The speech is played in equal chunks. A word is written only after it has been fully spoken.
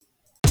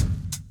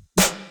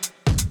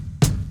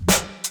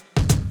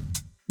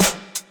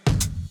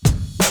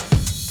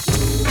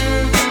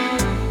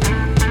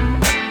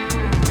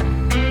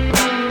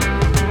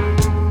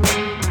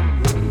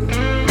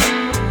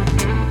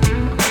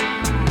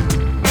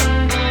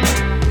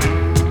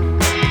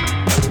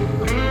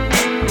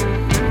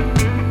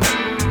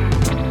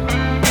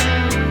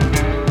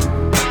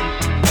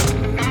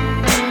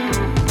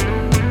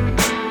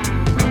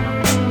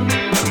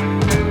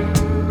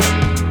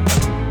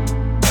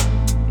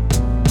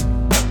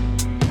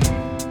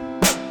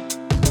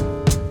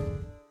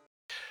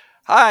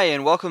Hi,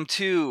 and welcome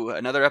to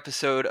another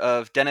episode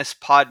of Dennis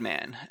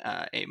Podman,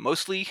 a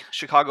mostly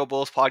Chicago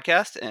Bulls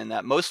podcast. And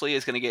that mostly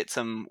is going to get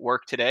some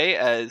work today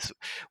as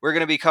we're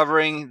going to be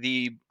covering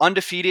the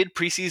undefeated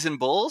preseason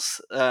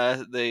Bulls,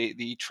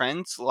 the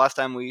trends. The last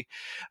time we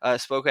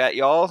spoke at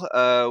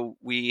y'all,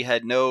 we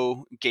had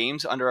no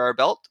games under our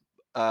belt.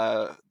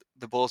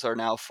 The Bulls are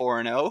now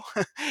 4-0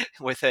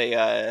 with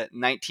a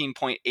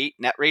 19.8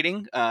 net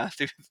rating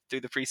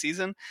through the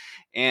preseason.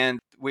 And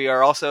we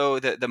are also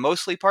the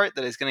mostly part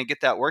that is going to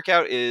get that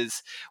workout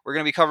is we're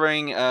going to be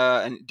covering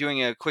and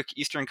doing a quick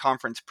Eastern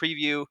Conference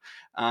preview.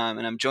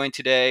 And I'm joined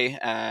today,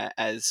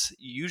 as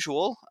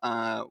usual,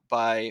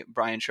 by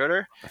Brian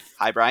Schroeder.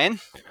 Hi, Brian.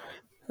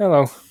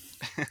 Hello.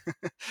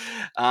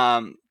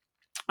 um,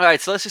 all right,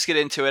 so let's just get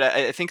into it.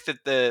 I think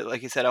that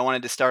like I said, I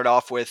wanted to start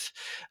off with,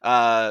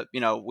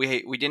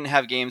 we didn't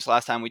have games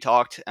last time we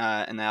talked,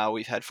 and now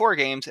we've had 4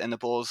 games, and the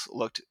Bulls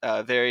looked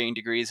varying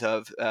degrees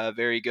of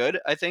very good.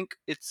 I think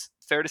it's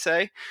fair to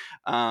say.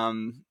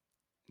 Um,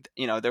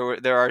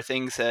 there are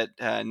things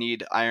that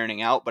need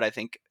ironing out, but I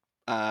think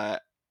uh,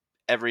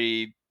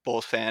 every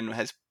Bulls fan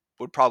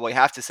would probably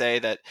have to say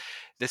that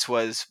this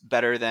was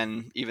better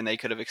than even they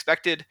could have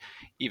expected,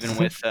 even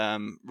with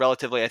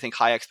relatively, I think,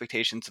 high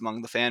expectations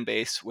among the fan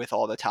base with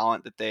all the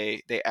talent that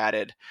they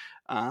added.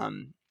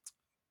 Um,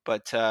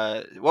 but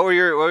what were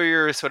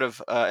your sort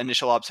of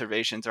initial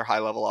observations or high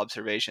level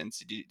observations?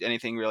 Did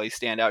anything really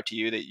stand out to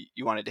you that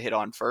you wanted to hit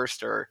on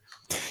first, or?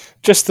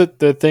 Just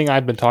the thing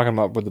I've been talking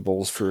about with the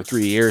Bulls for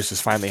 3 years has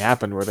finally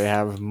happened, where they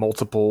have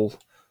multiple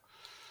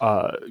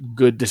uh,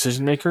 good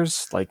decision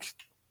makers. Like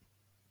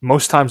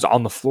most times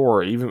on the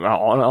floor, even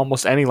on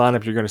almost any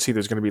lineup you're going to see,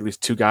 there's going to be at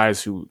least two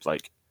guys who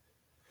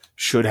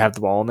should have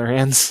the ball in their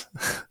hands.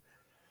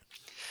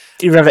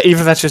 Even if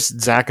that's just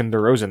Zach and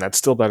DeRozan, that's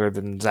still better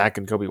than Zach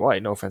and Kobe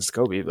White. No offense to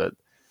Kobe, but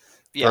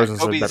Yeah,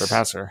 DeRozan's a better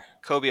passer.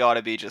 Kobe ought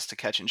to be just a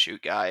catch and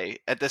shoot guy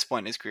at this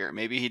point in his career.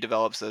 Maybe he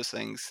develops those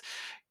things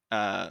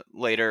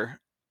later.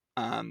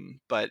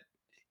 But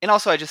and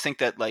also I just think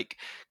that like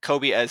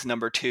Kobe as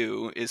number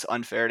 2 is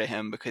unfair to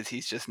him because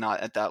he's just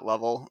not at that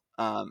level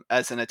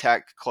as an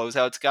attack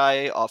closeouts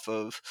guy off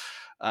of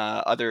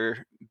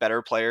other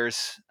better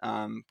players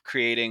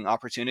creating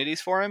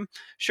opportunities for him.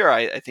 Sure,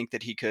 I think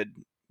that he could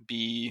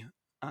be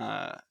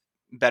uh,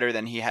 better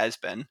than he has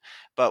been,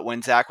 but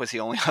when Zach was the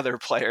only other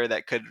player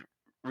that could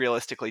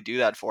realistically do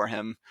that for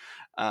him,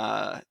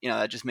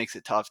 that just makes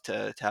it tough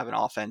to have an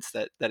offense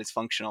that is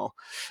functional.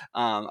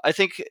 I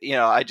think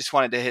I just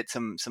wanted to hit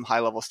some high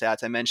level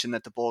stats. I mentioned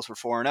that the Bulls were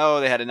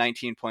 4-0. They had a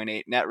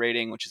 19.8 net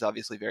rating, which is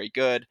obviously very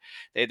good.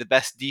 They had the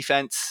best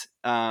defense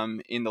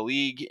in the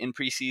league in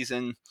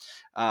preseason,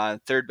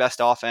 third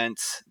best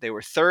offense. They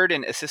were third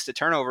in assist to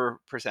turnover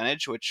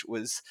percentage, which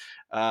was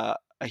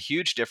a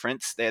huge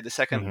difference. They had the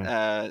second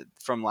Mm-hmm.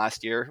 from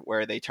last year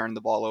where they turned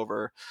the ball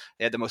over.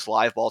 They had the most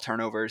live ball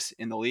turnovers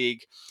in the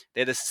league.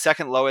 They had the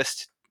second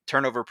lowest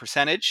turnover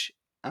percentage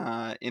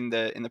in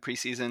the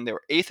preseason. They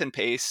were eighth in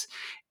pace,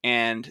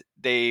 and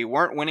they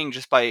weren't winning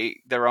just by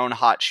their own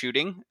hot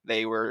shooting.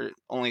 They were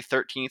only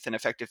 13th in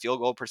effective field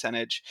goal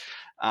percentage.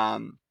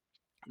 Um,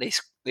 they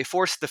they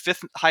forced the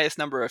fifth highest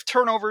number of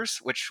turnovers,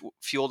 which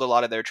fueled a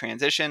lot of their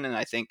transition. And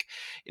I think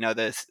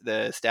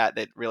the stat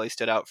that really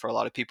stood out for a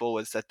lot of people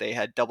was that they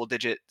had double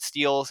digit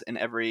steals in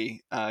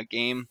every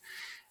game,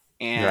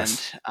 and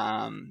Yes.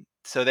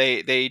 so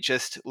they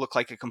just look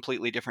like a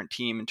completely different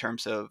team in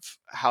terms of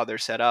how they're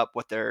set up,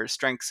 what their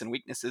strengths and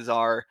weaknesses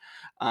are.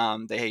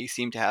 They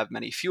seem to have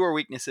many fewer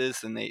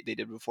weaknesses than they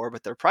did before,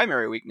 but their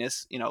primary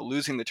weakness,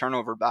 losing the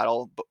turnover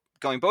battle,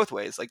 going both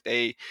ways. Like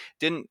they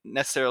didn't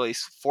necessarily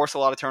force a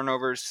lot of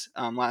turnovers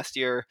last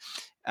year.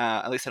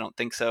 At least I don't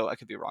think so. I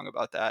could be wrong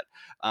about that.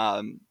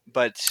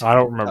 But I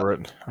don't remember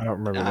it. I don't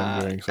remember them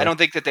doing I so. don't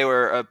think that they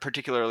were a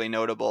particularly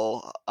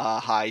notable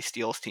high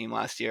steals team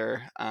last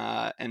year,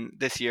 and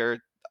this year,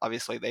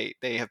 obviously,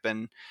 they have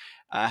been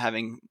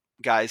having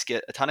guys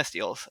get a ton of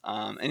steals,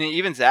 and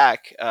even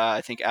Zach, I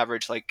think,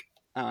 averaged like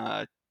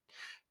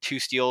 2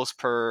 steals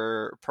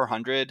per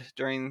 100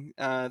 during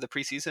the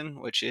preseason,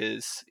 which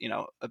is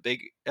a big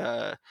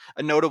a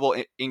notable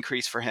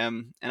increase for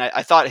him. And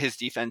I thought his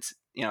defense,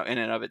 in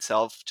and of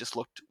itself, just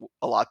looked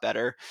a lot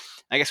better.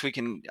 I guess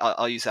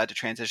I'll use that to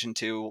transition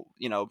to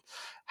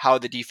how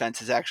the defense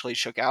has actually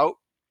shook out.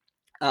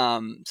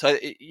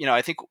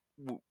 I think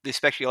the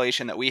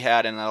speculation that we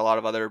had and that a lot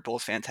of other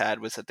Bulls fans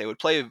had was that they would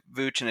play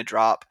Vooch in a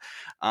drop,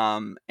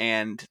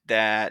 and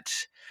that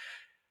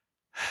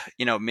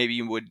maybe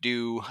you would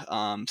do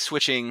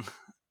switching,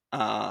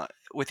 uh,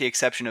 with the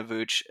exception of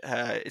Vooch.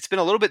 It's been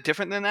a little bit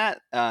different than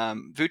that.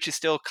 Vooch is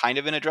still kind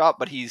of in a drop,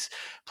 but he's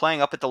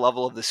playing up at the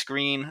level of the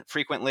screen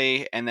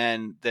frequently, and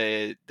then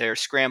they're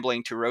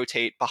scrambling to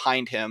rotate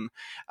behind him.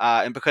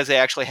 And because they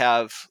actually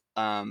have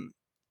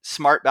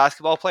smart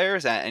basketball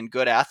players and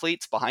good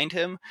athletes behind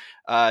him,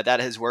 that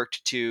has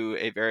worked to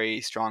a very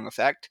strong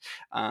effect.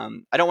 I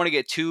don't want to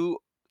get too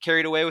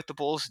carried away with the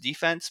Bulls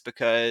defense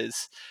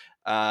because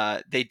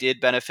they did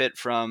benefit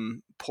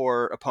from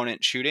poor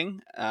opponent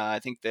shooting. I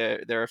think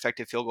their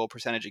effective field goal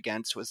percentage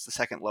against was the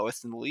second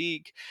lowest in the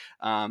league.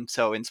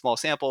 So in small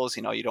samples,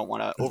 you don't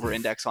want to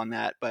over-index on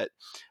that, but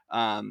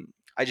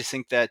I just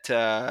think that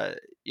the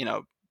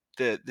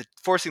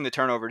forcing the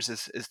turnovers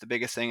is the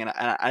biggest thing, and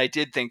I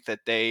did think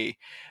that they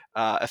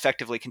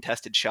effectively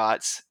contested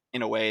shots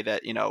in a way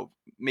that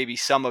maybe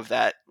some of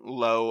that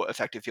low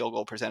effective field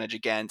goal percentage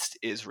against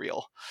is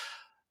real.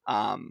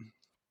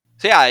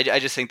 So yeah, I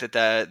just think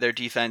that their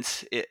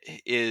defense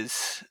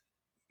is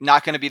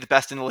not going to be the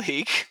best in the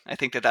league. I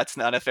think that that's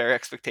not a fair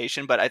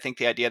expectation, but I think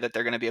the idea that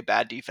they're going to be a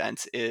bad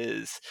defense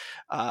is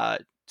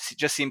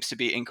just seems to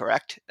be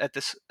incorrect at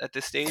this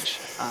stage.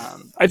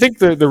 I think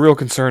the real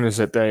concern is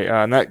that they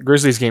and that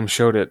Grizzlies game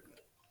showed it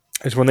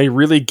is when they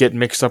really get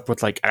mixed up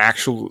with like an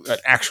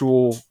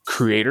actual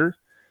creator,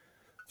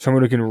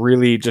 someone who can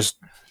really just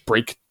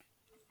break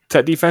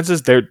set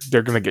defenses. They're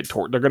going to get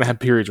torched. They're going to have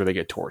periods where they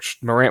get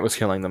torched. Morant was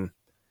killing them.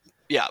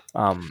 Yeah,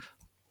 And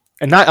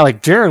not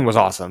like Jaren was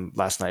awesome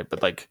last night,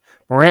 but like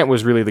Morant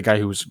was really the guy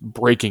who was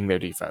breaking their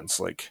defense.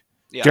 Like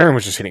yeah, Jaren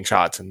was just hitting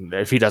shots, and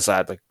if he does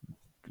that, like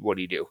what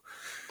do you do?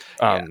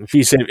 yeah,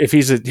 If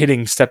he's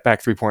hitting step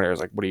back 3-pointers,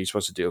 like what are you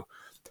supposed to do?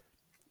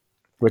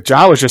 But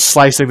Ja was just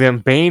slicing them.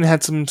 Bane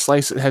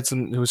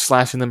who was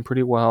slashing them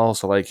pretty well.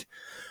 So like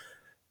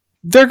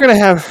they're gonna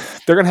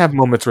have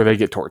moments where they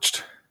get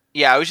torched.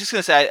 yeah. I was just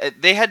gonna say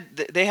they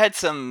had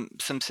some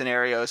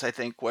scenarios I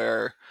think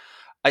where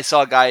I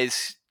saw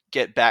guys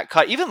get back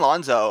cut. Even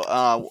Lonzo, that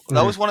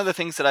Mm-hmm. was one of the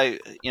things that I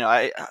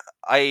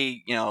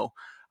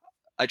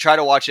I try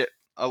to watch it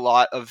a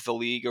lot of the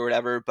league or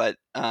whatever, but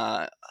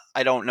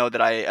I don't know that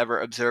I ever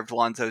observed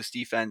Lonzo's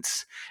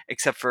defense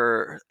except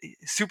for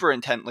super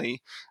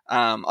intently,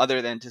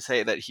 other than to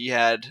say that he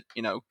had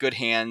good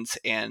hands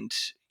and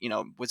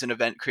was an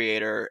event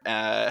creator.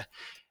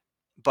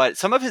 But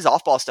some of his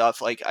off-ball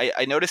stuff, like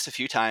I noticed a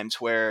few times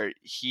where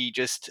he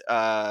just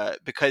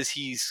because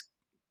he's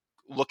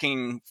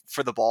looking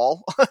for the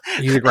ball.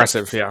 He's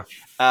aggressive, yeah.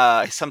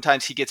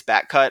 Sometimes he gets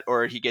back cut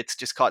or he gets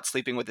just caught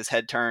sleeping with his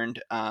head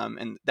turned,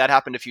 and that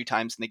happened a few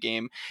times in the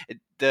game.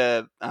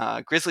 The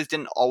Grizzlies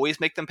didn't always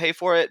make them pay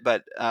for it,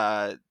 but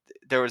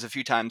there was a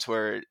few times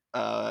where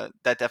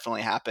that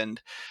definitely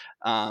happened.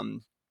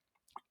 Um,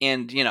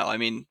 and I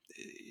mean,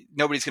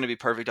 nobody's going to be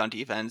perfect on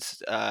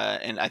defense,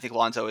 and I think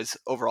Lonzo is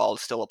overall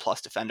still a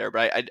plus defender.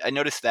 But I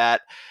noticed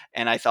that,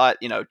 and I thought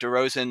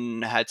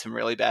DeRozan had some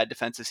really bad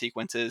defensive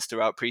sequences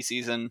throughout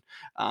preseason.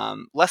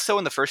 Less so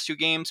in the first two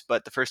games,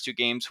 but the first two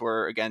games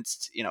were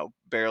against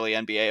barely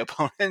NBA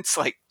opponents.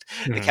 Like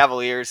the Mm-hmm.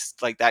 Cavaliers,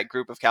 like that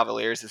group of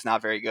Cavaliers is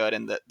not very good,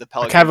 and the A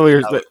Pelicans.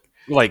 Cavaliers that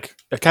like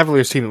a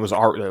Cavaliers team that was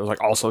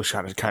like also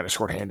kind of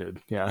shorthanded.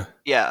 Yeah.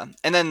 Yeah,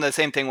 and then the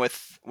same thing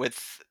with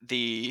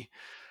the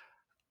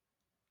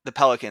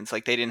Pelicans.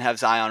 Like they didn't have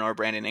Zion or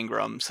Brandon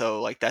Ingram,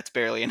 so like that's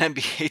barely an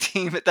NBA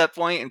team at that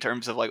point in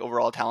terms of like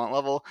overall talent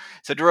level.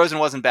 So DeRozan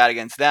wasn't bad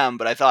against them,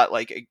 but I thought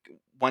like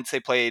once they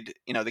played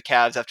the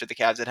Cavs, after the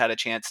Cavs had a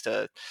chance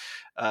to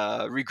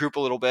regroup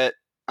a little bit,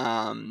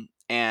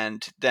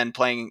 and then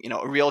playing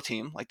a real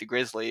team like the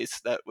Grizzlies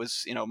that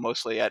was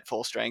mostly at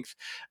full strength,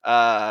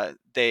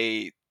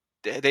 they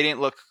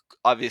didn't look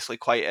obviously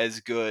quite as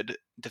good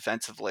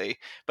defensively,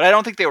 but I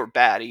don't think they were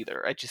bad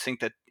either. I just think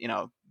that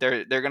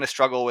they're going to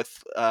struggle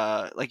with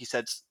like you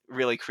said,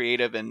 really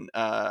creative and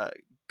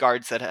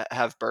guards that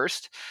have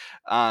burst.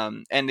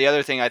 And the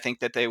other thing I think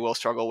that they will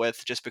struggle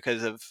with, just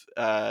because of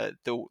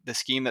the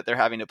scheme that they're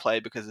having to play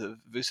because of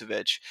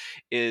Vucevic,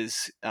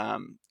 is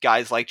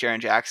guys like Jaren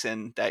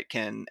Jackson that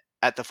can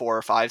at the 4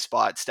 or 5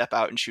 spot step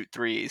out and shoot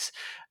threes.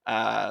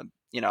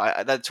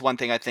 That's one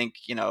thing I think.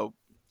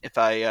 If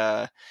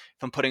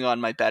I'm putting on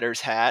my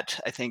better's hat,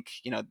 I think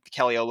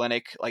Kelly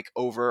Olynyk like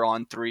over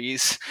on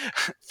threes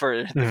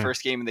for the Mm-hmm.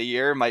 first game of the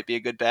year might be a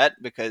good bet,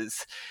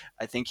 because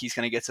I think he's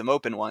going to get some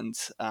open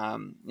ones.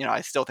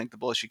 I still think the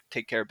Bulls should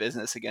take care of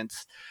business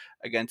against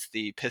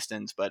the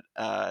Pistons, but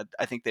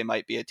I think they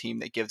might be a team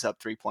that gives up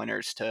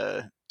 3-pointers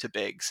to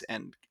bigs,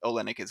 and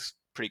Olynyk is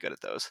pretty good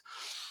at those.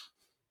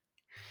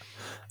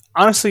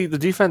 Honestly, the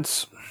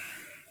defense.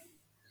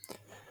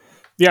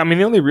 Yeah, I mean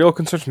the only real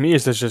concern for me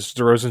is that just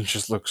DeRozan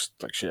just looks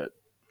like shit.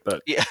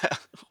 But Yeah, and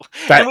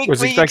that we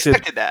was we expected.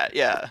 expected that.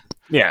 Yeah,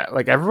 Yeah,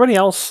 like everybody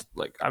else.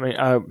 Like I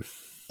mean,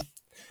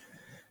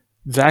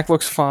 Zach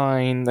looks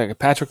fine. Like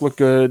Patrick looked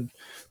good,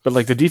 but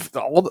like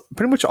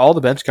pretty much all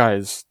the bench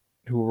guys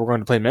who were going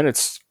to play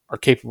minutes are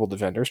capable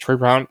defenders. Trey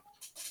Brown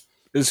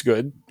is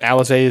good.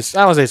 Alize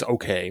is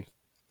okay.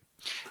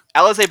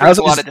 Alize brings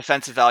a lot Alize's of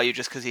defensive value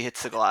just because he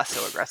hits the glass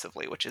so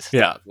aggressively,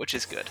 yeah. which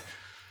is good.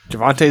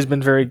 Javante's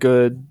been very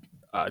good.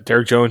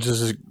 Derek Jones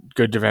is a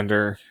good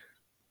defender.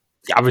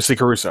 Obviously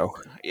Caruso.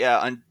 Yeah,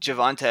 on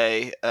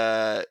Javante,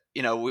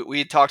 we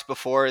had talked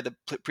before the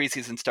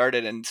preseason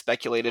started and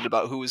speculated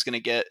about who was going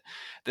to get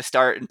the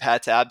start in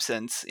Pat's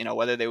absence.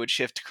 Whether they would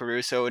shift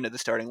Caruso into the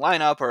starting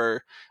lineup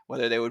or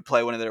whether they would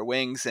play one of their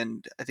wings.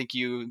 And I think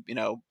you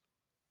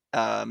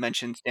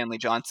mentioned Stanley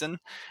Johnson,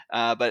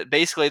 but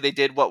basically they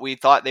did what we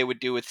thought they would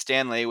do with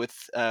Stanley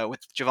with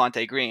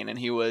Javonte Green, and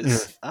he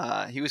was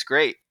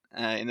great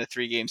in the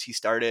 3 games he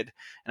started,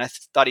 and I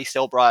thought he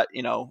still brought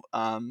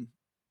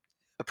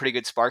a pretty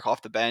good spark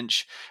off the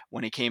bench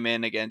when he came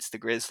in against the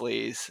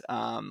Grizzlies.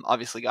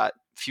 Obviously, got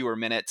fewer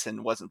minutes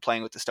and wasn't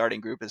playing with the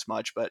starting group as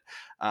much, but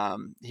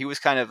he was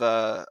kind of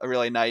a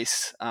really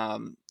nice.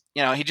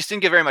 He just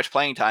didn't get very much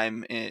playing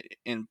time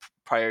in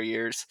prior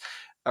years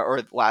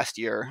or last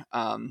year.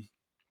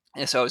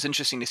 And so it was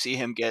interesting to see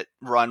him get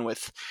run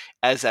with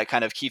as that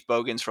kind of Keith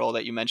Bogans role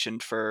that you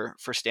mentioned for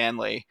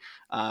Stanley.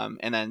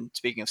 And then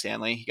speaking of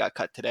Stanley, he got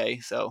cut today,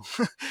 so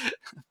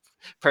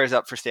prayers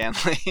up for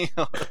Stanley.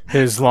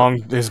 His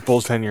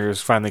Bulls tenure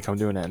has finally come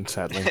to an end,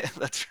 sadly.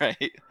 That's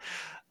right.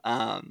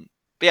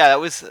 But yeah,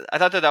 I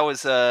thought that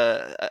was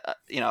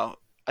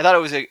I thought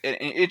it was an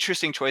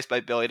interesting choice by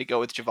Billy to go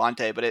with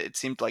Javante, but it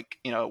seemed like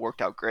it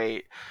worked out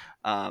great.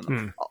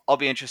 Hmm. I'll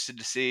be interested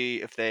to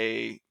see if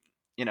they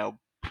you know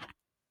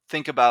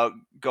think about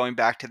going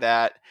back to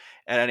that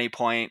at any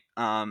point,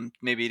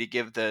 maybe to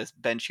give the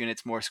bench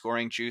units more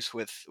scoring juice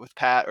with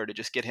Pat, or to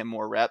just get him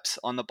more reps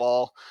on the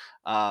ball,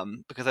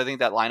 because I think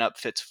that lineup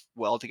fits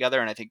well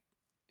together, and I think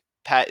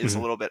Pat is a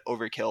Hmm. little bit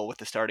overkill with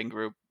the starting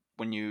group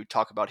when you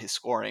talk about his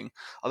scoring.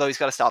 Although he's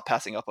got to stop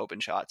passing up open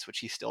shots, which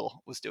he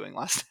still was doing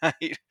last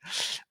night.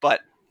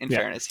 But in Yeah.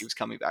 fairness, he was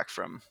coming back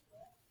from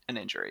an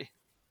injury.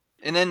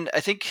 And then I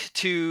think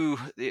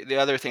the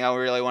other thing I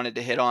really wanted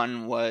to hit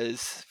on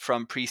was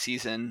from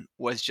preseason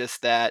was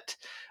just that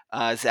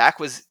Zach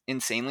was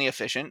insanely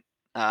efficient.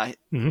 Uh,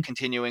 Hmm.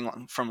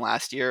 Continuing from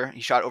last year,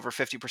 he shot over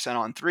 50%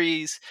 on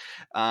threes.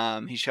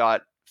 He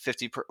shot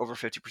over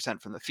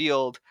 50% from the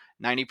field,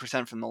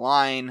 90% from the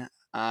line,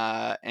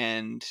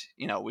 and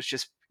was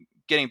just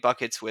getting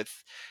buckets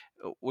with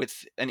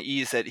an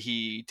ease that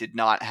he did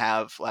not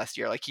have last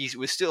year. Like, he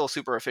was still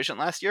super efficient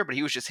last year, but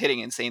he was just hitting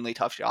insanely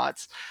tough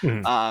shots.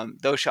 Hmm.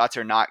 Those shots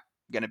are not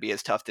going to be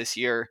as tough this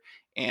year,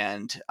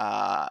 and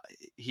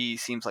he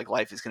seems like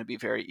life is going to be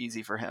very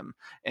easy for him.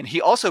 And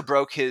he also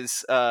broke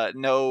his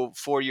no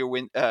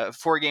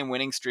 4-game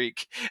winning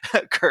streak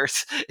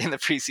curse in the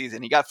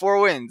preseason. He got 4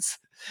 wins.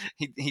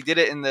 He did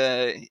it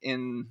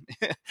in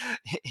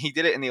he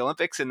did it in the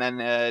Olympics, and then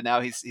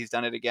now he's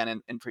done it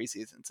again in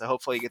preseason. So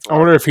hopefully he gets a I lot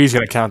of wonder if he's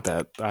going to count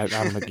that. I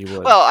don't think he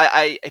would. well,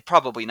 I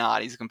probably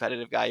not. He's a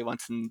competitive guy. He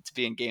wants them to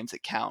be in games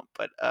that count.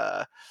 But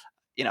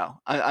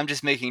I'm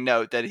just making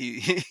note that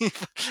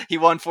he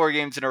won 4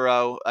 games in a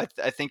row.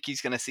 I think he's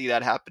going to see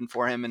that happen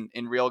for him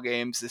in real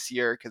games this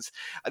year, because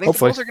I think the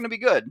Hopefully. Bulls are going to be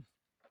good.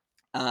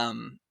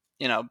 Um,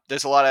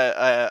 there's a lot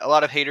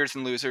of haters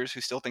and losers who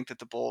still think that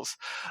the Bulls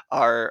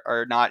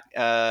are not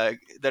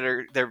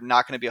they're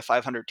not going to be a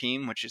 500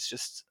 team, which is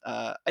just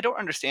I don't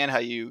understand how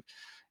you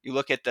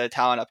look at the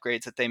talent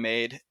upgrades that they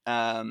made,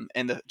 and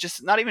the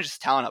just not even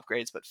just talent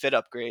upgrades, but fit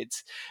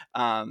upgrades,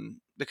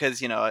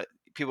 because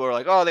people are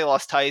like, oh, they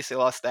lost Tice, they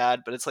lost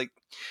that, but it's like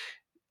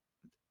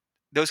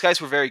those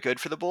guys were very good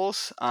for the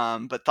Bulls,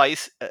 but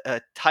Tice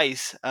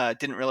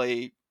didn't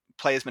really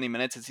play as many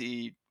minutes as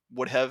he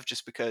would have,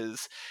 just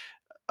because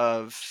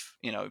of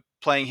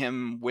playing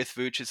him with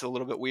Vooch is a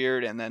little bit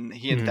weird, and then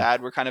he and Hmm.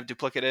 Thad were kind of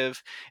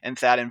duplicative, and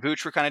Thad and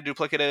Vooch were kind of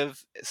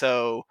duplicative,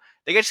 so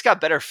they just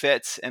got better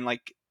fits and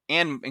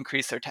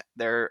increased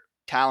their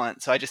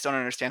talent. So I just don't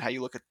understand how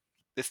you look at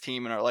this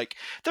team and are like,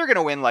 they're going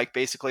to win like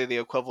basically the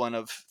equivalent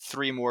of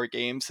 3 more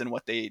games than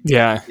what they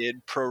Yeah.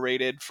 did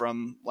prorated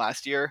from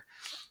last year.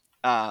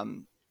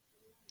 Um,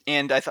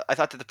 and I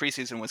thought that the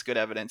preseason was good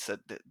evidence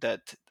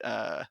that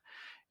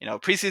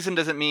preseason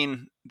doesn't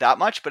mean that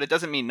much, but it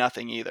doesn't mean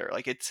nothing either.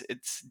 Like,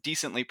 it's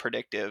decently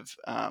predictive,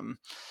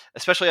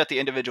 especially at the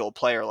individual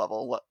player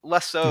level.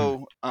 Less Hmm.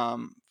 so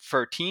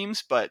for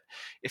teams, but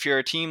if you're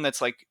a team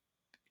that's like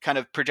kind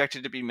of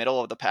projected to be middle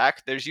of the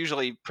pack, there's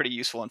usually pretty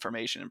useful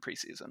information in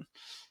preseason.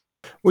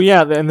 Well,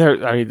 yeah, and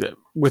there. I mean,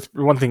 with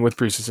one thing with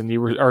preseason, you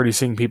were already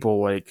seeing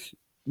people like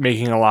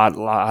making a lot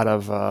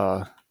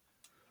of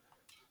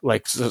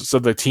like so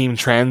the team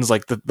trends,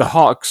 like the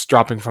Hawks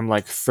dropping from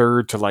like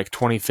third to like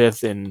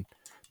 25th in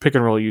pick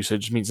and roll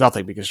usage means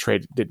nothing because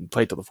Trade didn't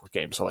play till the 4th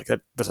game. So like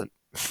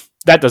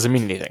that doesn't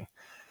mean anything.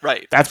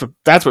 Right. That's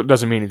what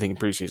doesn't mean anything in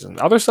preseason.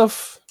 Other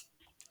stuff,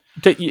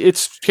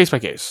 it's case by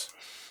case.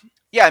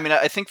 Yeah, I mean,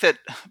 I think that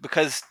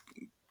because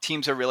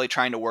teams are really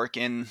trying to work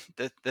in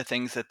the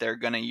things that they're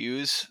going to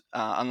use,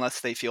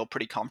 unless they feel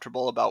pretty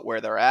comfortable about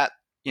where they're at.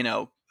 You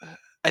know,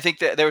 I think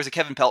that there was a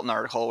Kevin Pelton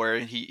article where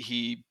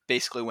he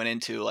basically went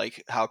into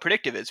like how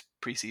predictive is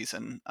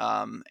preseason,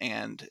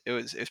 and it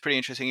was pretty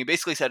interesting. He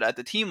basically said at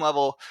the team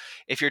level,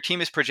 if your team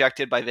is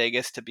projected by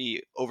Vegas to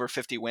be over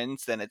 50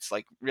 wins, then it's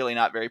like really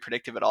not very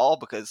predictive at all,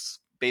 because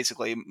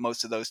basically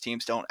most of those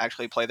teams don't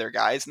actually play their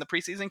guys in the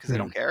preseason because they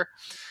Hmm. don't care.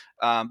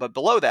 But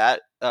below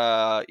that,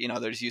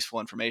 there's useful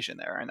information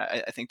there, and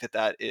I think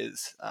that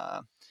is,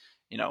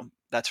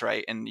 that's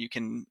right. And you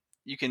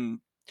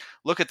can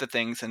look at the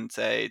things and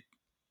say,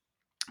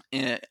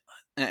 eh,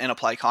 and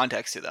apply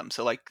context to them.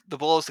 So like the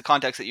Bulls, the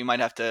context that you might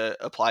have to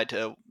apply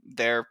to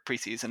their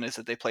preseason is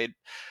that they played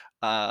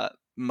uh,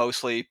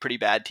 mostly pretty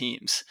bad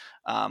teams,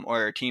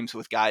 or teams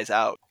with guys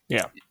out.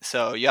 Yeah.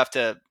 So you have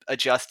to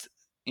adjust,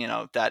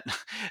 that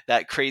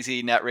that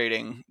crazy net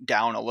rating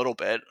down a little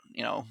bit,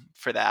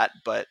 for that.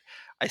 But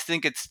I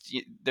think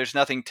there's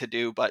nothing to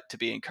do but to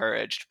be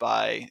encouraged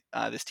by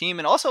this team,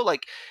 and also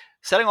like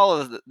setting all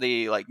of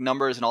the like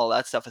numbers and all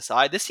that stuff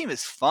aside, this team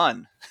is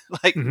fun.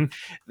 Like Hmm.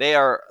 they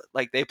are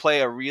like they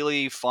play a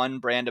really fun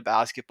brand of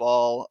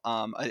basketball.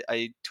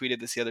 I tweeted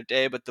this the other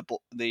day, but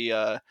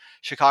the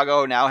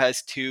Chicago now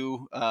has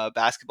two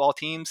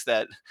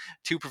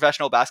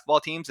professional basketball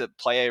teams that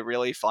play a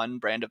really fun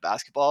brand of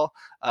basketball.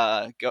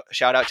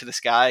 Shout out to the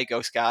Sky,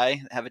 go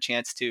Sky! Have a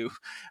chance to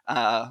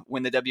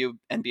win the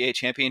WNBA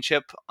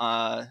championship.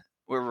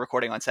 We're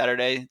recording on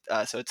Saturday,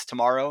 so it's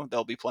tomorrow.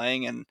 They'll be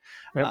playing, and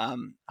Yep.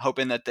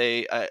 hoping that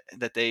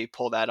they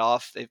pull that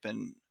off. They've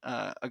been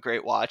a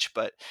great watch,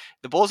 but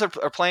the Bulls are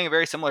playing a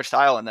very similar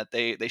style in that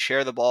they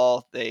share the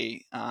ball.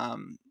 They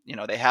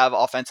have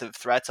offensive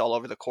threats all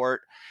over the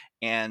court,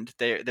 and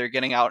they're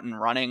getting out and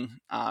running,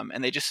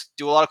 and they just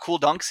do a lot of cool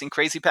dunks and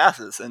crazy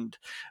passes, and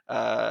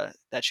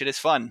that shit is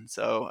fun.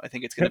 So I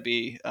think it's going to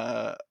Yep. be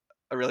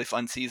a really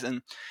fun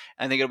season.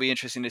 I think it'll be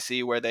interesting to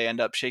see where they end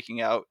up shaking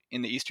out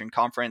in the Eastern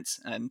Conference,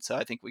 and so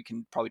I think we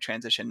can probably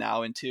transition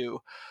now into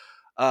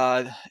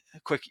a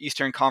quick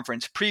Eastern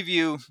Conference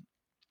preview.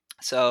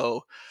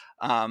 So,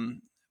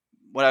 um,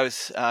 what I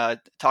was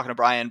talking to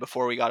Brian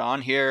before we got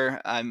on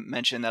here, I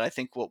mentioned that I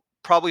think we'll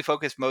probably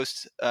focus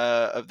most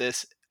of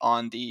this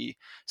on the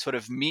sort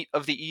of meat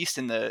of the East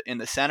in the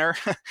center,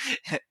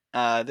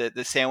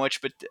 the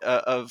sandwich, but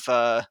of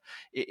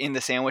in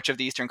the sandwich of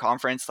the Eastern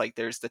Conference. Like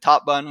there's the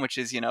top bun, which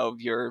is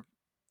your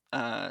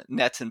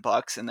Nets and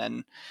Bucks, and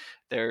then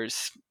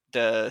there's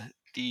the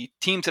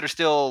teams that are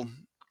still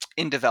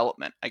in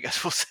development, I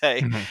guess we'll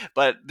say. Hmm.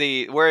 But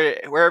the where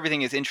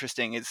everything is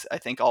interesting is, I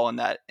think, all in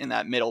that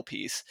middle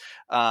piece.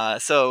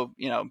 So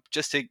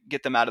just to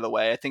get them out of the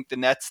way, I think the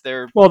Nets,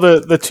 they're Well,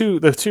 the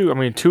two. I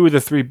mean, two of the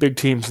three big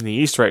teams in the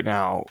East right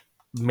now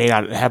may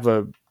not have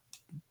a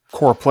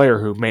core player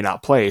who may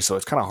not play, so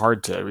it's kind of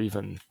hard to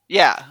even.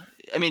 yeah.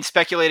 I mean,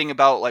 speculating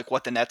about like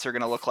what the Nets are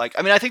going to look like.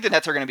 I mean, I think the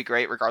Nets are going to be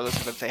great regardless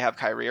of if they have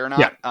Kyrie or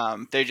Yeah.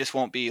 not. They just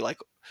won't be like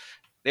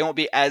they won't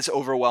be as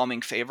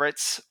overwhelming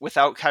favorites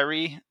without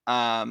Kyrie.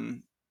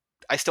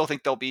 I still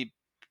think they'll be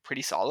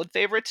pretty solid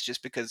favorites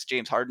just because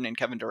James Harden and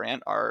Kevin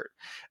Durant are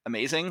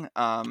amazing.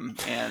 And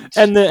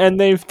And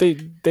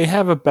they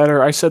have a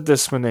better. I said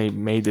this when they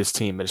made this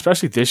team, but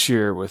especially this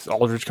year with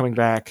Aldridge coming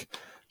back,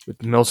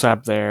 with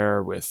Millsap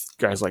there, with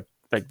guys like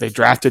they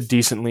drafted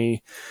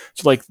decently,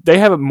 so like they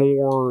have it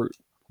more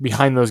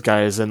behind those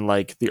guys than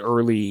like the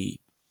early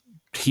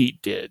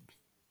Heat did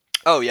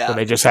oh when yeah,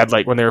 they just had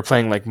like when they were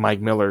playing like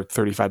Mike Miller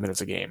 35 minutes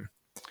a game.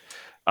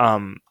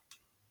 Um,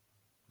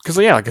 because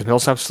yeah, like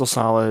Millsap's still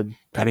solid,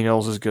 Patty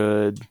Mills is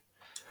good,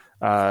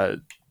 uh,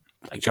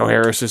 like Joe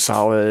Harris is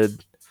solid. Who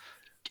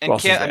and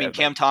else is Cam, I mean there?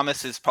 Cam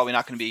Thomas is probably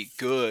not going to be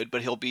good,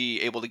 but he'll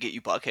be able to get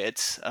you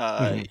buckets,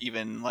 Mhm.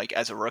 even like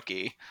as a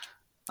rookie.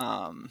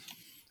 Um,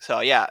 so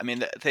yeah, I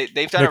mean they've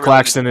done a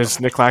really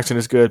good. Nick Claxton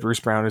is good. Bruce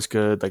Brown is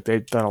good. Like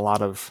they've done a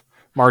lot of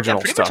Yeah,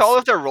 marginal pretty much all stuff.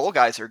 of their role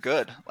guys are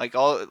good. Like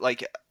all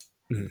like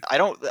Mhm.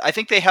 I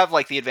think they have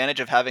like the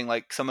advantage of having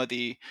like some of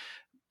the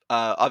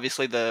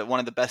obviously the one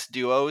of the best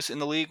duos in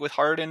the league with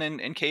Harden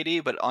and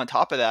KD, but on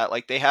top of that,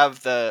 like they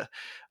have the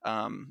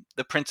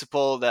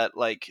principle that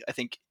like I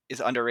think is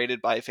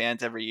underrated by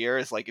fans every year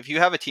is like if you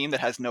have a team that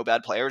has no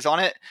bad players on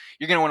it,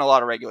 you're going to win a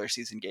lot of regular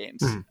season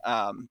games.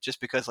 Mhm. Just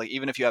because like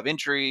even if you have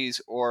injuries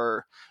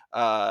or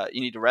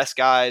you need to rest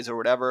guys or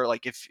whatever,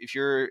 like if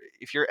your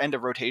end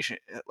of rotation,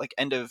 like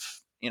end of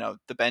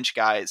the bench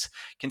guys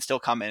can still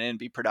come in and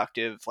be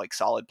productive, like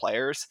solid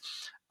players.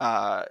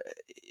 Uh,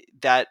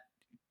 that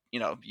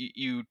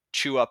you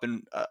chew up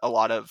in a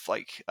lot of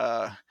like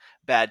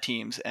bad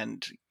teams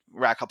and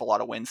rack up a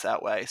lot of wins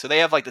that way. So they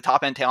have like the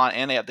top end talent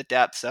and they have the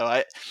depth.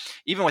 So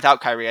even without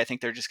Kyrie, I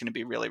think they're just going to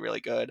be really, really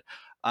good.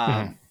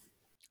 Mhm.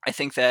 I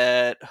think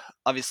that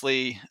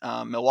obviously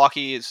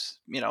Milwaukee is,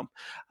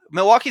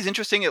 Milwaukee's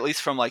interesting at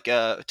least from like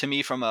to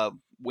me from a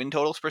win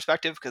totals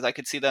perspective because I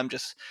could see them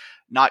just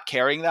not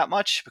caring that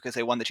much because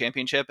they won the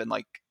championship and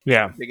like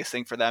Yeah. the biggest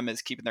thing for them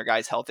is keeping their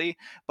guys healthy,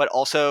 but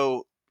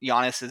also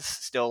Giannis is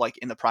still like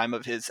in the prime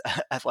of his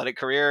athletic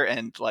career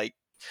and like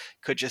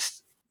could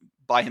just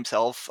by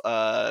himself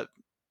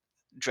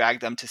drag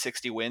them to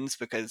 60 wins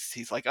because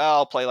he's like, oh,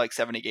 I'll play like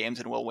 70 games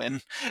and we'll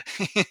win,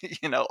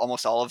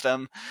 almost all of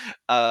them.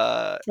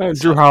 So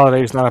Drew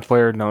Holiday is not a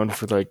player known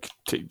for like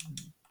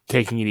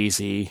taking it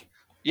easy.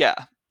 yeah,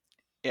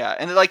 yeah,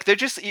 and like they're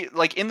just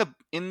like in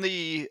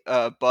the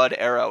Bud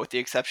era, with the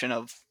exception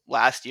of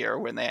last year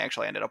when they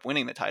actually ended up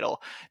winning the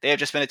title, they have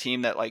just been a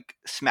team that like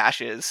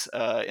smashes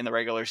in the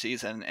regular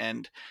season,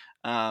 and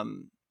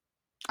um,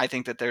 I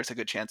think that there's a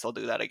good chance they'll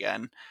do that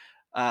again.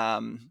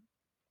 Um,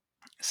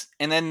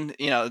 and then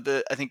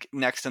I think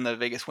next in the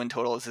Vegas win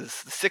totals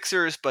is the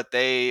Sixers, but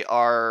they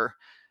are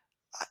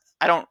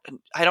I don't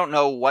I don't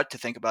know what to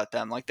think about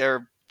them. Like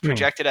they're Hmm.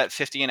 projected at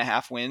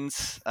 50.5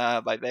 wins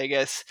by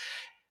Vegas.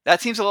 That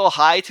seems a little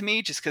high to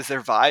me just because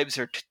their vibes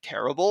are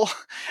terrible.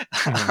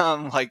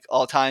 Hmm. Like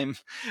all time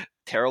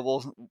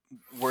terrible,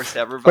 worst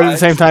ever But at the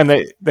same vibes.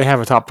 time, they have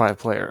a top five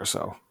player,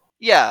 so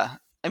Yeah,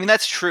 I mean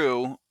that's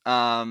true.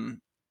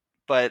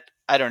 But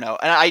I don't know.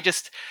 And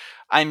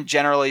I'm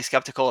generally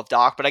skeptical of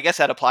Doc, but I guess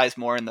that applies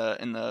more in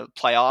the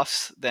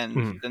playoffs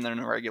hmm. than in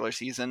the regular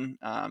season.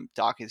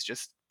 Doc has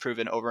just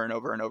proven over and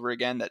over and over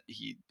again that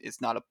he is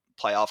not a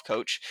playoff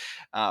coach.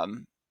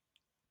 Um,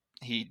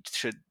 he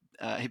should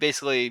he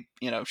basically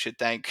should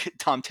thank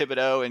Tom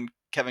Thibodeau and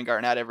Kevin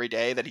Garnett every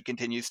day that he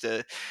continues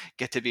to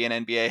get to be an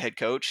NBA head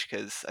coach,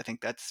 because I think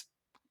that's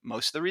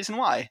most of the reason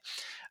why.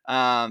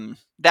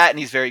 That, and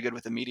he's very good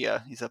with the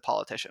media. He's a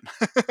politician.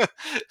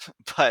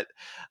 But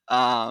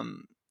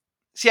um,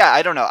 so yeah,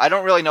 I don't know. I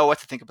don't really know what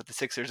to think about the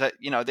Sixers.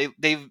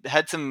 They've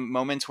had some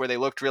moments where they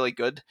looked really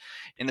good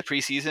in the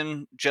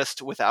preseason,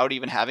 just without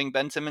even having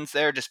Ben Simmons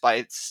there, just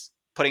by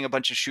putting a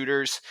bunch of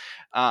shooters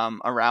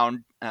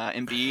around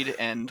Embiid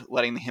and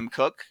letting him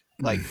cook.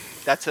 Like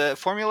that's a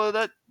formula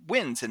that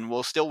wins and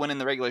will still win in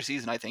the regular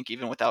season, I think,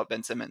 even without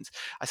Ben Simmons.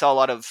 I saw a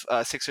lot of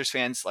Sixers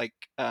fans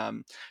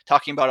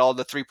talking about all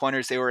the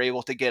 3-pointers they were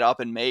able to get up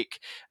and make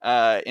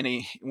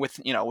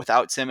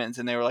without Simmons,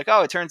 and they were like,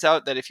 "Oh, it turns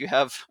out that if you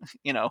have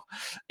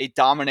a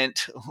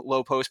dominant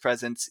low post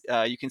presence,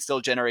 you can still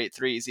generate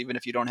threes even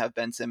if you don't have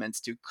Ben Simmons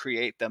to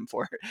create them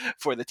for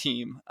for the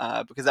team."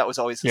 Because that was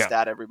always the Yeah.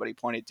 stat everybody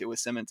pointed to with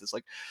Simmons. It's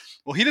like,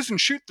 well, he doesn't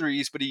shoot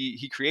threes, but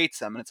he creates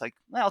them, and it's like,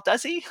 well,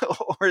 does he,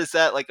 or is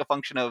that like a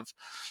function of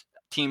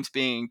teams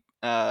being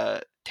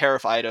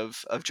terrified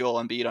of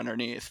Joel Embiid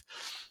underneath?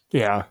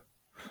 Yeah.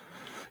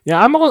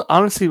 Yeah, I'm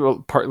honestly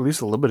at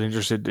least a little bit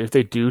interested if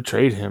they do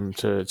trade him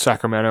to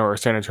Sacramento or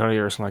San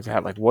Antonio or something like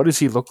that. Like, what does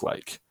he look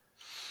like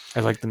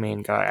as like the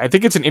main guy? I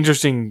think it's an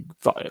interesting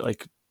thought,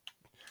 like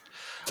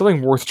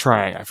something worth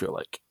trying. I feel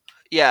like.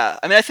 Yeah,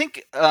 I mean, I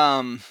think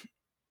I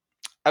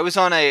was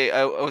on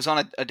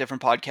a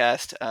different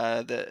podcast.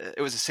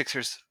 It was a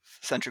Sixers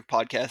centric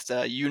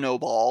podcast. You know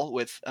ball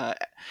with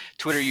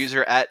Twitter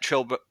user at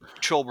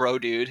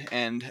Trillbro dude,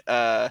 and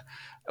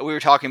we were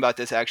talking about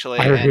this I actually,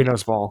 heard he and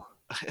knows ball.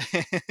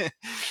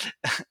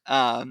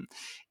 um,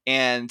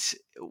 and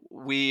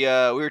we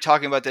were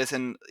talking about this,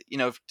 and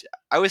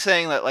I was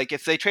saying that like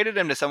if they traded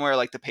him to somewhere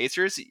like the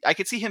Pacers, I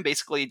could see him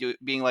basically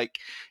being like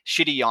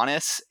shitty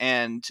Giannis,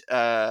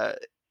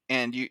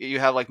 and you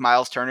have like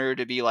Miles Turner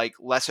to be like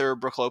lesser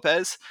Brook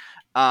Lopez.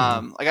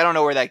 Hmm. Like I don't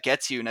know where that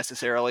gets you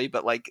necessarily,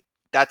 but like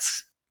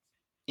that's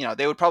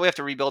they would probably have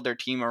to rebuild their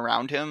team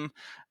around him.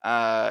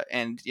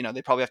 And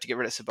they probably have to get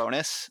rid of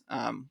Sabonis,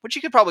 which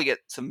you could probably get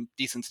some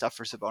decent stuff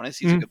for Sabonis.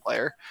 He's a Hmm. good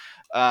player.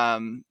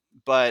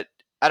 But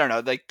I don't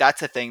know, like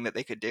that's a thing that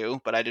they could do,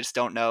 but I just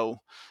don't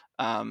know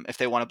if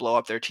they want to blow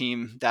up their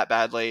team that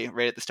badly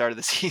right at the start of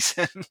the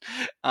season.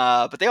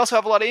 But they also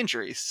have a lot of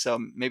injuries, so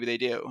maybe they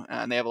do,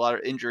 and they have a lot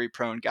of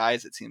injury-prone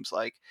guys. It seems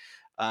like.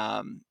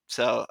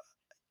 So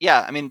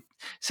yeah, I mean,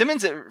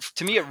 Simmons.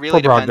 To me, it Poor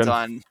really depends Brogdon.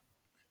 on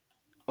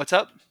what's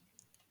up.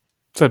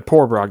 Said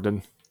poor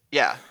Brogdon.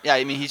 Yeah, yeah.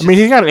 I mean, he's I mean,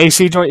 he's just got an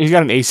AC joint. He's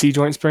got an AC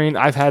joint sprain.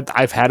 I've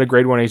had a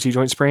grade one AC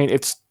joint sprain.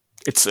 It's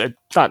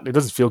not. It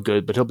doesn't feel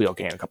good, but he'll be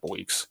okay in a couple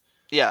weeks.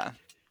 yeah,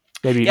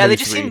 Maybe yeah.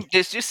 maybe three.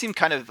 They just seem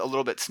kind of a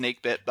little bit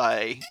snake bit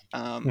by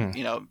Hmm.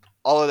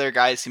 all of their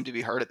guys seem to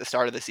be hurt at the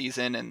start of the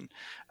season, and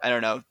I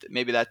don't know.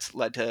 Maybe that's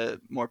led to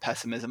more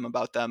pessimism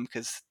about them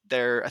because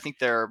I think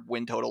their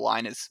win total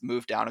line has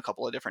moved down a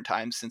couple of different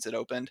times since it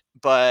opened,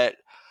 but.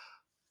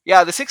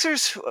 Yeah, the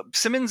Sixers,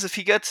 Simmons, if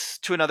he gets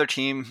to another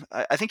team,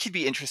 I think he'd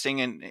be interesting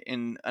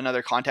in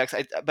another context.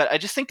 But I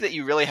just think that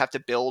you really have to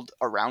build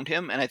around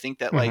him, and I think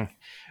that Hmm. like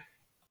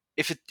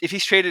if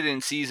he's traded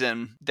in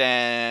season,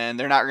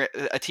 then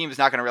a team is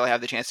not going to really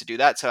have the chance to do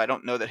that. So I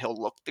don't know that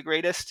he'll look the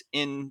greatest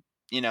in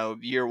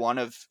year one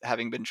of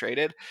having been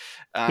traded,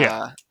 Yeah.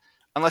 uh,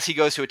 unless he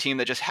goes to a team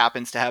that just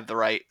happens to have the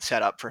right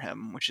setup for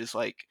him, which is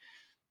like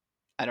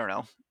I don't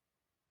know,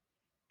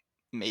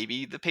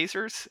 maybe the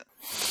Pacers.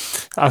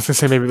 I was gonna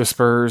say maybe the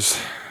Spurs.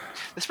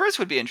 The Spurs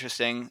would be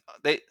interesting.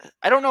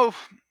 I don't know.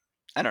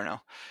 I don't know.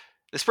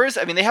 The Spurs,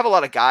 I mean, they have a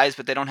lot of guys,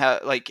 but they don't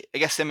have like I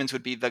guess Simmons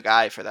would be the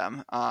guy for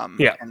them.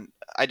 Yeah. And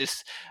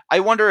I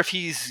wonder if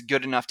he's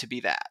good enough to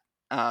be that.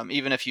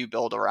 Even if you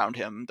build around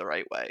him the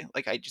right way.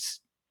 Like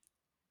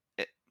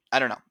I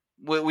don't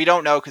know. We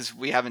don't know because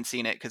we haven't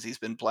seen it because he's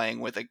been playing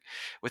with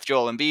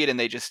Joel Embiid and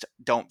they just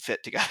don't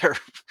fit together.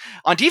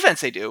 On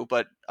defense they do,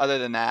 but other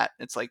than that,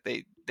 it's like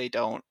they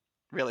don't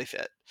really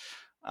fit.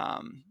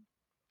 Um,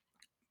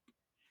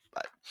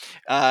 but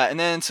and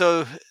then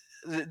so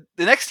the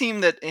next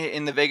team that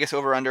in the Vegas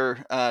over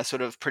under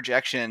sort of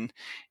projection,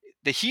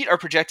 the Heat are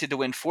projected to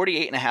win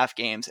 48 and a half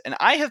games. And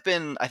I have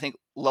been, I think,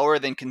 lower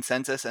than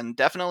consensus and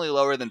definitely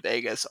lower than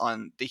Vegas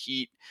on the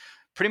Heat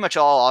pretty much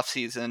all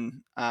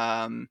offseason.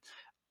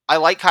 I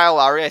like Kyle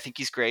Lowry. I think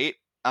he's great.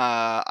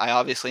 I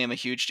obviously am a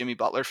huge Jimmy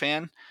Butler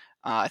fan.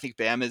 I think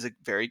Bam is a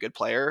very good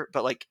player.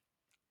 But like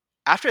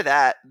after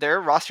that, their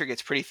roster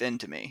gets pretty thin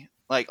to me.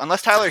 Like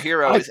unless Tyler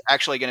Hero I is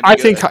actually going to be I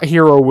think good.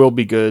 Hero will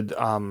be good.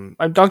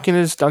 Duncan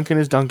is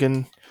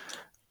Duncan.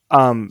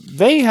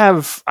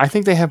 I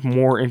think they have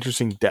more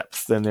interesting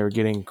depth than they're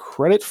getting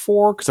credit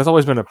for because that's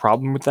always been a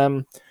problem with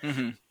them.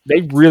 Hmm.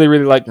 They really,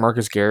 really like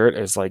Marcus Garrett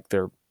as like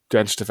their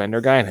bench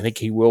defender guy, and I think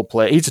he will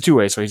play. He's a two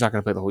way, so he's not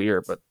going to play the whole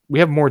year. But we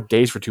have more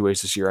days for two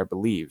ways this year, I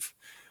believe.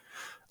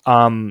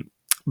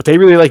 But they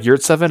really like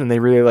Yurtseven and they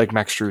really like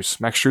Max Struess.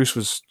 Max Struess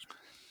was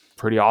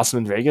pretty awesome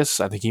in Vegas.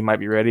 I think he might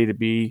be ready to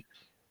be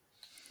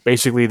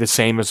basically the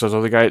same as those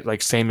other guys,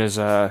 like same as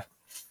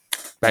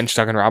bench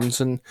Duncan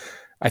Robinson.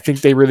 I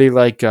think they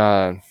like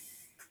Gabe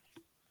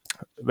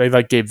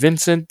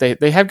Vincent.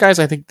 They have guys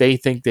I think they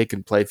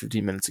can play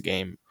 15 minutes a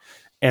game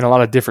and a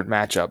lot of different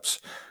matchups.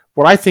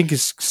 What I think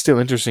is still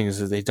interesting is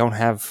that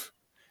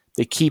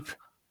they keep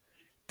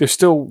they're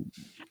still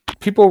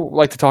people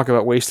like to talk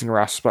about wasting a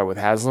roster spot with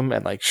Haslam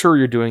and like sure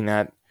you're doing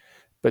that,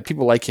 but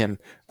people like him.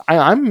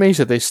 I'm amazed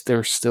that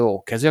they're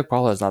still Kaziak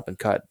Paula has not been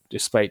cut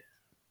despite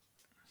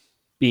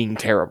being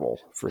terrible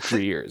for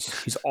 3 years.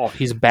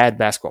 He's a bad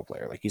basketball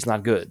player. Like he's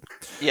not good.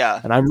 Yeah.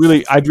 And I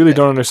really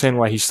don't understand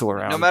why he's still No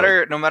around. But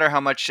matter no matter how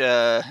much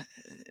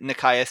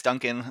Nikias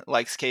Duncan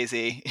likes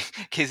KZ,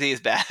 KZ is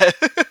bad.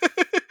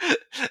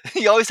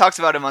 He always talks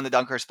about him on the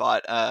Dunker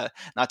Spot.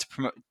 Not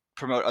to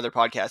promote other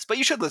podcasts, but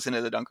you should listen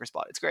to the Dunker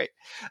Spot. It's great.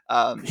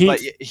 he But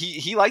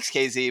he likes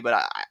KZ,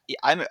 but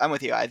I'm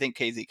with you. I think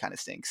KZ kind of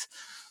stinks.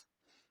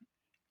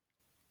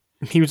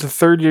 he was a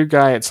third year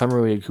guy at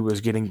Summer League who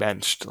was getting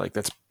benched. Like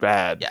that's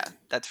bad. Yeah,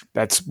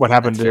 That's what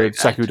happened that's to very bad.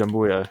 Sekou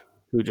Doumbouya,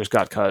 who just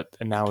got cut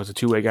and now is a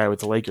two way guy with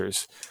the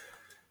Lakers.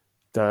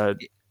 The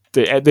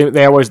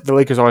they always the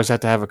Lakers always have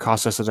to have a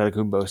Costas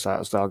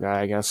Antetokounmpo style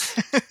guy, I guess.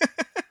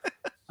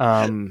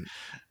 Um,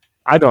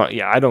 I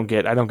don't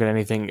get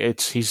anything.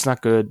 He's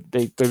not good.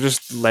 They're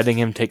just letting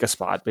him take a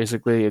spot.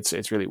 Basically,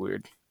 it's really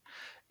weird.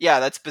 Yeah,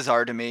 that's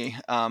bizarre to me.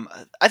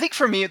 I think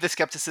for me, the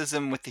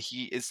skepticism with the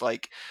Heat is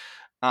like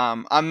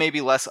I'm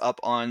maybe less up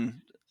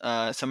on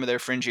some of their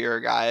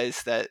fringier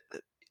guys that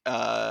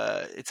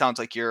it sounds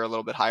like you're a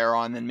little bit higher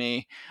on than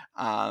me.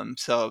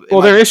 So it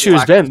Well, might just be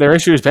lack. their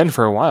issue has been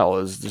for a while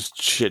is just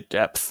shit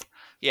depth.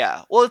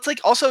 Yeah. Well, it's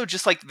like also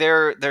just like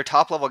their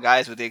top level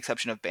guys, with the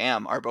exception of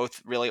Bam, are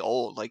both really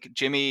old. Like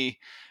Jimmy,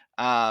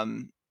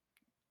 um,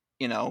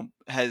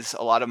 has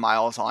a lot of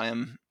miles on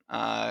him.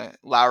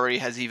 Lowry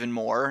has even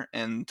more,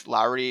 and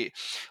Lowry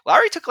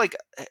took like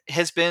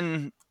has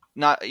been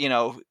not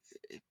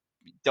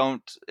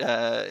don't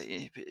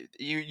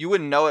you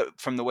wouldn't know it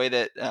from the way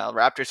that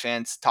Raptors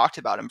fans talked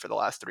about him for the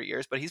last 3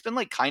 years, but he's been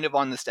like kind of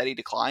on the steady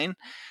decline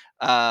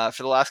for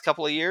the last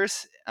couple of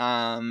years,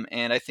 and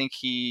I think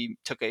he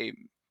took a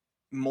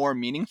more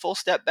meaningful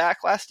step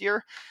back last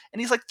year, and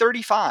he's like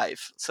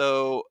 35.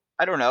 So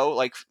I don't know,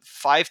 like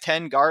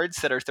 5'10" guards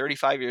that are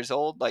 35 years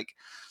old, like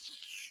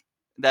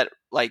that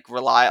like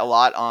rely a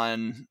lot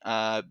on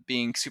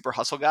being super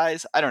hustle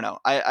guys. I don't know.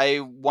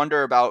 I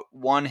wonder about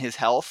one his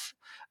health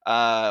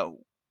uh,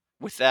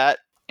 with that,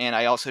 and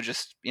I also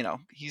just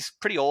he's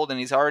pretty old and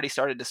he's already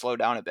started to slow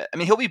down a bit. I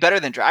mean, he'll be better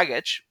than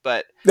Dragic,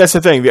 but That's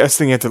the thing. The best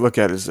thing you have to look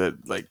at is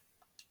that like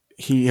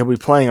he'll be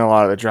playing a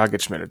lot of the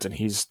Dragic minutes, and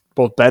he's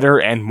both better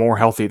and more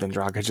healthy than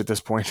Dragic at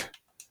this point.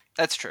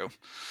 that's true.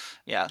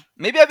 Yeah,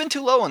 maybe I've been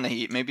too low on the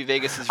Heat. Maybe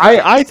Vegas is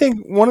right. I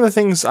think one of the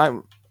things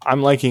I'm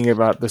liking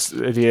about this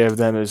idea of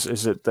them is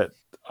that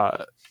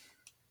uh,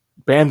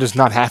 Bam does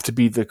not have to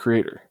be the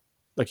creator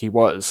like he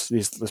was,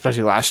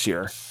 especially last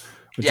year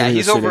when Yeah, Jimmy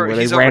was sitting, where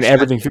they he's ran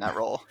everything overstretching in through. that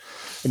role.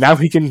 And now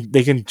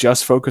they can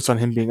just focus on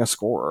him being a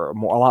scorer a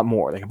lot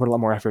more. They can put a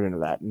lot more effort into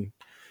that, and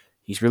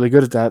he's really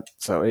good at that.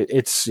 So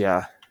it's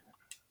yeah.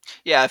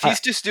 Yeah, if I, he's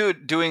just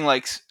doing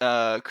like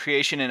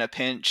creation in a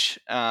pinch,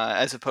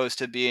 as opposed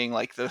to being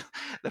like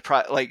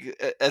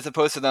as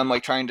opposed to them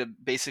like trying to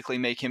basically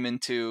make him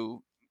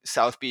into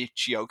South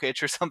Beach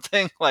Jokic or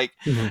something like,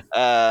 mhm.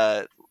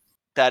 uh,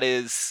 that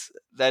is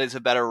a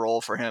better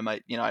role for him. I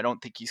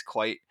don't think he's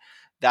quite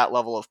that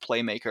level of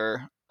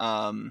playmaker.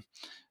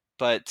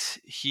 But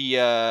he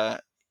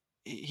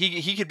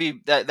could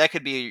be that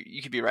could be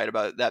you could be right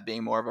about that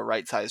being more of a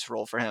right sized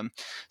role for him.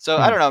 So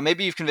I Mhm. don't know.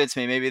 Maybe you've convinced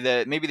me. Maybe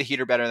the Heat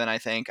are better than I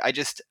think. I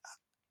just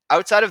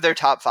outside of their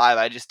top five,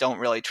 I just don't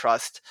really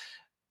trust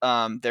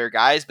their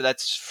guys. But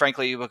that's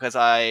frankly because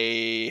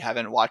I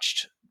haven't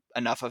watched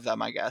enough of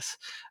them. I guess.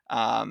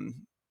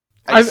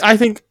 I just I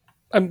think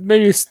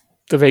maybe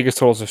the Vegas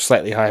totals are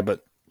slightly high, but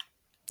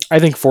I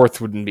think fourth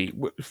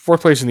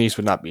place in the East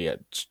would not be a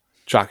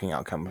shocking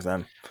outcome with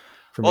them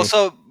for Well, me.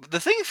 so the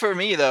thing for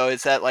me though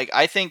is that like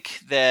I think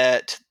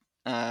that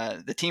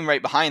the team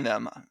right behind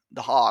them,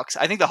 the Hawks,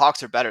 I think the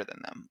Hawks are better than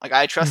them. Like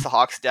I trust the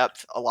Hawks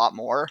depth a lot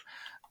more.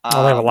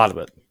 Oh, they have a Um, lot of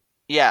it.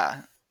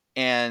 yeah,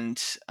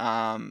 and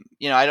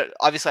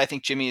obviously I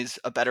think Jimmy is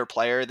a better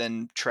player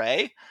than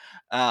Trey,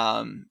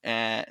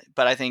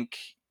 but I think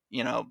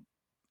you know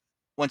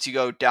once you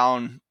go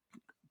down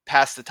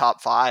past the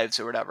top fives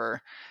or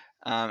whatever,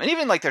 and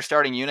even like their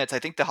starting units, I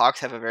think the Hawks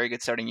have a very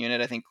good starting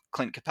unit. I think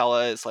Clint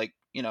Capella is like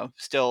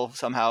still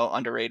somehow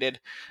underrated.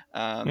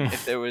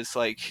 If there was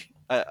like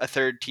a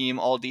third team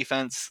all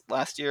defense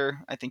last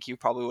year, I think he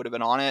probably would have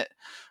been on it.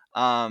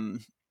 Um,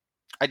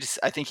 I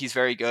think he's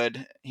very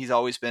good. He's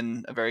always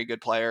been a very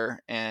good player,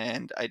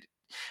 and I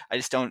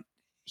just don't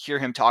hear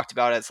him talked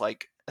about as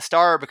like a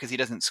star because he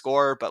doesn't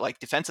score, but like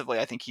defensively,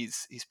 I think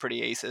he's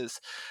pretty aces.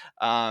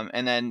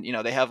 And then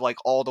they have like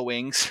all the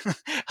wings.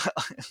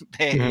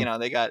 Mhm.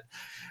 They got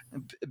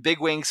big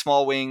wings,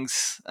 small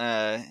wings,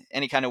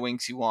 any kind of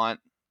wings you want.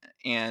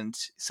 And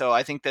so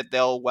I think that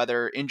they'll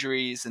weather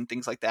injuries and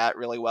things like that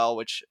really well,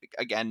 which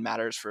again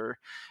matters for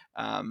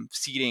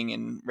seeding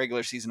and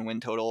regular season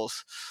win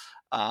totals.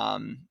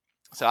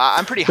 So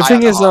I'm pretty The high on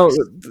thing the is, though, Hawks.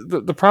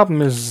 the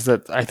problem is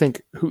that I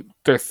think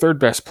their third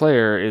best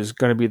player is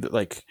going to be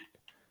like,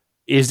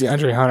 is the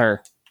Andre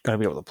Hunter going to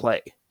be able to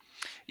play?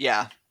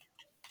 Yeah,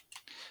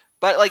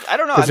 but like I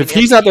don't know. I Because mean, if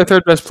he's not their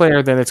third best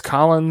player, then it's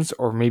Collins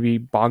or maybe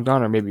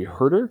Bogdan or maybe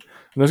Herter.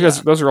 And those yeah,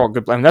 guys, those are all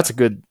good. I mean, that's a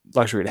good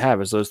luxury to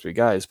have, is those three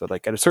guys. But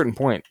like at a certain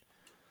point,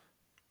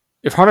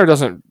 if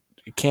Hunter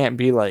can't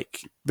be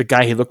like the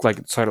guy he looked like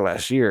at the start of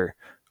last year,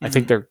 I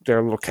think hmm they're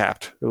a little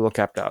capped. They're a little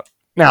capped out.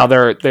 Now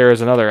there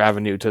is another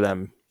avenue to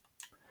them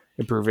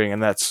improving,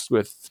 and that's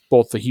with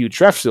both the huge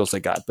draft steals they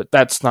got. But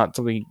that's not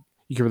something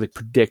you can really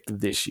predict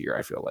this year.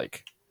 I feel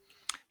like.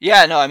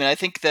 yeah. No, I mean, I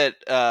think that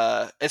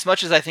as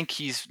much as I think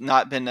he's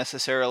not been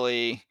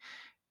necessarily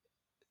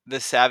the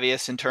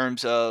savviest in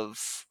terms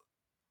of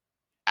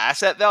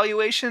asset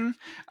valuation.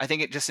 I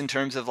think it just in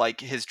terms of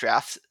like his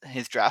draft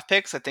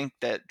picks. I think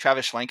that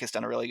Travis Schlenk has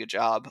done a really good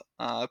job.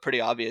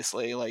 Pretty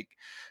obviously, like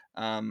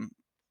um,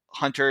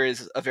 Hunter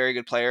is a very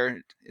good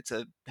player. It's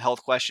a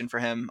health question for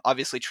him.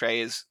 Obviously,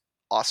 Trey is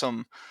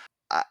awesome.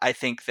 I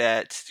think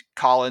that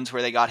Collins,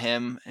 where they got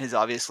him, has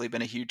obviously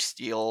been a huge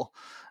steal.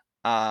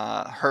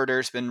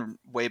 Herder's been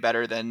way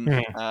better than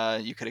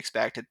Mhm. you could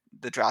expect at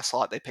the draft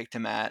slot they picked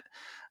him at.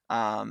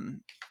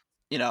 Um,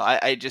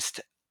 I just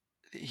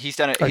he's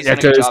done a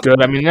Onyeka good is job.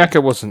 good. I mean,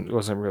 Onyeka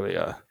wasn't really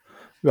a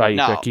value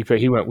pick. No,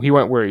 He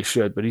went where he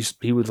should, but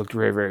he would look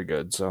very very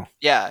good. So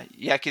yeah,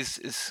 Yek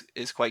is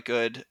quite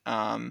good.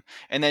 And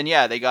then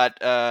yeah, they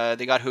got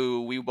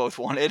who we both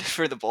wanted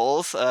for the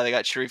Bulls. They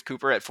got Sharif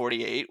Cooper at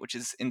 48, which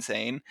is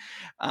insane.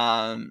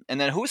 And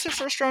then who was their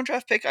first round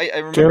draft pick? I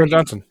remember Jalen he.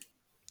 Johnson,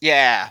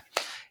 Yeah,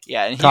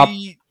 yeah, and top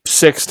he.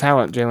 6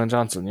 talent. Jalen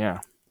Johnson, yeah,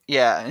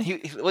 Yeah, and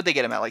what'd they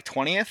get him at, like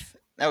 20th?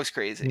 That was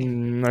crazy.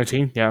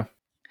 19, yeah.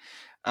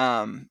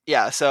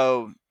 Yeah,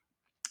 so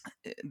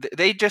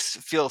they just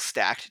feel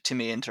stacked to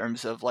me in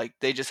terms of like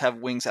they just have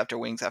wings after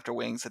wings after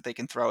wings that they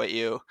can throw at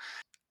you.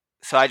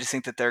 So I just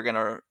think that they're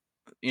gonna,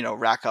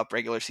 rack up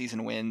regular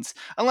season wins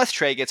unless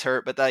Trey gets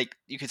hurt. But like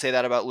you could say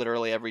that about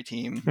literally every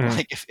team. Mhm.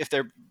 Like if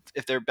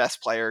their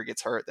best player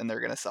gets hurt, then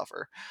they're gonna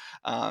suffer.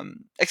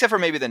 Except for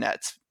maybe the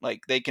Nets,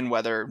 like they can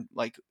weather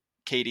like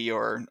Katie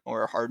or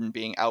Harden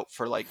being out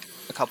for like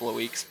a couple of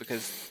weeks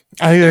because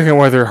I think they they're can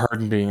weather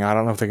Harden being out. I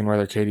don't know if they can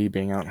weather KD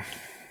being out.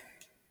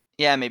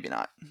 yeah maybe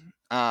not.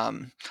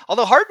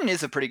 Although Harden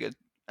is a pretty good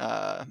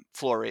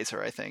floor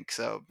raiser, I think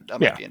so that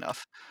might Yeah, be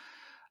enough.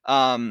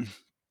 Um,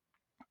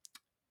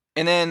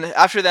 And then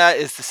after that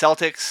is the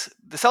Celtics.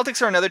 The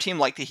Celtics are another team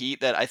like the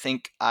Heat that I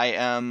think I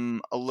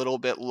am a little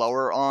bit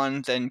lower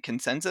on than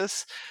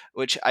consensus,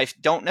 which I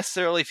don't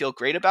necessarily feel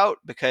great about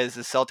because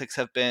the Celtics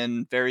have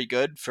been very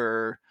good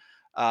for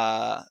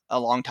a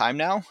long time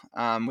now,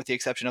 with the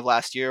exception of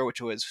last year,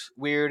 which was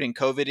weird and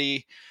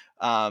COVID-y.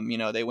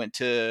 They went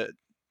to,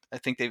 I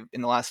think they've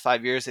in the last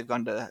 5 years they've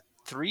gone to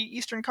 3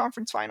 Eastern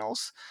Conference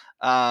Finals.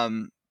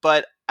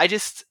 But I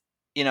just,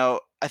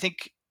 I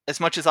think as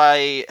much as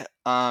I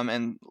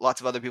and lots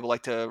of other people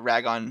like to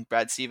rag on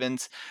Brad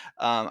Stevens.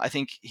 I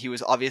think he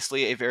was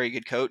obviously a very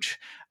good coach.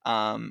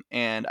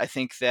 And I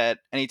think that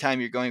anytime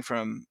you're going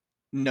from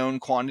known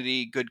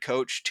quantity good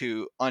coach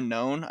to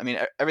unknown, I mean,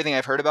 everything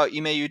I've heard about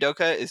Ime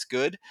Udoka is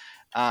good,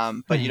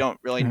 but you Mhm. don't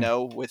really Mhm.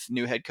 know with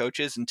new head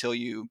coaches until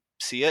you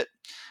see it.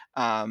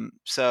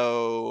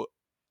 So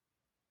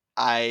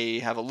I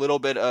have a little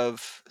bit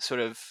of sort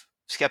of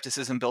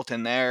skepticism built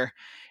in there.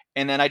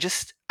 And then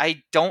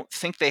I don't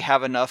think they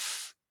have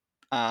enough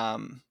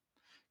um,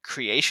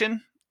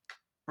 creation,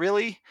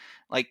 really.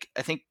 Like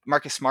I think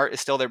Marcus Smart is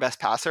still their best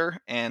passer,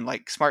 and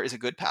like Smart is a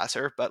good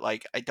passer, but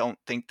like I don't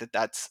think that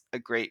that's a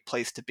great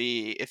place to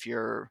be if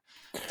you're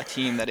a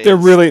team that they're is.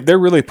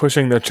 really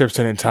pushing their chips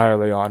in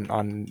entirely on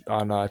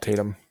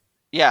Tatum.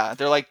 Yeah,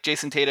 they're like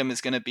Jason Tatum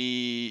is gonna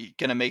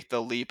make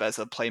the leap as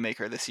a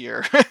playmaker this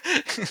year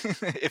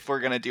if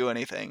we're gonna do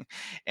anything.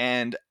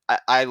 And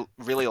I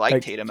really like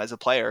Like, Tatum as a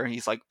player.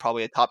 He's like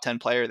probably a top 10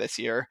 player this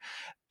year,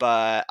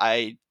 but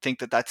I think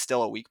that that's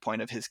still a weak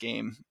point of his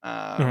game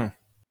mhm.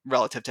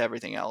 relative to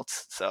everything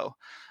else. So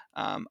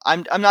I'm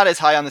not as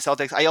high on the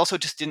Celtics. I also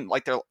just didn't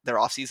like their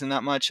offseason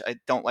that much. I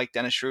don't like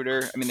Dennis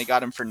Schroeder. I mean, they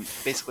got him for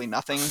basically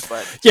nothing,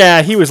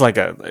 Yeah, he was like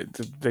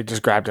they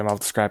just grabbed him off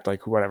the scrap,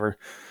 like whatever.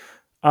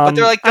 but I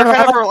they're don't, kind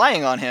I of don't,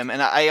 relying on him,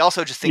 and I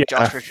also just think yeah,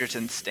 Josh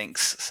Richardson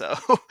stinks. So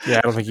yeah,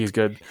 I don't think he's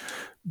good.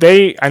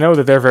 I know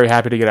that they're very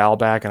happy to get Al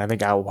back, and I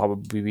think Al will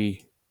probably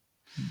be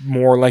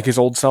more like his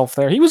old self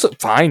there. He was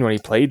fine when he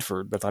played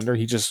for the Thunder.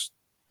 He just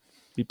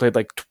He played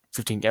like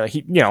 15 games.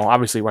 Like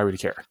obviously, why would he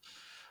care?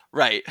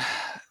 Right.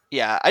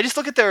 Yeah, I just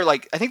look at their I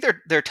think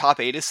their top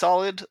 8 is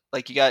solid.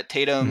 Like you got Mhm.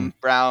 Tatum,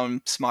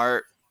 Brown,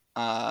 Smart,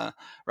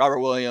 Robert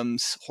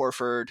Williams,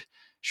 Horford.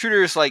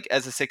 Schroeder's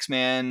as a 6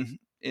 man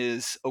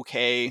is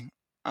okay.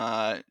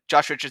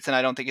 Josh Richardson,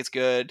 I don't think it's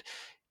good.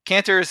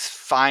 Cantor's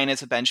fine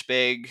as a bench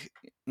big,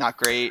 not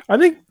great. I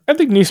think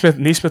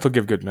Neesmith will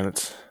give good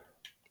minutes.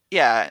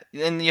 Yeah,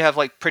 and you have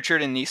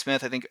Pritchard and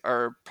Neesmith, I think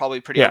are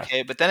probably pretty Yeah,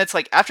 okay. But then it's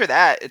after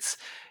that, it's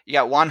you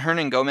got Juan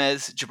Hernan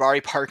Gomez,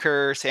 Jabari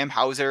Parker, Sam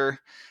Hauser,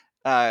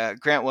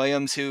 Grant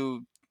Williams,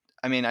 who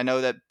I mean, I know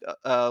that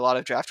a lot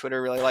of draft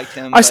Twitter really liked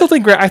him, I still but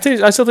think Grant.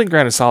 I still think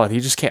Grant is solid. He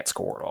just can't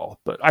score at all.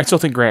 But I still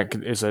think Grant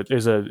is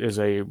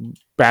a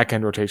back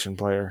end rotation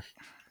player.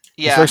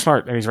 He's very yeah,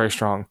 smart and he's very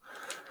strong.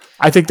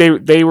 I think they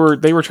were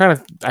trying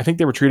to. I think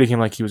they were treating him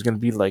like he was going to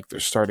be like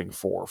their starting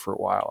four for a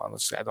while.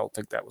 Honestly, I don't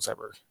think that was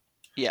ever.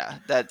 yeah,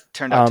 that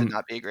turned out to Um,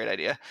 not be a great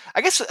idea.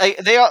 I guess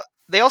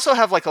they also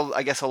have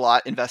I guess a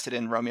lot invested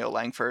in Romeo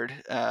Langford,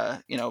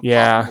 popping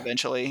yeah,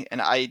 eventually,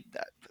 and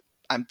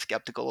I'm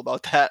skeptical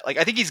about that.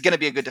 I think he's going to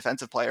be a good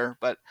defensive player,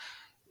 but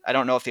I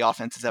don't know if the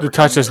offense is the ever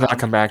touch coming does not around.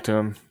 come back to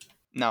him.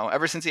 No,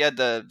 ever since he had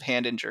the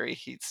hand injury,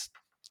 he's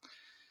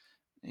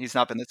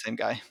not been the same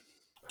guy.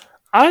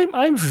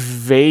 I'm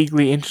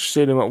vaguely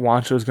interested in what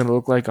Wancho is going to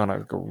look like on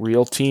a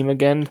real team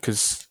again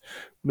because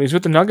when he's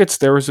with the Nuggets,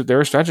 there were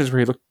stretches where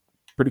he looked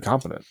pretty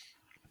competent.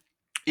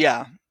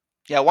 Yeah.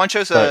 Yeah,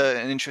 Wancho's But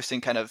an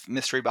interesting kind of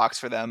mystery box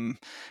for them.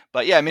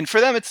 But yeah, I mean,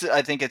 for them,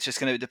 I think it's just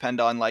going to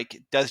depend on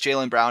does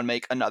Jaylen Brown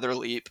make another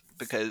leap yeah,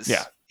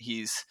 because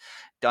he's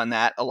done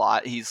that a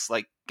lot. He's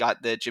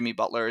got the Jimmy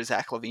Butler,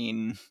 Zach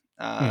LaVine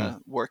mm,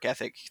 work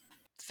ethic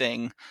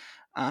thing,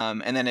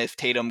 and then if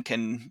Tatum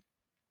can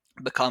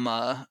become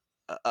a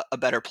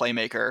better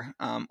playmaker,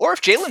 or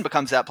if Jalen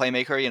becomes that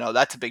playmaker,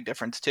 that's a big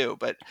difference too.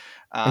 But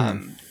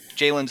mm,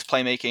 Jalen's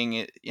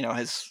playmaking,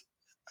 has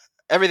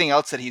everything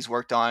else that he's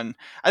worked on.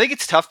 I think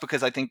it's tough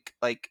because I think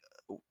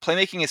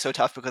playmaking is so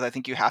tough because I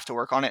think you have to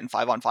work on it in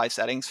 5-on-5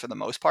 settings for the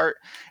most part.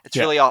 It's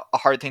yeah, really a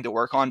hard thing to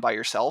work on by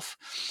yourself.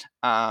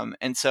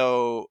 And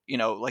so,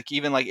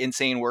 even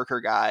insane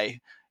worker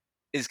guy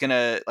is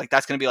gonna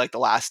that's gonna be the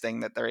last thing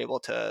that they're able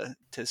to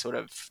sort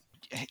of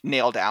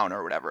nail down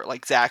or whatever.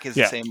 Zach is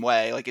the yeah. same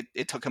way.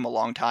 It took him a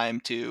long time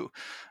to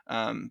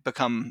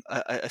become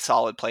a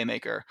solid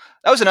playmaker.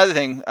 That was another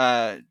thing.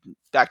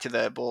 Back to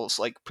the Bulls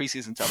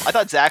preseason stuff. I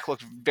thought Zach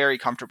looked very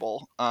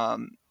comfortable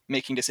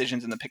making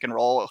decisions in the pick and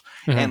roll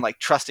and Mm-hmm.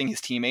 trusting his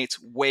teammates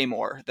way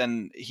more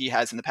than he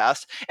has in the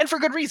past, and for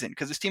good reason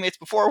because his teammates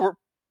before were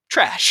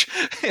trash,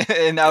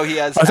 and now he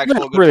has I think I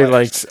actual good really players.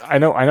 liked. I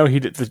know he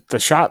did the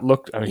shot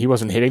looked. I mean, he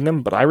wasn't hitting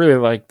them, but I really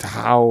liked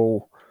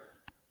how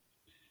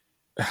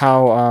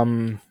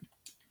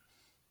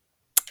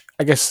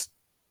I guess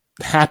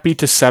happy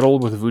to settle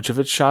with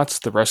Vucevic shots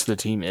the rest of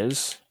the team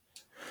is.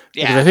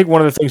 Because I Yeah, think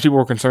one of the things people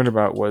were concerned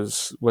about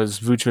was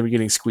Vuce maybe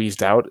getting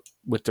squeezed out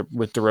with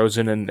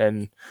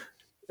DeRozan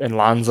and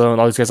Lonzo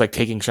and all these guys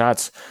taking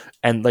shots,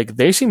 and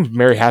they seem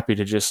very happy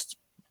to just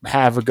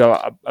have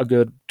a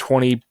good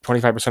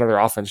 20-25% of their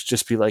offense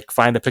just be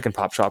find a pick and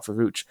pop shot for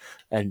Vooch,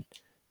 and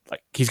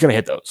he's gonna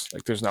hit those.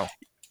 There's no.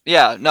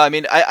 yeah, no, I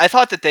mean, I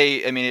thought that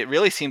I mean, it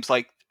really seems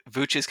like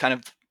Vooch is kind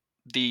of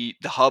the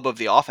hub of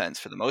the offense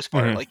for the most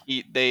part.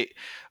 Mm-hmm. They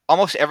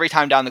almost every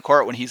time down the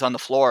court when he's on the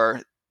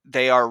floor,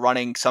 they are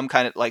running some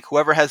kind of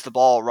whoever has the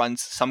ball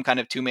runs some kind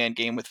of 2-man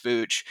game with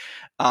Vooch.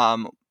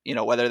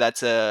 Whether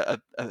that's a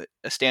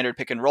standard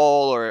pick and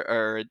roll or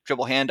a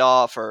dribble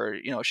handoff or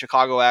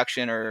Chicago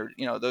action or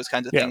those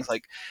kinds of Yeah, things.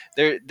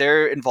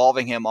 They're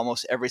involving him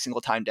almost every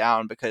single time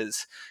down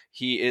because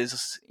he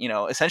is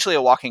essentially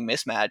a walking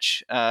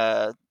mismatch.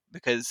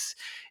 Because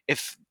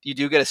if you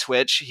do get a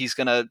switch, he's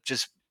gonna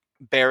just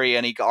bury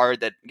any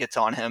guard that gets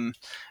on him.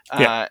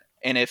 yeah,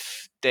 And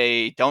if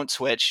they don't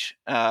switch,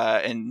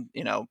 and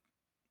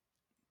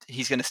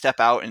he's going to step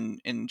out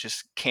and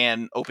just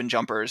can open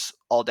jumpers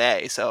all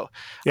day. So I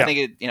yeah.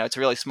 think it's a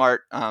really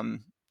smart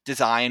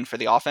design for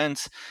the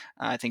offense.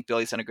 I think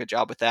Billy's done a good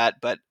job with that.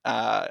 But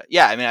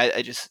yeah, I mean,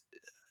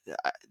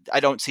 I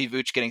don't see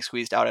Vooch getting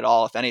squeezed out at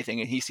all. If anything,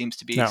 and he seems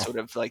to be No. sort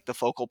of the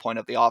focal point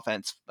of the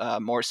offense,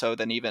 more so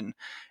than even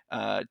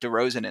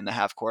DeRozan in the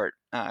half court.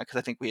 Because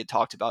I think we had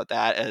talked about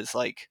that as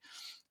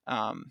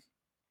um,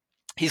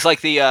 he's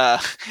the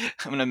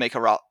I'm gonna make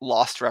a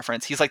Lost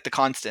reference. He's the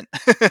constant.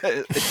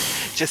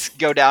 It's just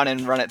go down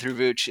and run it through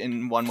Vooch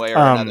in one way or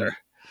another. Um.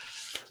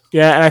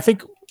 Yeah, and I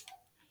think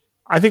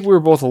we were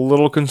both a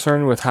little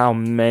concerned with how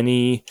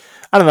many.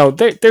 I don't know.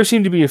 There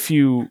seemed to be a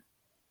few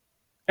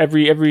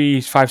every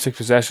 5-6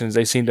 possessions.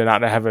 They seemed to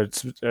not have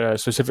a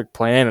specific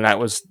plan, and that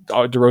was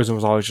DeRozan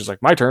was always just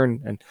my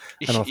turn, and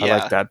I don't know if I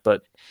like Yeah, that,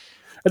 but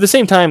at the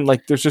same time,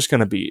 there's just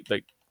gonna be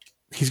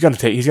he's gonna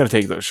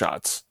take those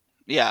shots.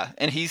 yeah,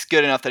 and he's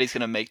good enough that he's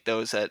gonna make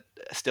those at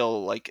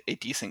still a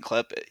decent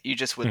clip. You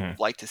just would Mm.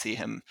 like to see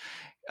him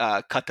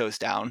cut those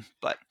down,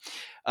 but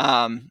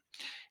um,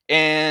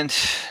 and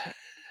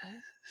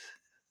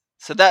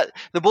So that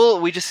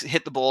we just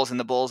hit the Bulls, and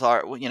the Bulls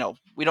are, we don't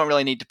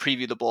really need to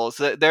preview the Bulls.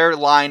 Their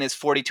line is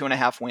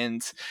 42.5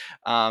 wins.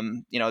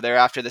 They're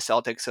after the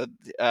Celtics, so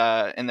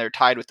and they're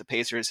tied with the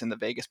Pacers in the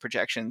Vegas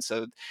projection.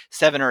 So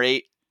 7 or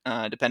 8,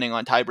 depending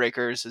on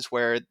tiebreakers, is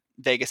where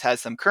Vegas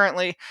has them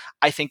currently.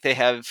 I think they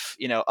have,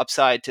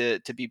 upside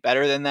to be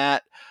better than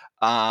that.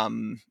 But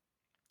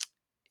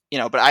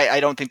I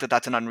don't think that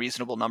that's an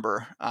unreasonable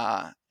number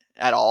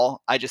at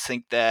all. I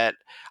think that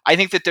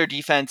their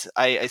defense.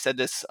 I said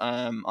this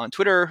on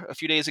Twitter a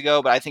few days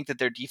ago, but I think that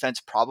their defense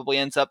probably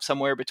ends up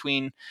somewhere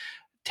between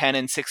 10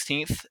 and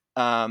 16th,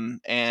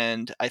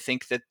 and I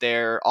think that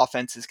their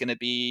offense is going to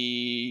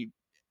be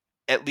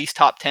at least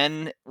top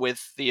 10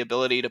 with the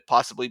ability to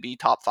possibly be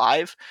top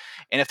 5.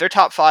 And if they're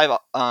top 5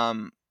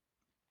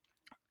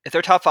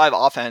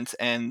 offense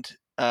and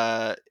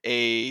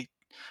a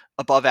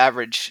above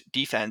average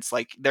defense,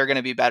 like, they're going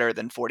to be better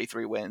than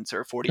 43 wins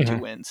or 42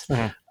 Mm-hmm. wins.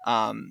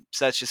 Mm-hmm.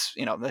 So that's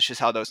just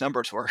how those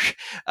numbers work.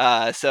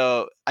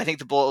 So I think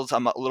the Bulls,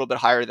 I'm a little bit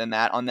higher than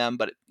that on them,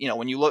 but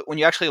when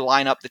you actually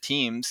line up the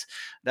teams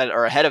that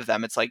are ahead of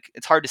them, it's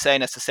hard to say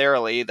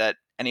necessarily that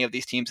any of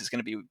these teams is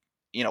going to be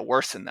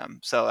worse than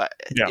them. So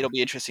Yeah. it'll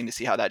be interesting to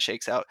see how that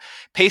shakes out.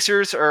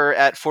 Pacers are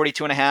at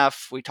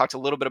 42.5. We talked a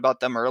little bit about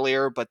them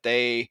earlier, but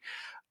they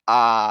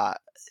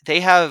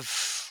have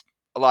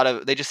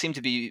they just seem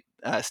to be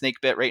snake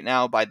bit right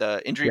now by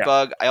the injury Yeah.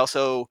 bug. I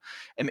also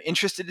am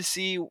interested to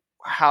see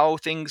how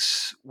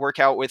things work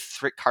out with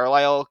Rick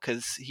Carlisle,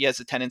 because he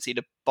has a tendency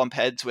to bump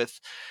heads with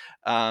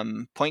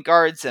point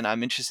guards, and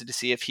I'm interested to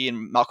see if he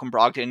and Malcolm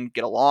Brogdon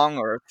get along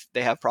or if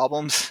they have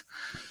problems.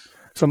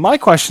 So my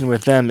question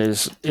with them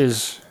is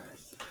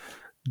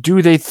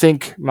do they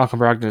think Malcolm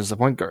Brogdon is the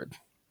point guard?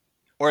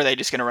 Or are they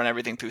just going to run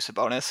everything through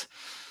Sabonis?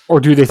 Or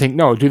do they think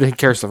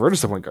Caris LeVert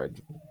is the point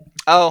guard?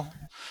 Oh,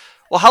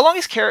 well, how long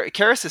is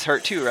Caris is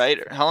hurt too,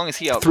 right? How long is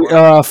he out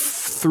for?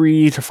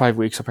 3 to 5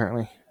 weeks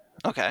apparently.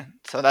 Okay,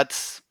 so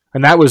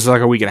and that was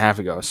like a week and a half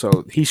ago.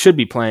 So he should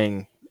be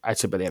playing, I'd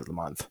say, by the end of the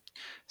month.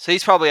 So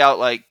he's probably out,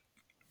 like,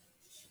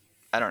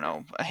 I don't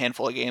know, a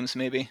handful of games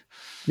maybe.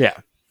 Yeah.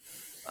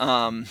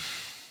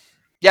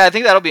 Yeah, I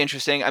think that'll be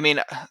interesting. I mean,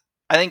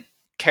 I think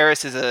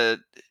Caris is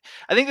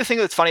I think the thing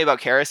that's funny about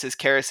Caris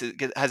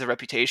has a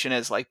reputation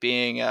as, like,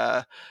 being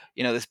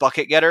this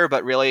bucket getter,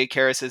 but really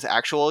Caris's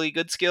actually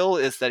good skill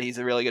is that he's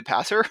a really good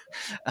passer.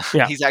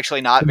 Yeah. He's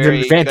actually not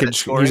very good at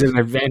scoring. He's an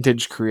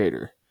advantage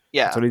creator.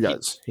 Yeah, that's what he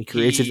does. He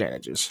creates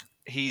advantages.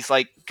 He's,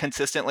 like,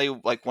 consistently,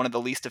 like, one of the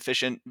least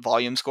efficient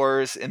volume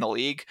scorers in the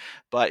league,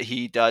 but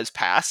he does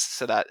pass,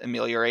 so that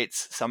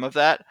ameliorates some of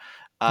that.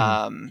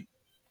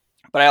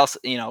 But I also,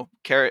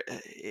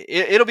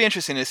 it'll be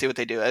interesting to see what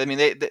they do. I mean,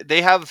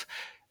 they have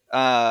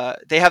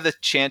the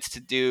chance to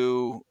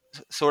do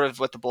sort of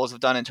what the Bulls have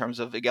done in terms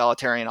of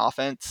egalitarian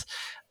offense,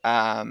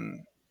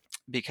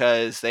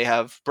 because they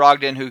have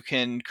Brogdon, who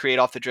can create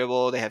off the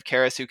dribble. They have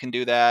Caris, who can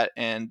do that,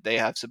 and they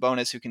have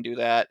Sabonis, who can do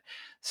that.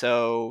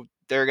 So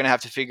they're going to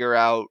have to figure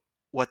out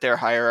what their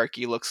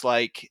hierarchy looks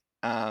like,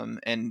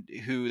 and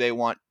who they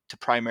want to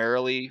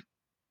primarily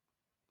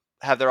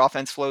have their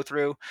offense flow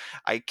through.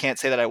 I can't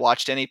say that I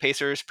watched any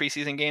Pacers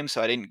preseason games,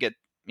 so I didn't get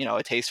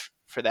a taste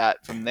for that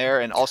from there.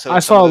 And also,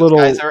 some of those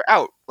guys are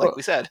out, like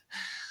we said.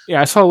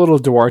 Yeah, I saw a little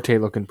Duarte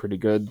looking pretty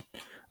good.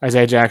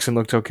 Isaiah Jackson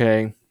looked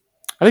okay.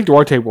 I think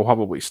Duarte will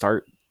probably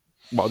start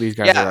while these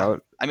guys are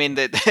out. I mean,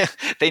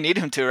 they need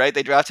him to, right?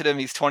 They drafted him.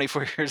 He's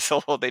 24 years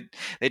old.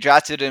 They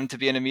drafted him to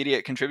be an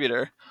immediate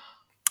contributor.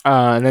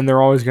 And then they're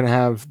going to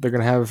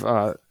have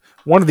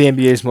one of the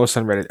NBA's most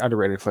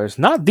underrated players,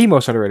 not the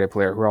most underrated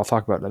player, who I'll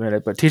talk about in a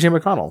minute, but TJ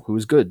McConnell,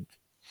 who's good.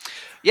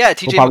 Yeah,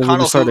 TJ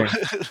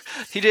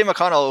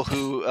McConnell,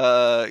 who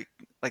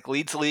like,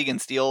 leads the league in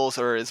steals,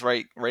 or is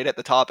right at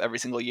the top every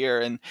single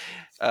year. And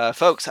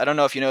folks, I don't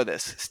know if you know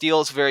this,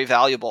 steals very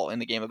valuable in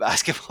the game of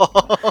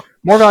basketball.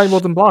 More valuable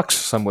than blocks,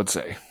 some would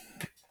say.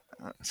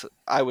 So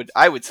I would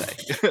say.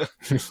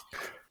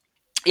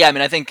 Yeah, I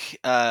mean, I think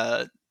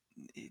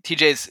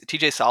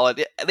TJ's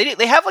solid.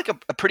 They have, like,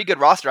 a pretty good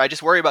roster. I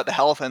just worry about the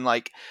health, and,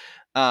 like,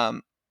 I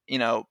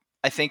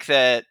think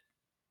that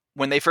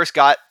when they first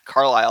got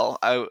Carlisle,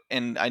 I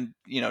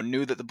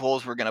knew that the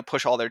Bulls were going to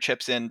push all their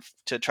chips in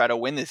to try to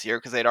win this year,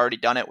 because they'd already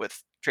done it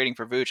with trading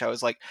for Vooch. I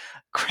was like,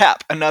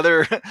 crap,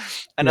 another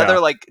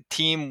like,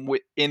 team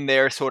in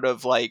their sort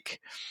of,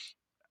 like,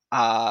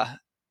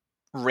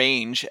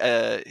 range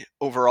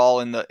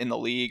overall in the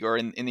league, or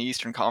in the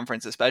Eastern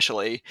Conference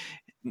especially.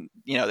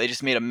 They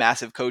just made a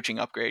massive coaching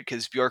upgrade,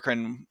 because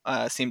Bjorkgren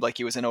seemed like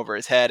he was in over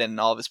his head, and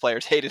all of his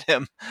players hated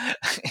him.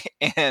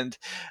 And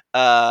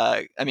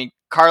I mean,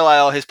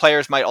 Carlisle, his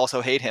players might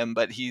also hate him,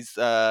 but he's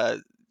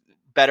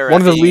better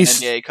at being an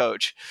NBA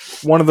coach.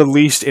 One of the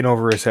least in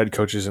over his head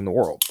coaches in the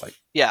world. Like,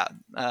 yeah,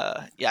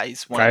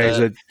 he's one. Guy is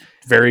a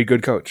very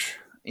good coach.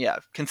 Yeah,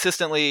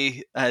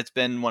 consistently, it's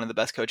been one of the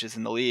best coaches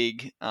in the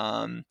league.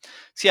 So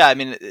yeah, I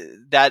mean,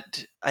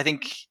 I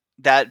think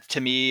that, to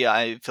me,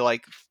 I feel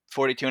like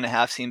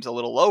 42.5 seems a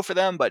little low for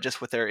them, but just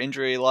with their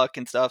injury luck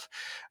and stuff.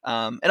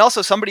 And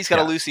also, somebody's got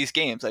to lose these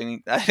games. I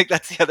mean, I think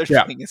that's the other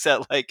thing, is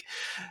that, like,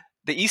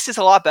 the East is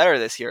a lot better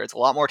this year. It's a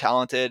lot more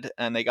talented,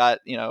 and they got,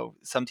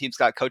 some teams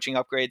got coaching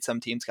upgrades, some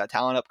teams got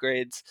talent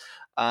upgrades,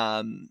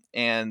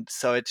 and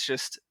so it's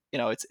just,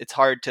 it's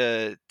hard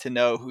to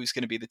know who's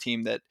going to be the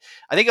team that.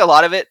 I think a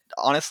lot of it,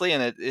 honestly,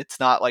 and it's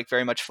not like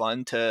very much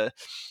fun to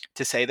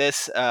say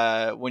this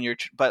when you're,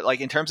 but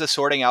like in terms of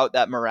sorting out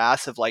that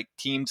morass of like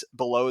teams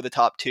below the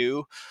top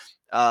two,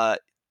 uh,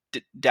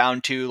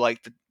 down to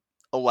like the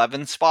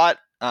 11th spot,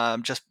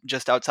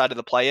 just outside of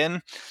the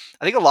play-in.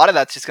 I think a lot of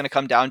that's just going to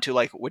come down to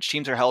like which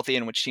teams are healthy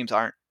and which teams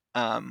aren't,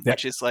 Yep.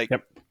 which is like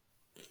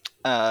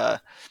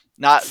Yep.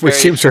 not Which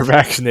very. teams are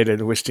vaccinated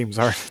and which teams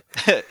aren't.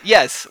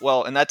 Yes,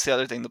 well, and that's the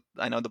other thing.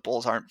 I know the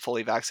Bulls aren't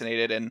fully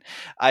vaccinated, and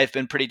I've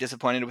been pretty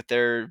disappointed with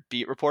their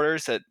beat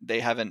reporters that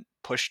they haven't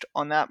pushed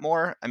on that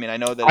more. I mean, I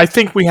know that I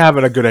think we have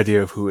a good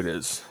idea of who it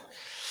is.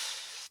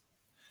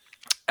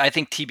 I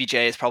think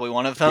TBJ is probably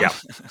one of them. Yeah.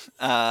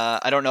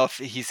 I don't know if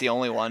he's the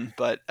only one,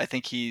 but I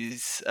think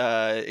he's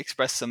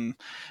expressed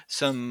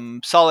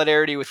some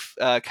solidarity with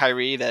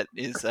Kyrie that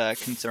is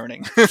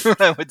concerning.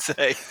 I would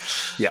say.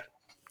 Yeah.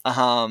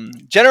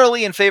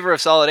 Generally in favor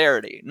of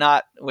solidarity,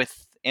 not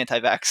with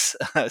anti-vax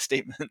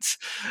statements.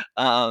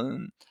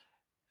 And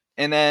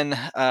then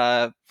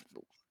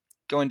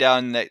going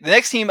down the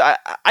next team,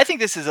 I think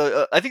this is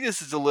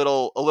a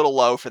little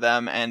low for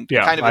them and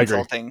kind of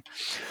insulting.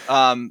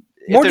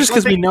 More just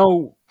because we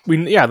know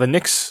the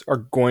Knicks are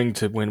going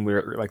to win.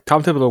 We're like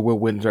Tom Thibodeau will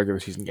win regular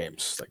season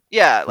games.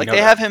 They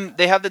have him.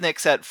 They have the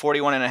Knicks at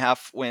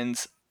 41.5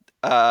 wins.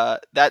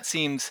 That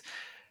seems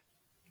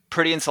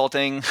pretty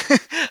insulting.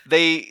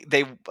 They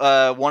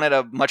won at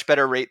a much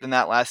better rate than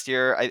that last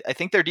year. I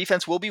think their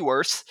defense will be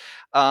worse,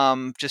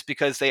 just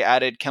because they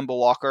added Kemba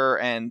Walker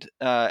and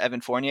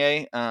Evan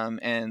Fournier,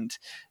 and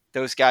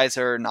those guys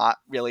are not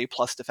really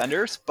plus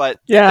defenders. But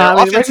their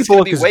offense is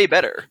going to be way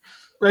better.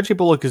 Reggie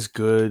Bullock is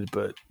good,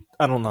 but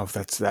I don't know if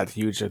that's that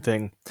huge a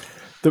thing.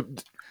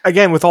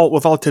 Again, with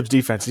all Tibbs'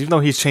 defense, even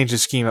though he's changed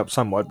his scheme up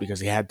somewhat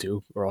because he had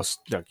to, or else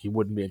he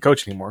wouldn't be a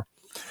coach anymore.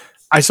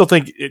 I still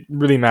think it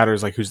really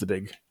matters like who's the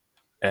big,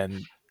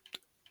 and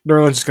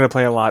Nerlens is going to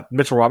play a lot.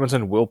 Mitchell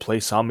Robinson will play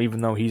some, even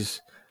though I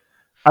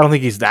don't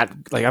think he's that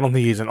I don't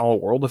think he's an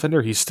all-world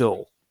defender. He's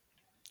still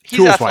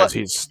tools wise.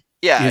 He's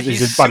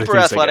super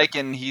athletic,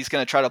 and he's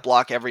going to try to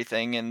block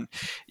everything. And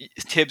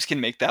Tibbs can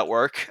make that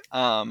work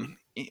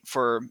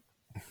for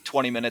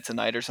 20 minutes a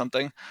night or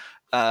something.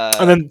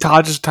 And then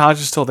Taj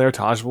is still there.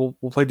 Taj will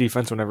play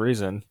defense whenever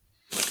he's in.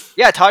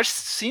 Yeah, Taj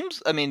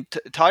seems. I mean,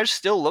 Taj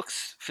still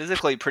looks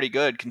physically pretty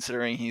good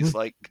considering he's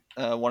like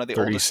one of the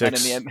oldest men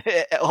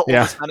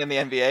in the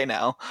NBA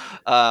now.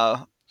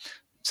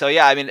 So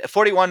yeah, I mean,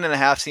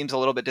 41.5 seems a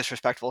little bit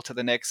disrespectful to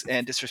the Knicks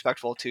and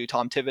disrespectful to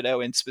Tom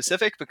Thibodeau in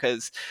specific,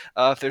 because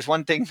if there's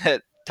one thing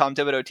that Tom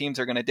Thibodeau teams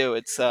are going to do,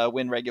 it's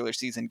win regular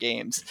season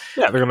games.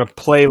 Yeah, they're going to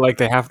play like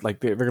they have, like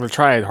they're going to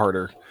try it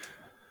harder.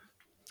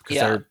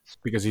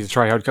 Because he's a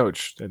try-hard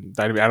coach, and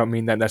I don't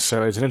mean that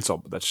necessarily as an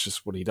insult, but that's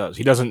just what he does.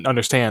 He doesn't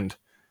understand.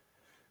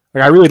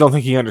 Like, I really don't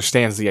think he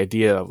understands the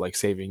idea of like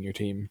saving your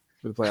team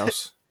for the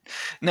playoffs.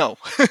 No,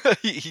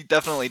 he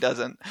definitely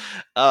doesn't.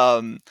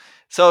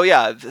 So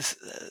yeah, this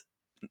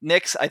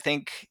Knicks, I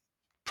think,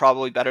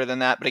 probably better than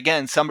that. But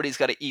again, somebody's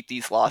got to eat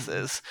these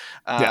losses.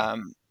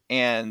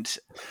 And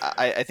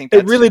I think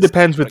it really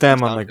depends with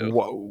them on like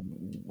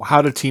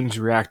how do teams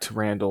react to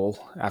Randall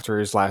after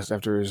his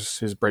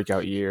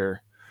breakout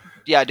year.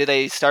 Yeah, do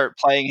they start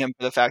playing him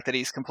for the fact that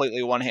he's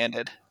completely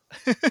one-handed?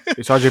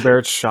 Is RJ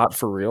Barrett's shot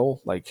for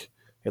real? Like,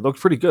 it looked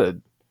pretty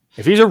good.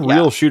 If he's a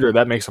real shooter,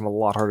 that makes him a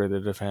lot harder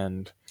to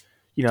defend.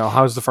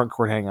 How's the front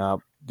court hang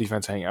up,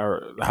 defense hang,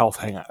 or health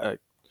hang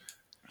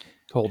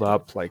hold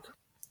up? Like,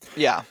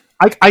 yeah,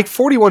 I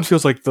 41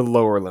 feels like the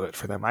lower limit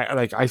for them.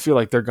 I feel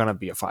like they're gonna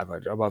be a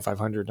 500, above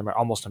 500,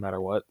 almost no matter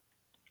what.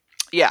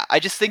 Yeah, I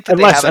just think that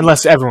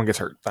unless everyone gets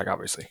hurt, like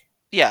obviously.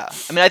 Yeah,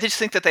 I mean, I just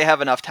think that they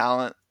have enough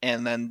talent,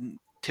 and then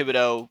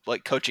Thibodeau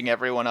like coaching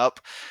everyone up,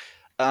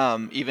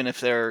 even if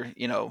they're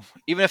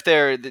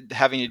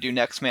having to do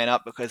next man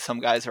up because some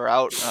guys are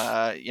out.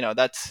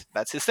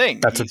 That's his thing.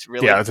 That's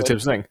a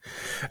Tibbs thing.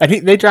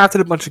 And they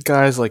drafted a bunch of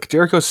guys like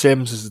Jericho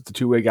Sims is the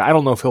two-way guy. I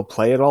don't know if he'll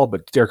play at all,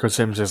 but Jericho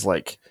Sims is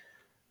like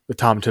the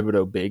Tom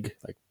Thibodeau big.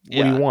 Like,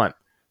 what do you want?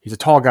 He's a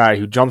tall guy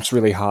who jumps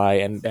really high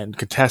and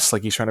contests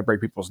like he's trying to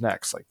break people's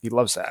necks. Like, he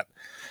loves that.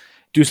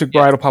 Deuce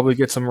McBride will probably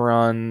get some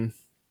run.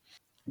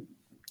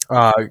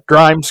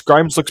 Grimes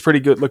looks pretty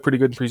good. Looked pretty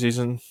good in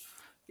preseason.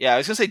 Yeah, I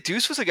was gonna say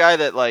Deuce was a guy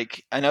that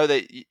like I know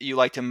that you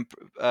liked him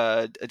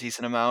a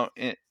decent amount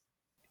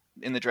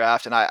in the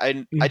draft, and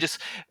I just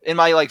in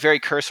my like very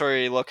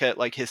cursory look at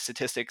like his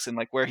statistics and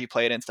like where he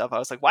played and stuff, I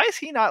was like, why is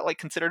he not like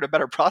considered a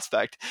better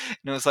prospect?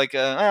 And it was like,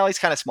 well, he's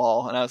kind of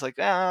small, and I was like,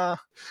 I've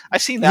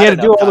seen that. He had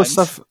to do all this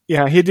stuff.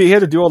 Yeah, he had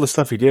to do all the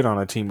stuff he did on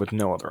a team with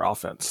no other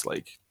offense,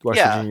 like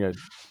West Virginia.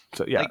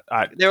 So yeah,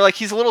 they were like,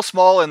 he's a little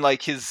small and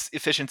like his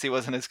efficiency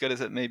wasn't as good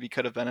as it maybe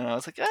could have been, and I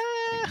was like,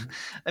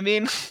 I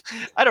mean,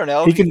 I don't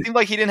know. It seemed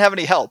like he didn't have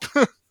any help.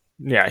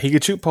 Yeah, he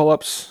could shoot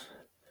pull-ups,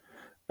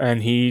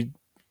 and he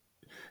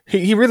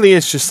really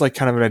is just like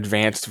kind of an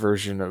advanced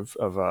version of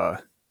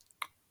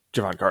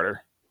Javon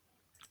Carter.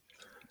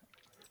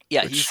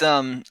 Yeah, he's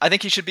Which I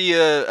think he should be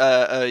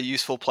a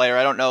useful player.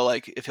 I don't know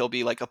like if he'll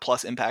be like a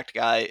plus impact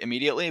guy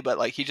immediately, but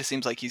like he just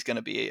seems like he's going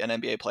to be an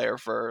NBA player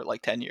for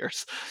like 10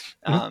 years.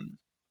 mhm. Um,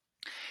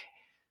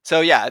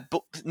 so yeah,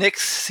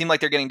 Knicks seem like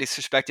they're getting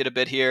disrespected a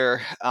bit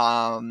here.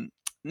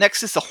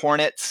 Next is the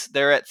Hornets.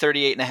 They're at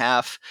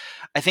 38.5.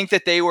 I think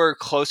that they were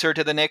closer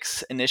to the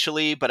Knicks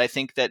initially, but I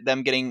think that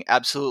them getting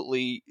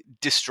absolutely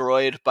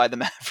destroyed by the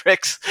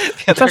Mavericks the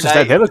It's other not just that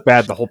night. they looked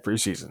bad the whole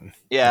preseason. Like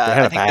they Yeah,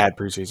 had a bad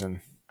preseason.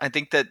 I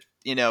think that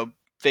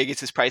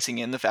Vegas is pricing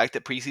in the fact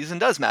that preseason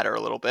does matter a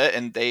little bit,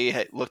 and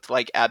they looked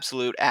like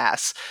absolute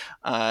ass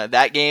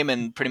that game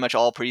and pretty much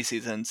all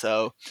preseason.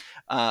 So,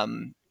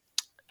 um,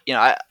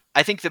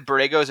 I think that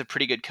Borrego is a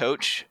pretty good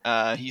coach.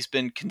 He's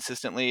been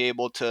consistently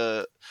able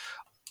to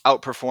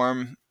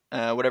outperform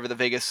whatever the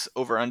Vegas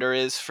over under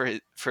is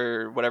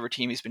for whatever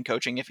team he's been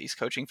coaching if he's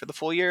coaching for the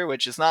full year,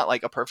 which is not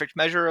like a perfect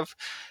measure of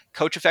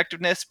coach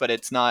effectiveness, but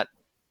it's not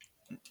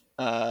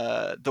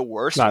the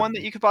worst Not one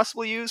that you could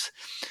possibly use.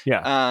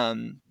 yeah.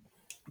 Um,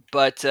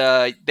 but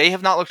they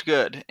have not looked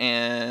good,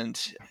 and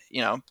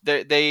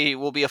they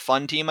will be a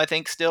fun team. I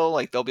think still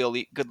like they'll be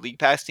a good league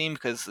pass team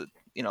because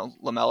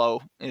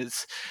LaMelo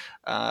is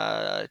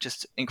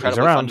just He's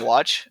incredibly fun around. to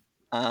watch,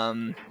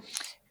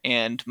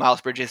 and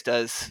Miles Bridges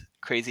does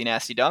crazy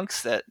nasty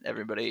dunks that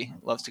everybody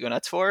loves to go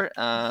nuts for.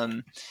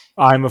 I'm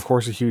of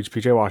course a huge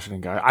PJ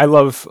Washington guy. I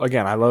love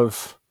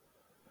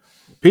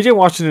PJ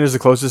Washington is the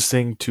closest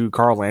thing to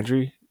Carl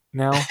Landry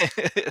now,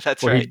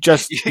 That's where right.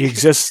 he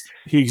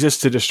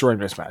exists to destroy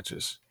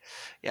mismatches,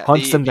 Yeah,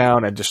 hunts them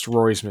down and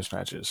destroys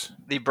mismatches.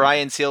 the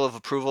Brian seal of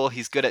approval.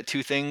 He's good at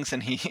two things,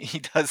 and he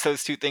does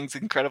those two things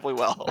incredibly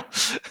well.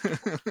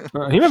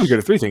 He might be good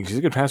at three things. He's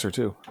a good passer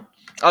too.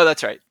 Oh,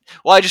 that's right.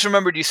 Well, I just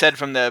remembered you said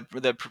from the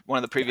one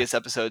of the previous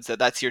episodes that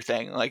that's your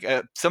thing, like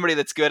somebody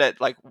that's good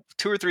at like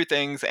two or three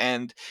things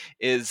and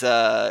is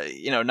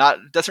not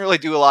doesn't really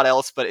do a lot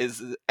else, but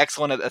is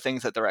excellent at the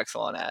things that they're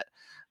excellent at.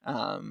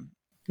 Um,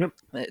 Yep.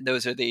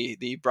 those are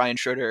the Brian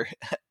Schroeder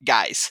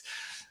guys.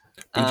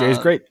 PJ is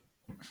great.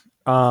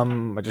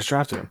 I just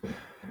drafted him.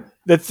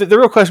 The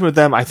real question with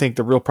them, I think,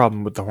 the real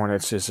problem with the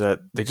Hornets is that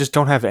they just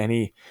don't have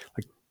any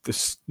like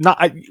this.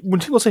 When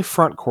people say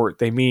front court,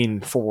 they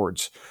mean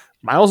forwards.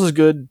 Miles is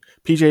good.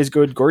 PJ is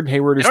good. Gordon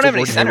Hayward They is don't still have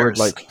any Gordon Hayward.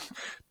 centers. Like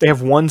they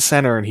have one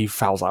center and he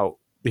fouls out.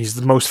 He's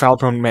the most foul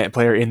prone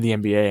player in the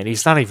NBA, and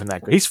he's not even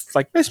that good. He's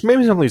like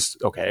maybe somebody's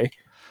okay.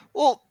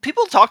 Well,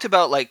 people talked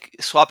about like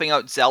swapping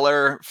out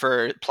Zeller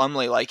for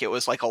Plumlee like it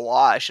was like a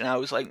wash, and I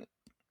was like,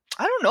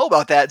 I don't know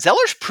about that.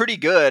 Zeller's pretty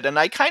good, and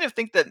I kind of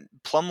think that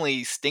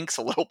Plumlee stinks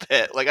a little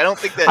bit. Like I don't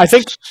think that. I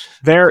think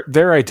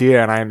their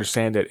idea, and I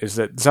understand it, is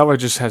that Zeller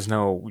just has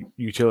no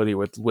utility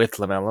with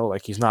LaMelo.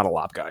 Like he's not a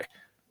lob guy, and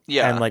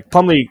Yeah, like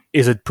Plumlee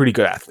is a pretty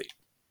good athlete.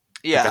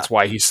 Like yeah. that's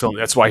why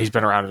he's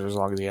been around as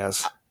long as he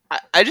has.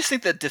 I just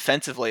think that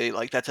defensively,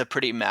 like that's a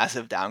pretty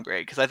massive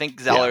downgrade because I think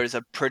Yeah. Zeller is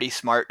a pretty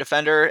smart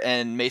defender,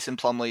 and Mason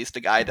Plumlee is the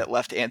guy that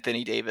left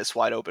Anthony Davis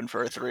wide open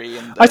for a three.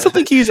 And I still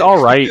think he's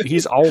all right.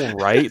 He's all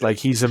right. Like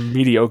he's a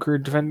mediocre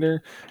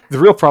defender. The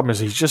real problem is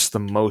he's just the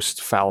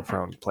most foul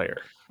prone player.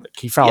 Like,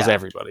 he fouls yeah,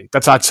 everybody.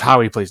 That's how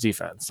he plays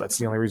defense. That's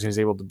the only reason he's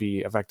able to be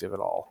effective at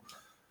all.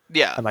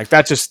 yeah, And like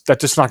that's just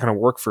not going to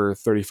work for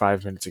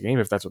 35 minutes a game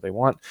if that's what they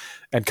want.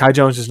 And Kai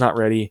Jones is not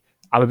ready.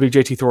 I'm a big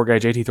JT Thor guy.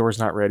 JT Thor's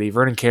not ready.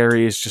 Vernon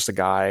Carey is just a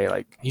guy.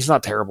 Like he's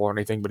not terrible or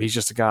anything, but he's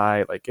just a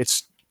guy. Like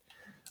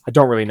I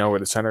don't really know where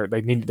the center.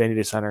 They need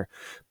a center.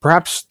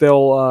 Perhaps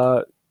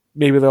they'll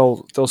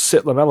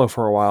sit LaMelo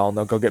for a while and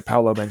they'll go get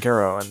Paolo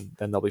Banchero and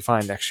then they'll be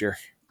fine next year.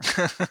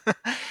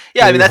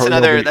 yeah. I mean, He'll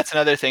be, that's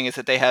another thing is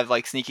that they have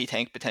like sneaky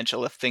tank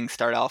potential if things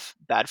start off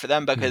bad for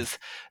them because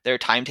their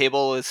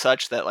timetable is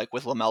such that like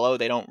with LaMelo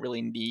they don't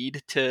really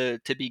need to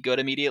be good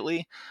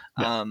immediately.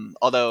 yeah.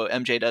 Although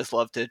MJ does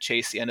love to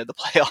chase the end of the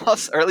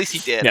playoffs, or at least he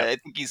did. Yeah. I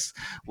think he's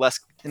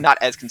not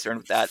as concerned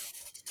with that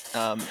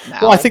now.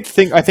 Well, I think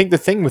the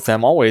thing with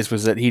them always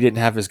was that he didn't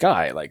have his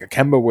guy. Like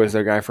Kemba was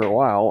their guy for a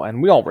while,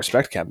 and we all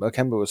respect Kemba.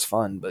 Kemba was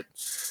fun, but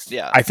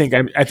yeah, I think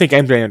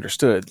MJ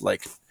understood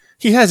like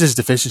he has his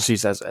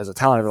deficiencies as a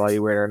talent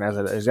evaluator and as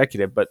an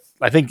executive, but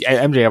I think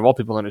MJ of all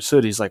people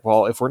understood. He's like,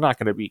 well, if we're not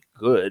going to be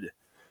good,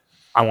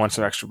 I want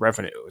some extra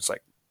revenue. It's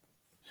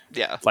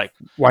yeah. like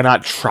why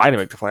not try to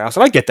make the playoffs?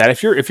 And I get that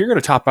if you're going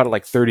to top out at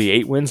like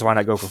 38 wins, why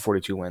not go for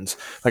 42 wins?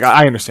 Like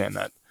I understand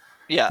that.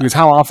 Yeah. Because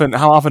how often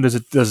does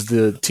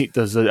the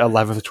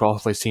 11th or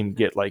 12th place team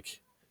get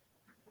like,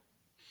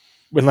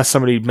 unless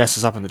somebody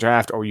messes up in the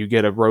draft or you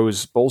get a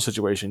Rose Bowl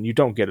situation, you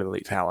don't get an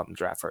elite talent in the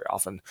draft very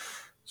often.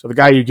 So the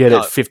guy you get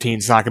at 15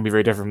 is not going to be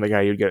very different from the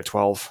guy you'd get at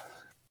 12.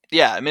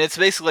 Yeah, I mean it's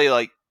basically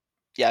like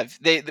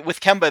they with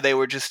Kemba they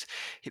were just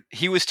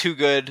he was too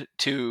good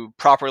to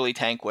properly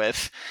tank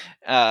with,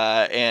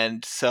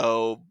 and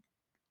so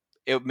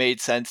it made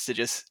sense to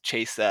just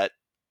chase that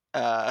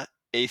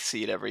eighth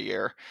seed every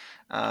year.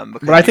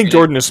 But I think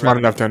Jordan is smart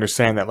enough to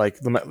understand that like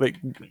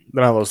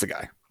LaMelo's the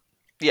guy.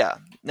 Yeah,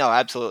 no,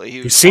 absolutely.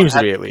 He seems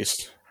to be at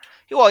least.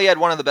 Well, he had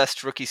one of the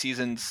best rookie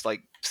seasons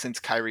like since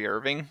Kyrie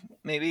Irving,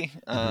 maybe,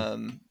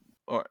 Mhm.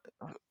 or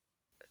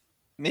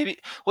maybe.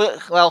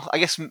 Well, I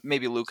guess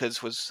maybe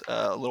Luca's was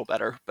a little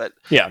better, but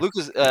Yeah,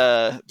 Luca's,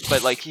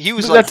 but like he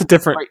was like that's a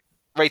different. right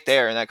right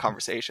there in that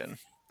conversation.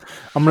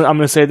 I'm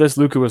gonna say this: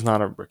 Luca was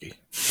not a rookie.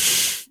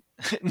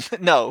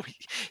 No,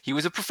 he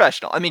was a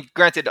professional. I mean,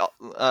 granted,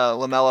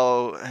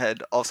 Lamelo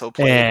had also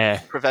played Eh,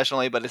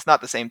 professionally, but it's not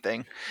the same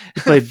thing.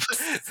 he played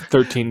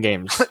 13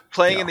 games.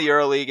 Playing in the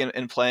EuroLeague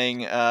and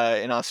playing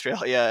in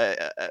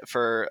Australia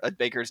for a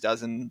baker's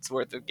dozen's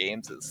worth of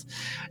games is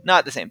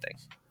not the same thing.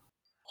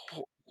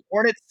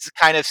 Hornets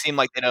kind of seem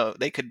like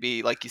they could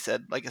be, like you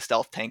said, like a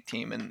stealth tank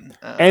team, and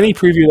Any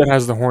preview that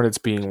has the Hornets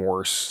being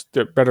worse,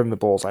 they're better than the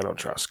Bulls. I don't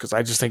trust because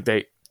I just think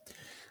they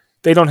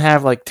don't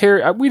have like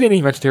Terry. We didn't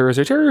even mention Terry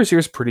Rozier. Terry Rozier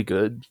is pretty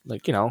good.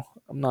 Like I'm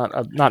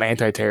not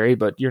anti Terry,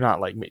 but you're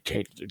not like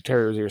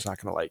Terry Rozier is not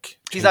going to like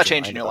he's change not your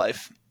changing mind your about him.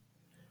 life.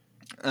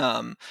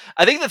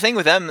 I think the thing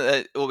with them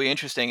that will be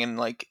interesting, and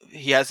like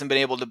he hasn't been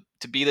able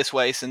to be this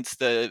way since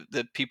the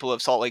people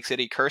of Salt Lake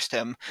City cursed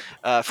him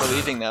for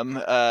leaving them.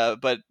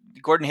 But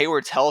Gordon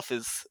Hayward's health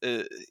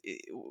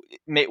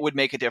would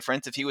make a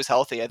difference if he was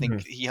healthy. I think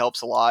Mhm. he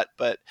helps a lot,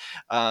 but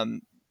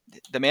um,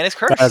 the man is That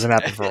cursed. hasn't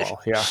happened for a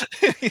while. Yeah,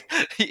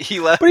 He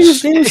left. but he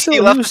He was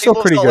left the still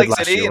people of pretty Salt good Lake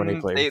last City, year when he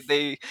and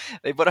played.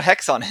 they put a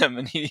hex on him,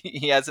 and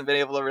he hasn't been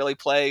able to really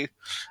play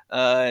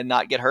and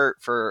not get hurt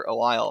for a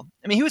while.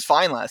 I mean, he was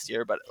fine last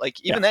year, but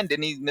like Yeah. even then,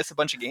 didn't he miss a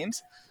bunch of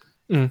games?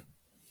 Mhm.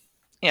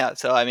 Yeah.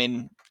 So I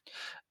mean,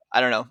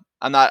 I don't know.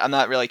 I'm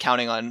not really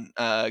counting on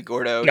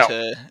Gordo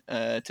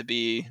No. to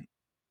be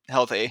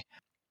healthy.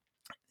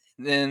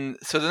 Then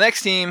so the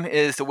next team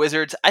is the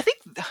Wizards. I think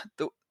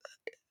the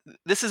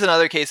this is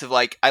another case of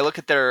like I look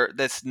at their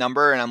this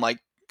number and I'm like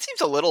it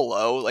seems a little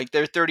low. Like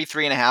they're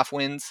 33 and a half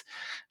wins.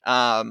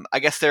 I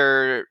guess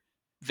they're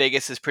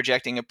Vegas is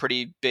projecting a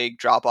pretty big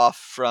drop off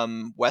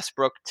from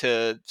Westbrook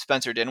to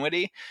Spencer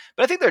Dinwiddie,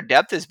 but I think their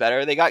depth is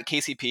better. They got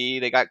KCP,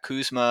 they got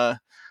Kuzma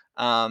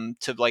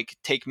to like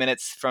take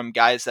minutes from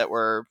guys that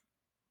were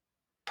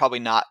probably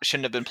not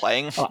shouldn't have been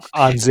playing.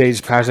 On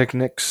Zay's Patrick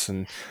Knicks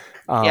and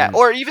Yeah, um,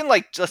 or even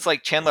like just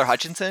like Chandler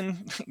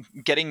Hutchinson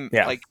getting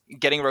yeah. like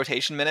getting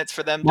rotation minutes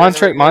for them during the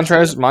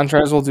regular season.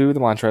 Montrez will do the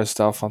Montrez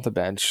stuff on the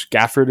bench.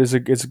 Gafford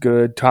is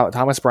good.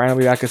 Thomas Bryant will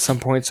be back at some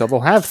point, so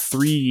they'll have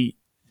three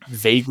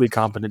vaguely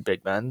competent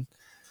big men.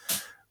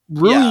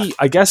 Yeah. Rui,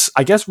 I guess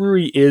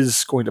Rui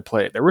is going to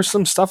play. There was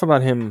some stuff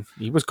about him.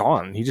 He was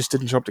gone. He just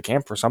didn't show up to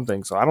camp for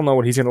something. So I don't know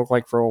what he's going to look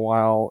like for a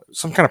while.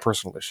 Some kind of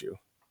personal issue.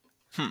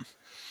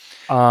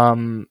 Hmm.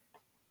 Um,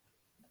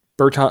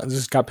 Bertans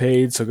just got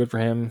paid, so good for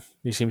him.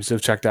 He seems to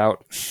have checked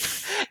out,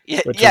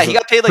 Yeah, which yeah, was he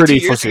got paid like pretty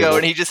 2 years ago, and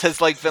foreseeable. he just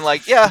has like been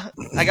like, yeah,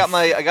 I got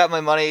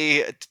my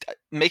money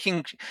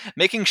making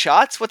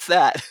shots. What's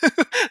that?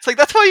 It's like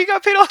that's why you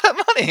got paid all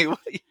that money.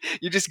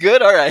 You're just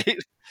good, all right.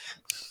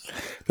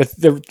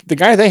 The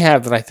guy they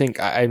have that I think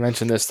I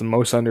mentioned this the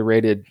most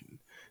underrated,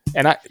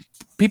 and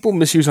people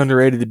misuse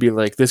underrated to be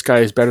like this guy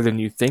is better than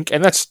you think,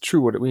 and that's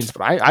true what it means.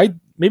 But I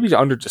maybe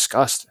under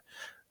discussed.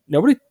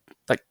 Nobody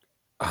like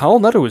Howell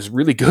Neto is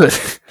really good.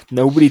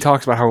 Nobody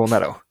talks about Howell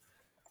Neto.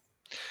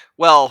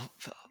 Well,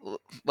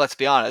 let's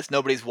be honest,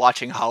 nobody's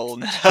watching Howl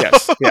Neto.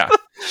 Yes, yeah.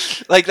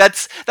 Like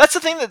that's the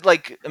thing that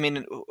like I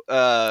mean,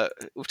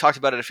 we've talked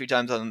about it a few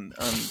times on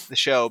the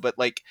show, but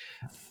like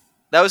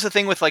that was the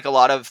thing with like a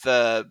lot of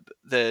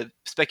the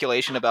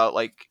speculation about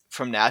like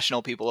from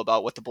national people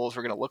about what the Bulls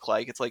were going to look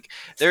like. It's like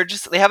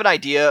they have an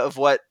idea of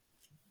what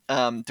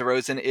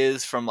DeRozan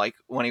is from like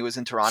when he was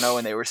in Toronto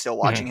and they were still Mhm.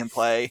 watching him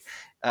play.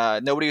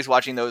 Nobody was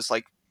watching those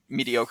like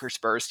mediocre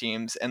Spurs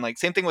teams, and like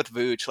same thing with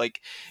Vooch.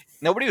 Like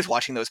nobody was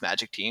watching those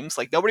Magic teams.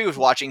 Like nobody was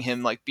watching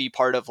him like be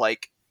part of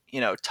like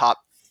top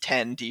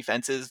 10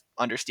 defenses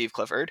under Steve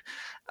Clifford.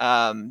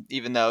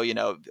 Even though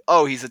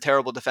oh he's a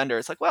terrible defender.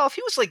 It's like well if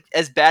he was like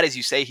as bad as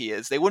you say he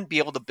is, they wouldn't be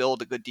able to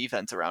build a good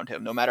defense around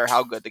him, no matter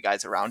how good the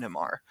guys around him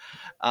are.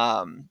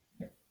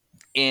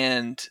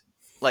 And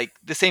like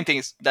the same thing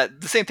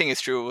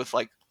is true with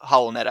like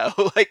Howell Neto.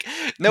 Like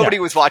Yeah. nobody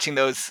was watching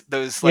those He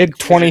like had Wizards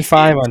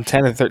 25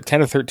 teams. on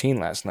 10 of 13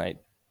 last night.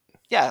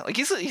 Yeah, like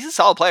he's a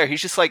solid player.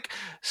 He's just like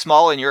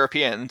small and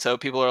European, so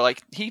people are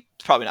like he's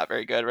probably not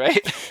very good, right?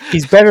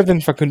 He's better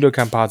than Facundo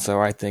Campazzo,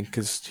 I think,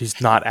 because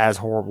he's not as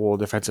horrible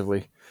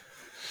defensively.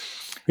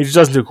 He just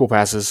doesn't do cool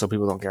passes, so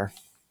people don't care.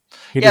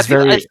 He Yeah, does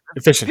very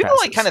efficient people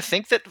like kind passes. of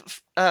think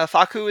that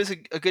Faku is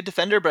a good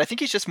defender, but I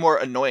think he's just more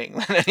annoying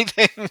than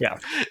anything. Yeah.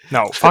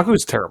 No, Faku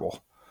is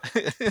terrible.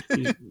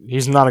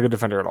 He's not a good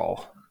defender at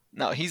all.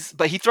 No, he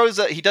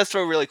does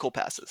throw really cool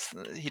passes.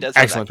 He does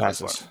have that Excellent going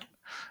for him. passes.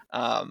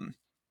 Um,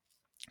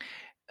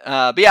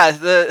 but yeah,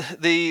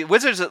 the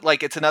Wizards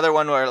like it's another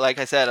one where like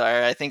I said,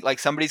 I think like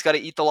somebody's got to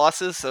eat the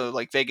losses. So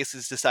like Vegas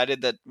has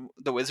decided that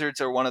the Wizards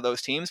are one of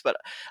those teams, but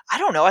I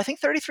don't know. I think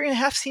 33 and a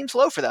half seems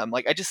low for them.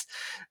 Like I just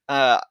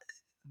uh,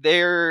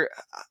 they're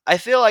I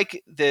feel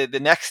like the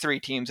next three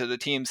teams are the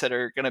teams that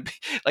are going to be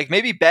like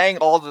maybe bang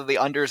all of the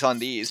unders on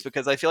these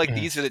because I feel like Mhm.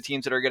 these are the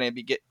teams that are going to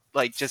be get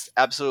like just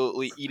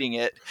absolutely eating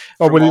it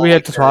Oh, from but all we like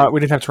had their Toronto.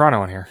 We didn't have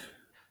Toronto in here.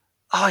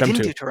 Oh, I Them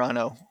didn't two. do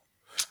Toronto.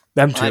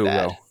 Them My two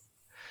bad. go.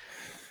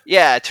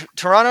 Yeah,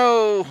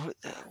 Toronto.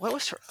 What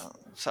was?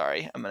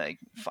 Sorry, I'm gonna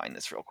find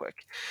this real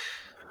quick.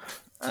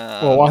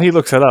 Well, while Um, he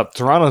looks that up,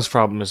 Toronto's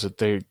problem is that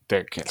they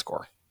can't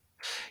score.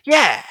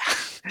 yeah,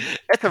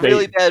 that's a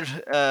really They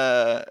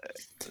bad.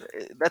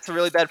 That's a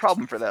really bad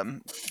problem for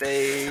them.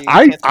 They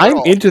I can't score at I'm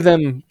all. into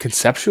them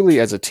conceptually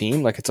as a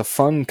team. Like it's a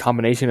fun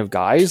combination of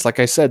guys. Like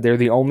I said, they're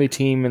the only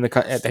team in the.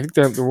 I think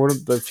they're one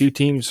of the few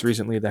teams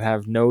recently that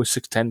have no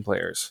 6'10"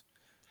 players.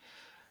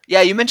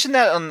 Yeah, you mentioned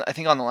that on I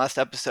think on the last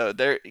episode.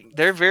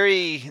 They're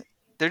very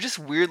they're just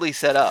weirdly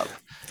set up.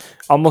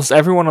 Almost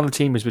everyone on the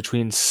team is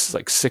between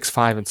like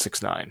 6'5" and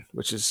 6'9",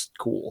 which is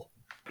cool.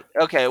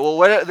 Okay, well,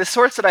 what the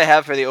source that I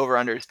have for the over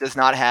unders does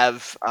not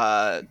have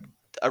a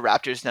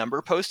Raptors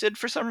number posted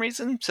for some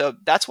reason, so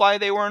that's why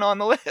they weren't on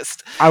the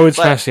list. I would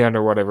But smash the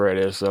under whatever it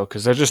is though,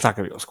 because they're just not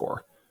going to be able to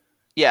score.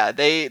 yeah,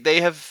 they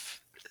have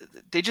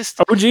they just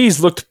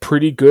OG's looked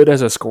pretty good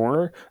as a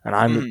scorer, and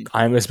mhm.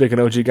 I'm as big an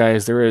OG guy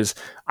as there is.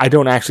 I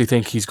don't actually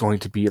think he's going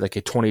to be like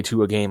a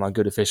 22 a game on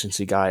good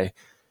efficiency guy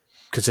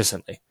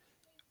consistently.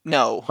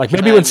 No. Like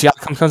maybe when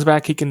Siakam comes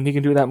back, he can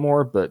do that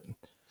more. But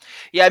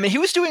Yeah, I mean, he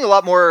was doing a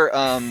lot more.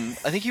 I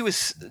think he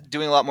was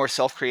doing a lot more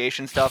self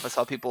creation stuff. I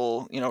saw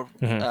people, mhm.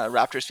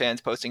 Raptors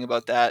fans posting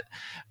about that.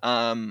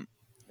 Um,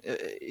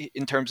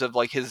 in terms of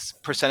like his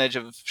percentage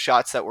of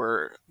shots that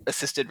were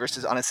assisted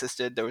versus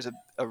unassisted, there was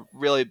a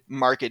really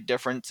marked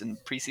difference in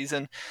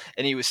preseason,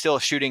 and he was still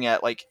shooting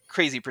at like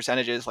crazy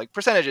percentages, like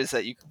percentages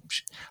that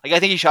like. I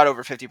think he shot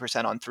over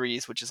 50% on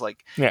threes, which is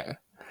like Yeah,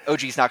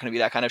 OG's not going to be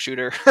that kind of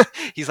shooter.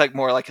 He's like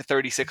more like a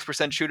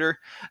 36% shooter.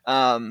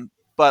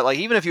 But like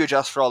even if you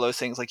adjust for all those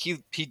things, like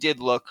he did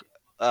look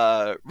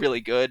really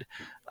good.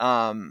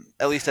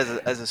 At least as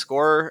a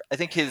scorer. I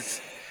think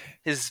his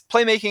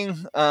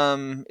playmaking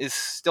is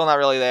still not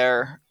really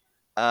there.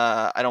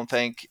 I don't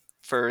think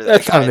for a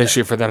that's not guy an that.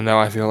 issue for them though.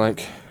 I feel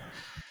like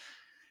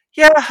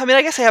Yeah, I mean,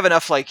 I guess they have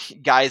enough like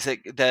guys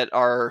that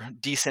are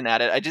decent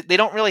at it. They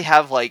don't really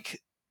have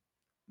like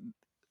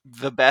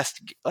the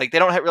best. Like they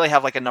don't really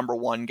have like a number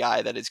one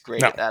guy that is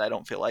great no, at that. I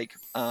don't feel like,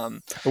 it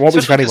won't be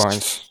especially Scotty because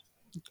Barnes.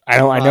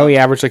 I know uh, he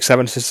averaged like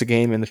 7 assists a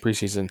game in the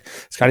preseason.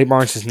 Scotty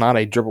Barnes is not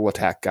a dribble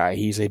attack guy.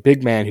 He's a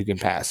big man who can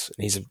pass,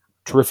 and he's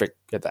terrific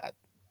at that.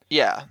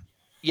 yeah.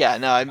 Yeah,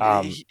 no,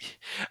 Um,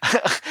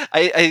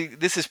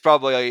 this is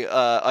probably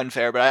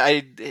unfair, but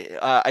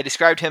I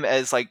described him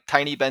as like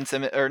tiny Ben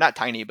Simmons, or not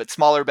tiny, but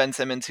smaller Ben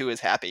Simmons who is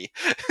happy.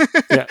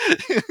 yeah,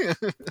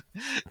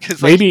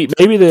 Because like,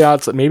 maybe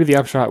the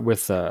upshot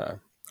with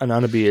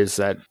Anunoby is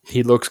that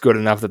he looks good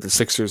enough that the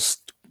Sixers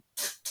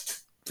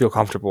feel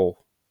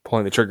comfortable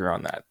pulling the trigger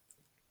on that.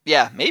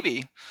 yeah,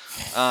 maybe.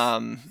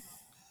 Um,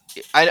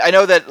 I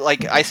know that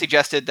like I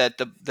suggested that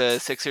the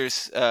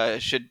Sixers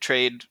should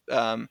trade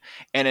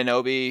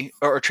Anunoby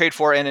or trade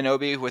for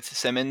Anunoby with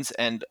Simmons,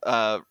 and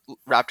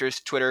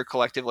Raptors Twitter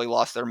collectively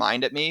lost their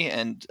mind at me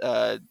and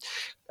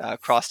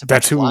crossed a bunch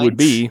That's of who it would lines.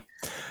 be.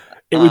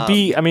 It would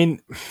be. Um, I mean,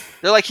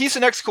 they're like, he's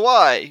the next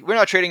Kawhi. We're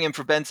not trading him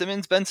for Ben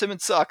Simmons. Ben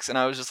Simmons sucks. And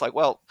I was just like,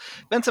 well,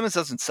 Ben Simmons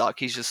doesn't suck.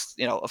 He's just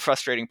a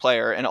frustrating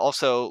player, and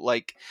also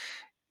like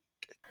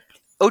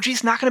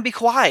OG's not going to be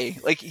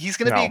Kawhi. Like he's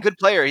going to be a no. good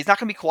player. He's not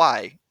going to be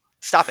Kawhi.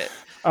 Stop it.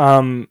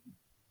 Um,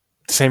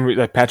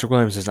 like Patrick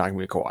Williams is not going to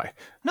be Kawhi.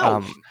 No,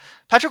 Um,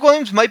 Patrick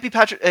Williams might be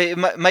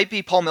might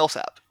be Paul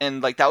Millsap,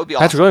 and like that would be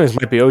Patrick awesome. Williams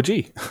might be OG.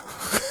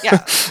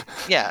 Yeah,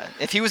 yeah.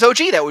 If he was OG,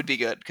 that would be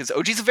good because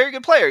OG's a very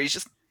good player. He's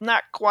just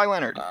not Kawhi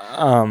Leonard.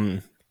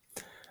 um,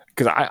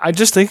 because I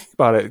just think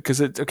about it because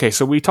it's okay.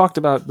 So we talked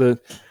about the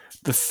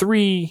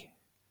three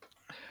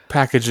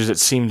packages that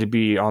seem to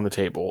be on the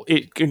table,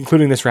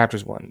 including this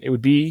Raptors one. It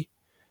would be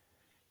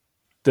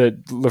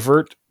the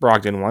Levert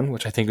Brogdon one,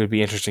 which I think would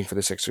be interesting for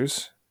the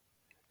Sixers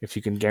if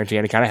you can guarantee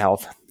any kind of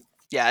health.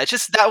 Yeah, it's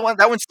just that one.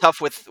 That one's tough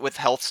with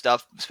health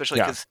stuff, especially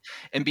Yeah, because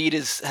Embiid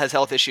has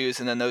health issues,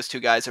 and then those two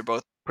guys are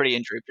both pretty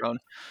injury prone.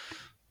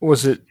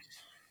 was it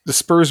the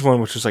Spurs one,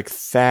 which was like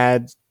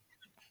Thad,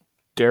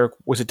 Derek?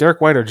 Was it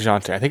Derek White or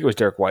Dejounte? I think it was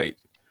Derek White.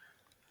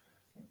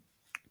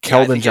 Yeah,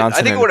 I Keldon think I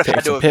Johnson think it and would have had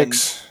to some have been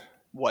picks.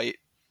 White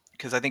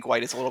because I think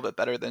White is a little bit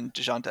better than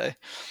Dejounte.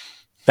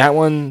 That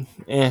one,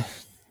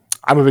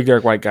 I'm a big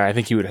Derek White guy. I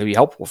think he would be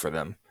helpful for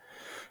them.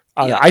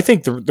 Yeah, I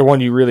think the one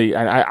you really,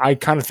 I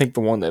kind of think the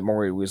one that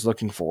Maury was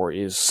looking for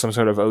is some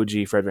sort of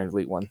OG Fred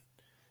VanVleet one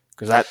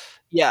because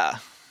yeah.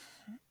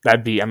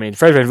 that'd be. I mean,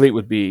 Fred VanVleet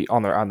would be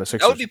on the That would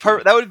Sixers. be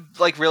that would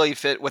like really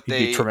fit what He'd be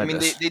they. I mean,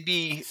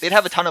 tremendous. they'd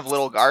have a ton of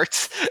little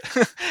guards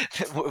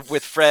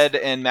with Fred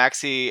and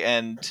Maxi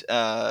and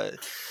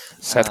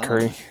Seth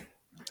Curry. um,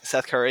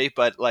 Seth Curry,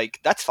 but like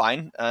that's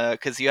fine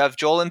because you have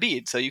Joel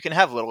Embiid, so you can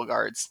have little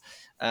guards.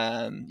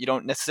 You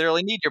don't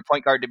necessarily need your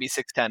point guard to be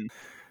 6'10".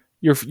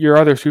 Your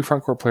other two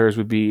front court players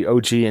would be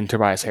OG and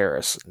Tobias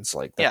Harris. It's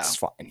like Yeah, that's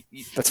fine.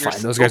 That's your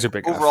fine. Those guys are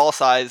big enough. overall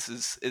size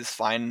is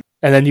fine.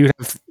 And then you'd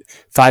have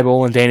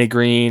Thibault and Danny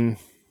Green.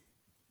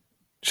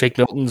 Shake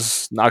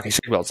Milton's not okay.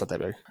 Shake Milton's not that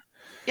big.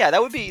 Yeah,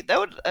 that would be that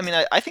would. I mean,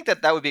 I think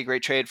that would be a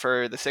great trade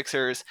for the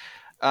Sixers.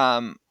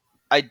 Um,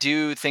 I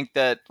do think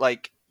that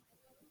like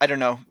I don't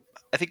know.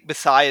 I think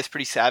Masai is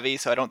pretty savvy,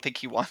 so I don't think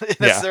he Yeah,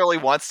 necessarily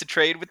wants to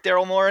trade with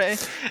Daryl Morey.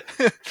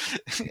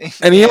 and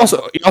And he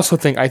also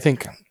think I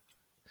think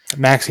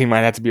Maxey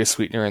might have to be a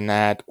sweetener in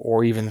that,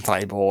 or even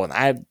Thibault, and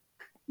I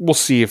we'll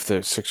see if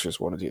the Sixers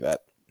want to do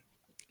that.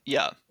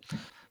 yeah, but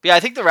yeah, I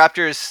think the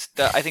Raptors.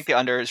 I think the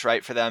under is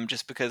right for them,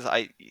 just because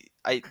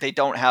they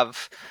don't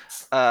have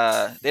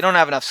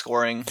enough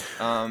scoring.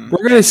 We're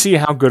gonna And see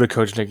how good a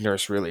coach Nick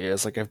Nurse really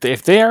is. Like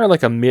if they are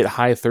like a mid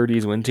high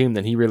 30s win team,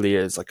 then he really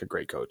is like a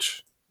great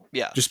coach.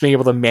 yeah, Just being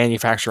able to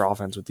manufacture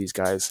offense with these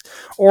guys,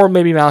 or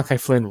maybe Malachi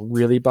Flynn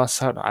really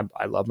busts out.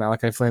 I love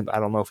Malachi Flynn. But I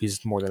don't know if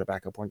he's more than a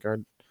backup point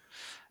guard.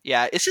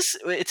 yeah,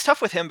 it's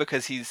tough with him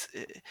because he's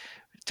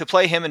to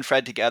play him and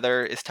Fred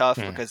together is tough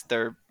Hmm. because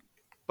they're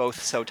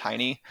both so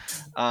tiny.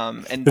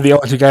 And They're the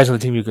only two guys on the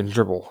team you can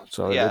dribble,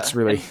 so yeah, it's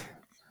really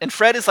and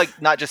Fred is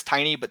like not just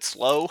tiny but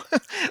slow.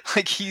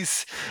 Like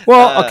he's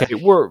well. uh Okay,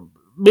 we're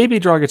maybe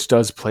Dragic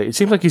does play. It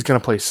seems like he's gonna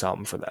play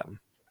some for them.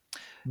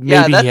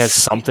 yeah, Maybe he has that's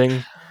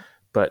something,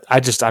 but I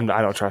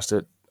don't trust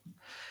it.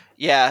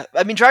 yeah.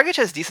 I mean, Dragic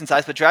has decent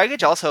size, but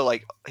Dragic also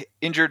like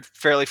injured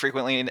fairly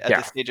frequently at Yeah,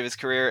 this stage of his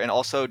career, and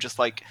also just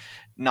like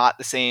not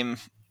the same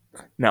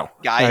no,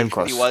 not guy even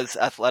that he close. was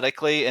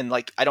athletically, and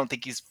like I don't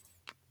think he's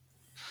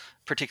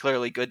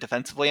particularly good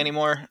defensively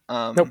anymore.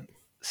 Nope.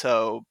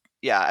 So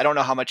yeah, I don't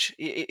know how much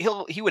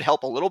he would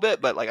help a little bit,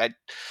 but like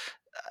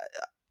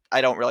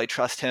I don't really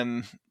trust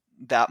him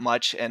that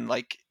much, and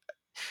like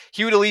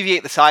he would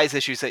alleviate the size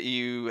issues that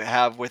you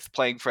have with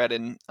playing Fred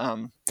and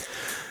Malachi.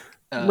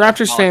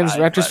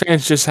 Raptors But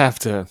fans just have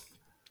to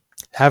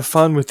have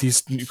fun with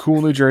these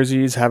cool new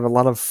jerseys. Have a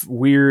lot of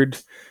weird,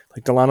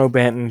 like Delano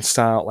Banton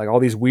style, like all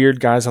these weird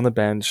guys on the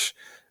bench,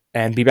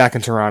 and be back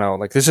in Toronto.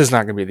 Like this is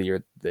not going to be the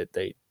year that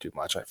they do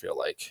much. I feel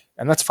like,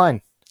 and that's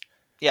fine.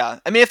 yeah,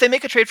 I mean, if they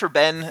make a trade for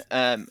Ben,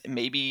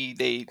 maybe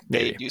they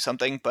Maybe. do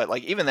something. But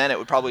like even then, it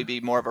would probably be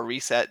more of a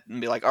reset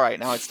and be like, all right,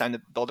 now it's time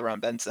to build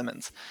around Ben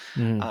Simmons.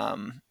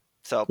 Mm.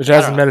 So Which I don't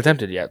hasn't know. been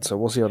attempted yet, so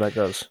we'll see how that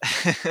goes.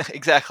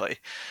 Exactly.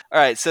 All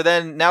right. So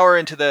then now we're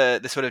into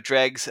the sort of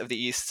dregs of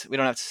the East. We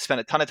don't have to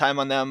spend a ton of time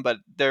on them, but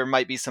there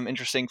might be some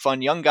interesting,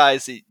 fun young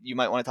guys that you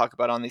might want to talk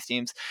about on these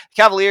teams.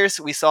 The Cavaliers,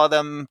 we saw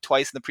them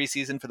twice in the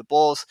preseason for the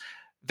Bulls.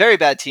 Very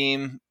bad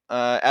team.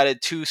 Added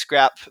two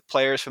scrap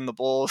players from the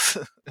Bulls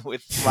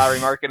with Lowry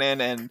Markkinen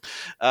and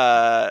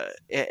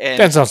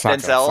Denzel's not going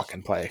to Denzel.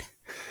 fucking play.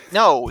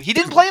 No, he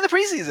didn't play in the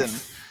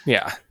preseason.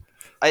 Yeah,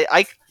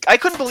 I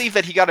couldn't believe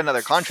that he got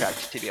another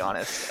contract, to be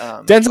honest.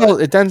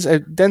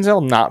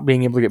 Denzel not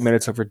being able to get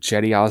minutes over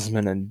Jetty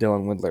Osman and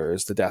Dylan Windler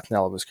is the death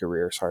knell of his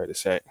career. Sorry to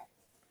say.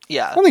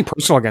 Yeah, Nothing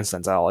personal against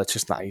Denzel. It's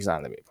just not. He's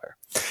not an NBA player.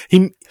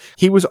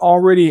 He was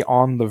already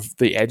on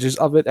the edges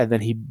of it, and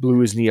then he blew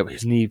his knee up.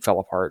 His knee fell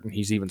apart, and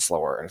he's even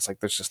slower. And it's like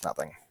there's just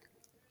nothing.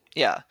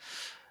 yeah.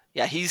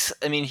 Yeah, he's.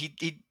 I mean, he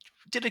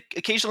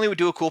occasionally would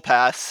do a cool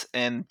pass,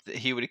 and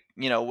he would,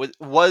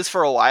 was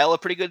for a while a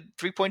pretty good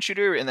 3-point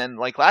shooter, and then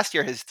like last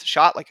year his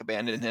shot like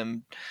abandoned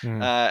him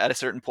Mm. at a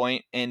certain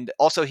point, and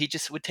also he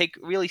just would take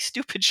really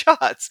stupid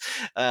shots.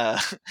 Uh,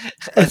 I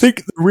as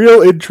think the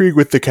real intrigue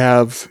with the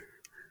Cavs,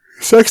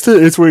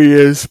 Sexton is where he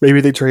is.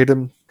 Maybe they trade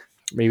him.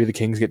 Maybe the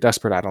Kings get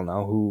desperate. I don't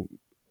know. Who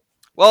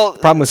well, the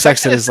problem with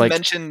Sexton Sexton has is been like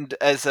mentioned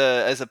as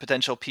a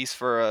potential piece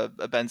for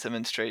a Ben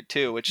Simmons trade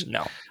too, which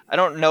no. I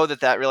don't know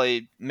that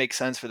really makes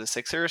sense for the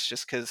Sixers,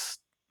 just because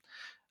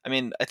I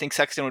mean, I think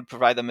Sexton would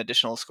provide them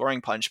additional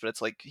scoring punch, but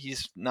it's like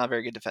he's not a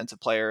very good defensive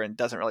player and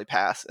doesn't really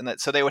pass, and that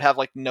so they would have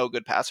like no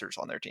good passers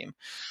on their team.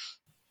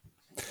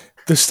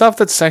 The stuff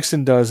that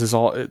Sexton does is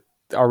all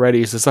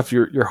already is the stuff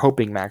you're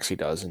hoping Maxi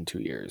does in 2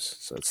 years.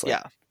 So it's like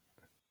Yeah,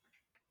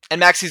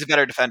 and Maxi's a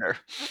better defender.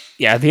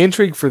 yeah, the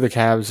intrigue for the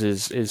Cavs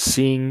is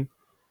seeing.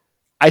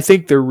 I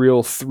think they're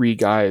real three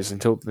guys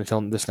until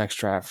this next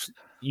draft.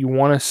 You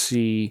want to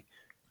see.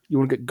 You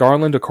want to get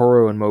Garland,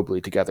 Okoro, and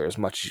Mobley together as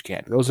much as you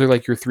can. Those are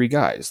like your three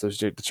guys.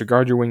 That's your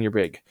guard, your wing, your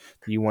big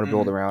that you want to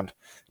build Mm-hmm. around.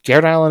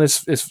 Jared Allen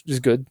is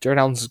good. Jared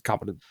Allen's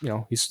competent.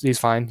 He's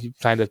fine. He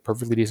signed a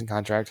perfectly decent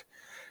contract.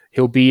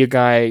 He'll be a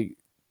guy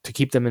to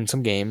keep them in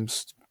some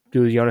games.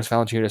 Do the Jonas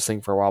Valanciunas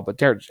thing for a while, but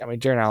Jared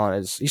Allen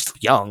he's still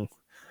young.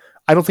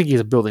 I don't think he's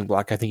a building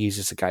block. I think he's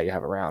just a guy you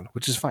have around,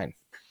 which is fine.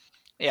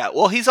 Yeah,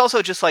 well, he's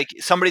also just like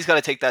somebody's got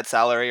to take that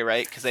salary,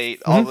 right? Because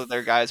all Mm-hmm. of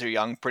their guys are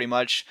young, pretty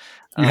much.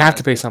 You have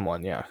to pay So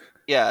someone, yeah.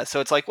 yeah, so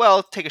it's like,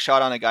 well, take a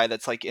shot on a guy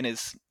that's like in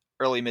his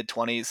early mid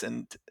 20s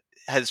and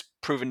has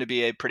proven to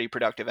be a pretty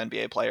productive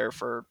NBA player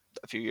for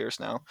a few years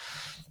now.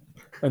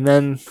 And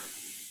then,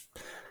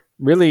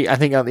 really, I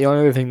think the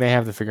only other thing they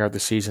have to figure out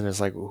this season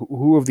is like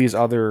who of these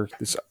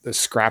the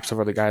scraps of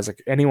other guys,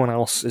 like anyone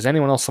else, is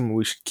anyone else someone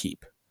we should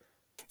keep?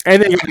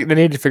 And they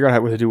need to figure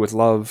out what to do with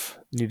Love.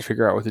 They need to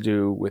figure out what to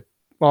do with.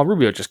 Well,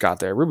 Rubio just got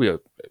there. Rubio,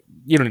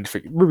 you don't need to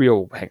figure. Rubio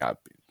will hang out,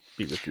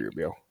 be Ricky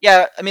Rubio.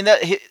 Yeah, I mean that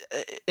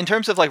in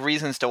terms of like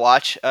reasons to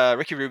watch,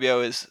 Ricky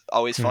Rubio is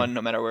always Hmm. fun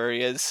no matter where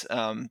he is.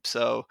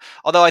 So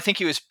although I think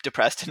he was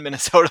depressed in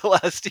Minnesota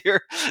last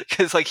year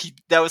because like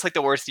that was like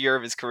the worst year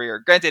of his career.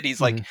 Granted,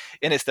 he's like Hmm.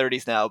 in his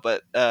 30s now,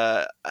 but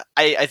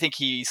I think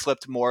he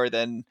slipped more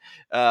than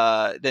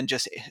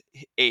just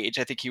age.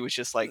 I think he was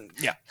just like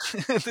Yeah.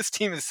 this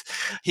team is.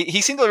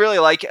 He seemed to really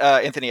like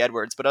Anthony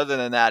Edwards, but other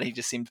than that, he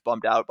just seemed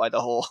bummed out by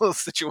the whole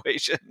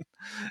situation.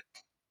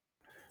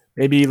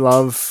 Maybe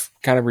Love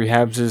kind of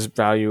rehabs his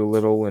value a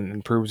little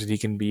and proves that he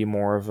can be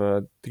more of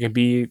a he can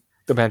be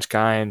the bench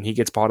guy, and he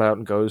gets bought out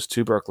and goes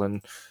to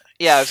Brooklyn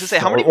Yeah, I was gonna say,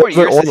 how or, many or more the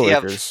years or the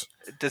Lakers.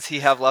 does he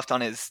have left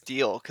on his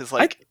deal? Because I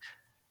like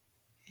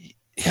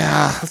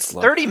yeah, let's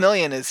look. 30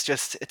 million is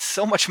just it's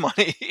so much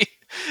money.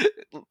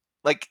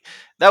 Like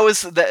that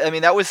was I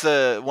mean that was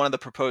one of the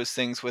proposed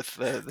things with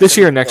the This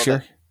year and Simmons deal next that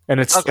year, and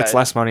it's okay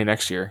less money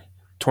next year.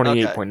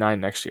 okay 28.9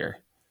 next year.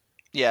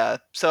 yeah.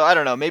 So I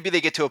don't know. Maybe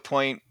they get to a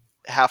point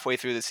halfway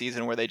through the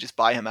season where they just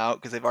buy him out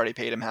because they've already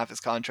paid him half his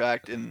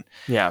contract and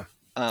Yeah,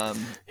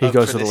 he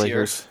goes for to the this year,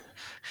 Lakers.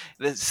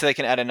 so they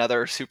can add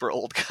another super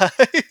old guy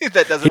that He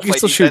doesn't can play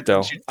still shoot defense and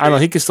though. shoot I don't know.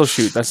 threes. He can still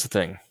shoot. That's the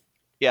thing.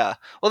 Yeah.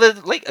 Well,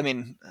 the Lake. I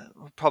mean,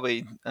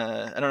 probably.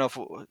 I don't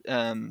know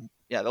if.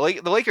 Yeah, the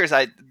Lakers.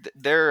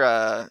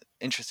 They're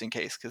interesting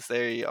case because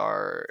they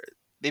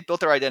built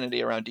their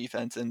identity around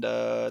defense, and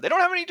they don't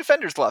have any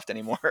defenders left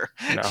anymore.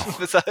 No.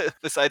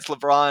 besides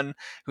LeBron,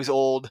 who's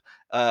old,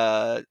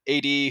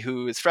 AD,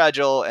 who is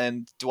fragile,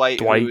 and Dwight,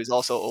 who Dwight, is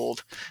also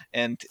old,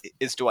 and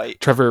is Dwight.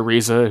 Trevor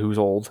Ariza, who's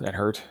old and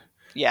hurt.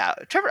 Yeah,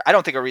 Trevor. I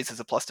don't think Ariza is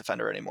a plus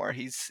defender anymore.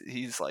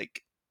 He's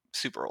like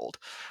super old.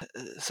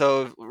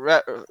 So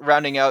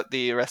rounding out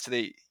the rest of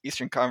the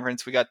Eastern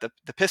Conference, we got the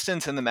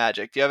Pistons and the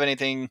Magic. Do you have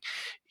anything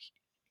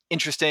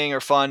interesting or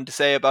fun to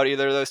say about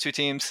either of those two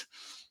teams?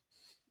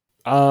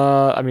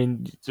 I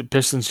mean, the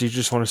Pistons. You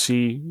just want to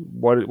see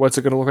what's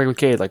it going to look like with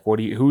Cade. Like,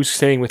 who's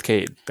staying with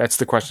Cade? That's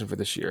the question for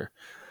this year.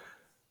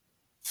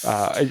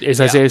 Is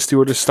Yeah, Isaiah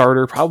Stewart a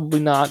starter? Probably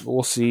not.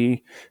 We'll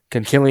see.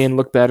 Can Killian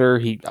look better?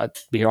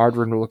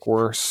 Hardman will look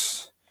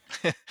worse.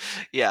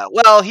 yeah.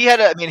 Well, he had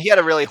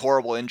a really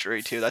horrible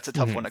injury too. That's a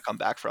tough one Mm-hmm. to come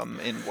back from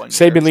in 1 year.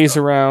 Saban Lee's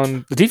So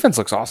around. The defense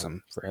looks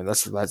awesome for him.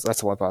 That's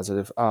the one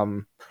positive.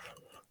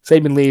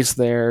 Saban Lee's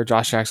there.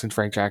 Josh Jackson,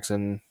 Frank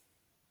Jackson.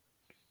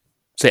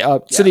 Say yeah,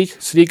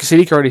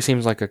 Sadiq already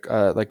seems like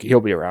like he'll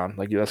be around.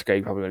 Like that's a guy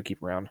you probably going to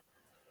keep around.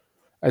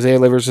 Isaiah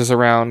Livers is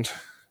around.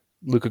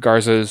 Luka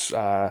Garza's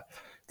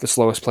the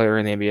slowest player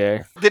in the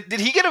NBA. did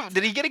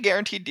he get a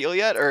guaranteed deal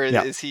yet, or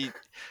Yeah, is he?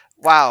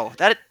 Wow,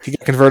 he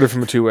got converted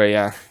from a two-way.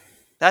 Yeah.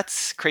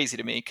 that's crazy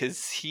to me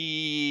because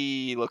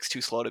he looks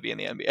too slow to be in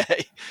the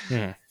NBA. Hmm.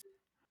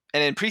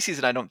 And in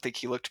preseason, I don't think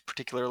he looked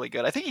particularly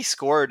good. I think he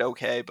scored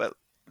okay, but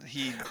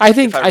I if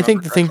think I I remember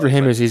think the thing for correctly,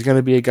 him but is he's going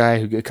to be a guy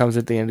who comes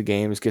at the end of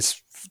games,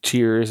 gets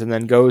cheers, and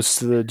then goes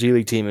to the G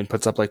League team and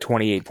puts up like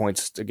 28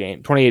 points a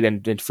game, 28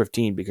 and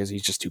 15 because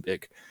he's just too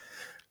big.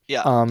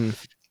 yeah. Um,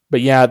 but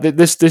yeah,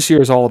 this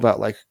year is all about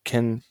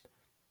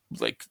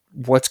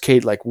what's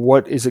Cade like?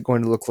 What is it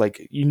going to look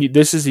like?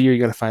 This is the year you're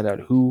going to find out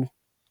who.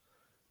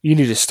 You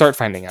need to start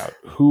finding out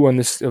who on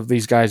this of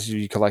these guys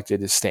you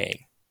collected is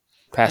staying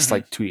past hmm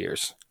like 2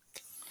 years,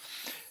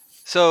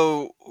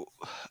 So,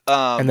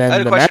 and I had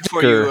then a the question Magic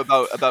for you are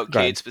about go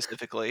ahead. Cade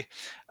specifically,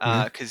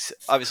 Mm-hmm. because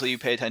obviously you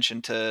pay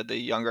attention to the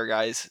younger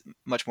guys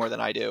much more than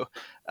I do,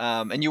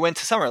 and you went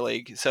to summer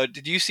league. So,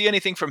 did you see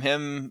anything from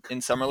him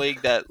in summer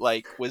league that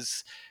like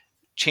was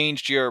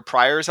changed your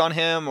priors on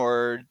him,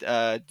 or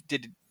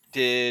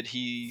did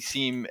he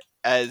seem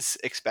as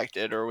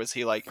expected, or was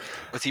he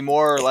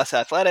more or less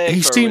athletic, or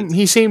was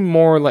He seemed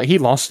more like he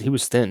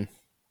was thin.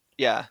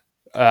 yeah?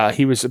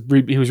 He was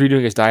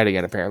redoing his diet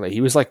again. Apparently,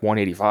 he was like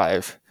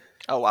 185.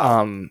 Oh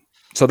wow, Um,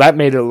 so that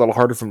made it a little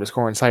harder for him to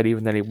score inside,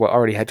 even though he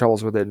already had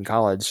troubles with it in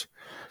college.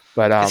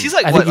 But because he's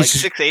like I think what, like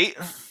 6'8"?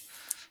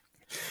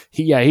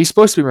 he's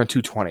supposed to be around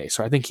 220.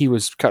 So I think he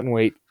was cutting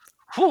weight.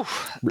 Whew,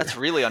 that's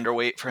really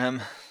underweight for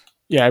him.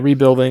 Yeah,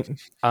 rebuilding.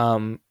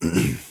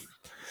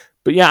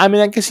 But yeah, I mean,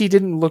 I guess he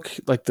didn't look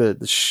like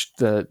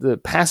the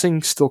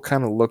passing still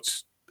kind of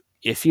looked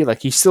iffy. Like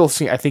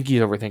I think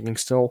he's overthinking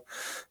still.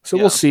 So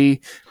we'll Yeah,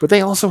 see. But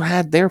they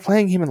were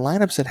playing him in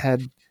lineups that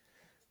had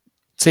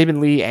Saban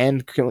Lee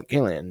and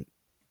Killian.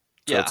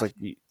 So yeah. it's like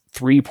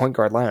 3 point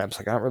guard lineups.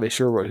 Like I'm not really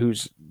sure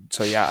who's.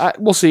 So yeah,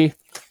 we'll see.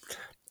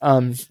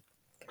 Um,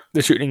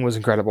 the shooting was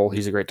incredible.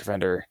 He's a great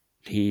defender.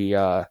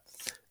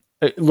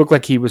 It looked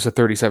like he was a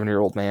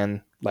 37-year-old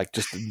man. Like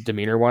just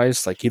demeanor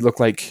wise, like he looked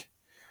like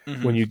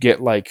hmm when you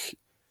get like.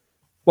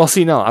 Well,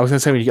 see, no, I was gonna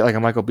say when you get like a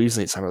Michael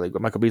Beasley at summer league,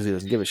 but Michael Beasley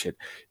doesn't give a shit.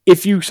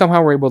 If you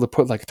somehow were able to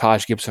put like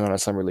Taj Gibson on a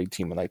summer league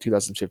team in like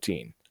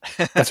 2015,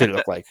 that's what it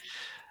looked like.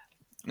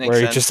 Makes Where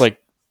he just sense.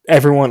 like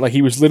everyone, like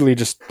he was literally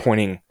just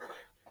pointing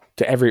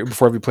to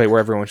before every play where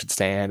everyone should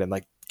stand and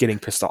like getting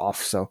pissed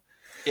off. So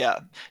Yeah,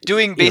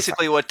 doing He was fine.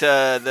 basically what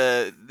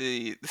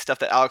the stuff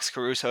that Alex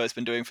Caruso has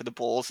been doing for the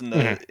Bulls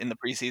Mhm. in the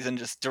preseason,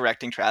 just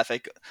directing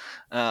traffic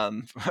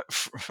um,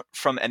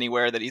 from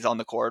anywhere that he's on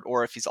the court,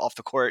 or if he's off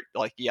the court,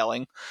 like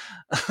yelling.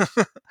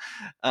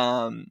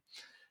 um,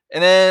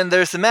 and then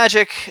there's the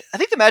Magic. I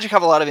think the Magic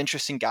have a lot of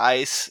interesting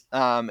guys.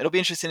 It'll be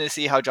interesting to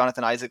see how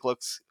Jonathan Isaac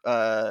looks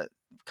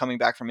coming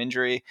back from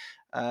injury.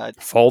 Uh,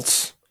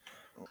 Fultz.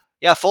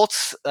 yeah,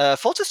 Fultz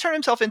has turned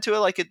himself into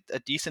a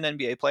decent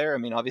NBA player. I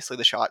mean, obviously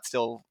the shot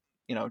still,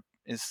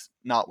 is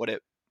not what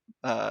it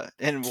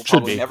and will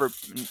Should probably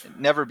be.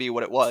 never be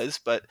what it was.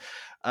 But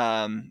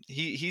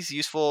he's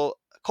useful.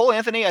 Cole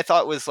Anthony, I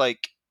thought was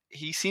like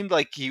he seemed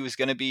like he was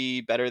going to be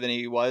better than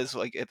he was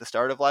like at the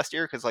start of last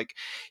year because like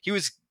he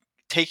was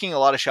taking a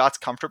lot of shots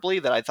comfortably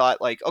that I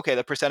thought like okay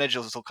the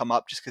percentages will come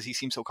up just because he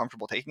seems so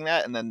comfortable taking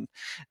that and then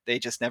they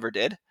just never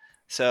did. Yeah.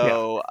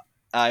 So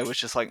I was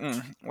just like,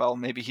 well,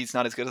 maybe he's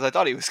not as good as I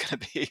thought he was going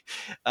to be.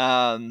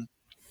 Um,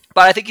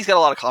 but I think he's got a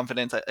lot of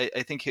confidence.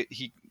 I think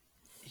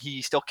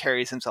he still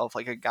carries himself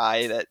like a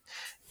guy that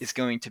is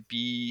going to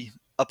be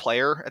a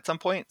player at some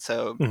point.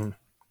 So Mhm.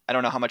 I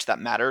don't know how much that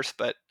matters,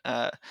 but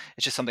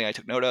it's just something I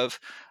took note of.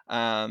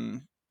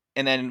 And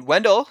then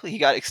Wendell, he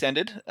got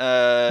extended.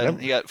 Yep.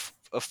 He got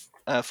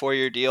a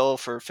 4-year deal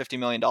for $50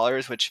 million,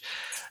 which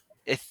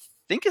I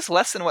think is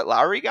less than what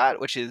Lowry got,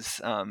 which is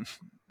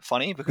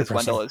funny because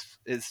Interesting. Wendell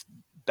is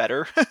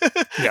better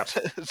Yeah.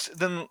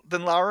 than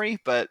Lowry,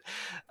 but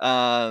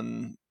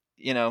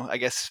I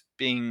guess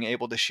being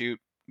able to shoot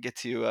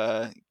gets you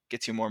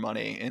more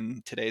money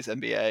in today's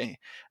NBA,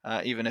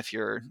 even if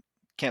you're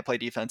can't play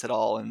defense at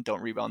all and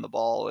don't rebound the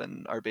ball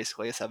and are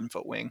basically a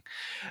 7-foot wing.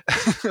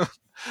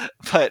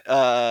 But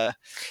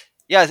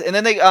yeah, and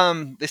then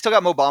they still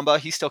got Mo Bamba.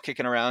 He's still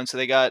kicking around, so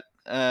they got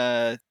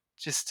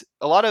just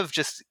a lot of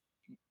just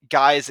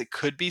guys that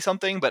could be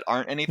something but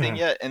aren't anything Mhm.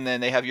 yet. And then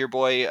they have your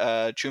boy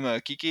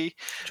Chuma Kiki,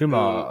 who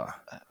Chuma.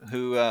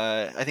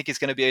 I think is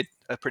going to be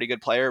a pretty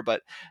good player.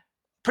 But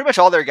pretty much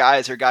all their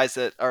guys are guys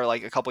that are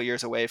like a couple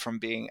years away from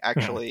being Mhm.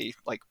 actually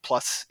like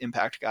plus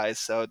impact guys.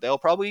 So they'll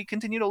probably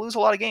continue to lose a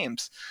lot of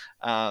games,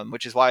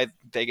 which is why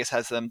Vegas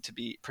has them to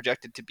be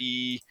projected to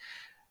be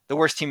the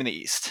worst team in the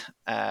East,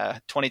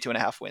 22 and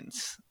a half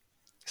wins.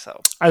 So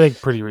I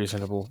think pretty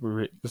reasonable.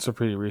 It's a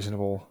pretty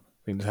reasonable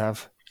thing to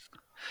have.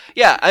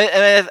 yeah,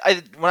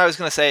 what I was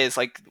gonna say is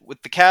like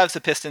with the Cavs, the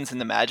Pistons, and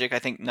the Magic, I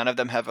think none of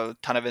them have a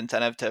ton of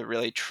incentive to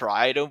really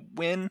try to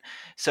win. No.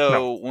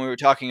 So when we were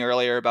talking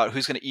earlier about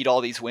who's gonna eat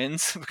all these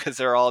wins, because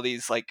there are all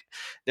these like,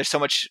 there's so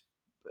much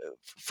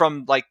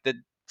from like the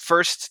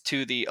first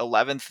to the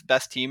 11th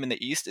best team in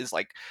the East is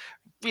like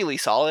really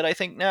solid. I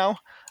think now.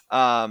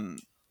 Um,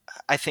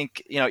 I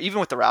think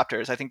even with the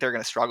Raptors, I think they're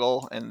going to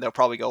struggle and they'll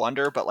probably go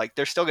under, but like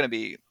they're still going to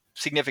be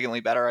significantly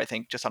better. I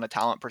think just on a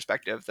talent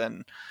perspective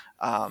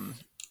um,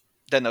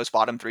 than those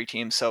bottom three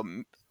teams. So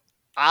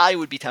I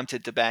would be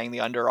tempted to bang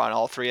the under on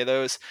all three of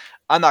those.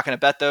 I'm not going to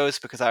bet those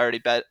because I already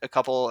bet a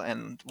couple,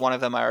 and one of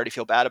them I already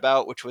feel bad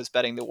about, which was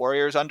betting the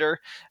Warriors under.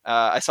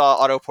 I saw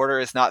Otto Porter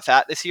is not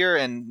fat this year,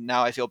 and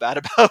now I feel bad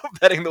about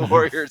betting the Mhm.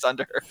 Warriors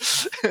under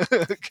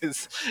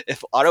because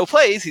if Otto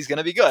plays, he's going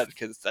to be good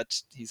because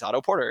he's Otto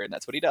Porter, and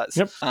that's what he does.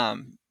 Yep.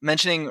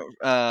 Mentioning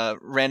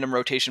random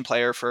rotation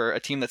player for a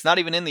team that's not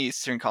even in the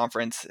Eastern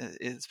Conference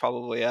is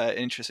probably an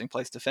interesting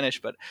place to finish,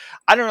 but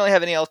I don't really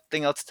have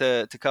anything else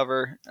to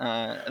cover.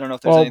 I don't know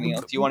if there's Well, anything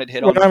else you wanted to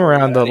hit when on I'm before we got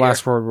around, out the of here.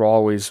 last word will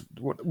always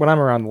when I'm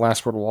around, the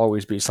last word will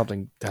always be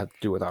something to have to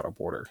do with Otto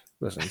Porter.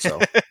 Listen, so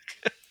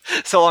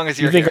So long as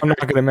you you're think here. I'm not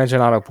going to mention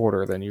Otto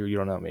Porter, then you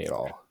don't know me at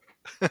all.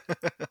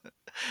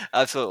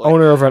 Absolutely.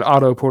 Owner of an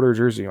Otto Porter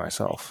jersey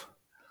myself.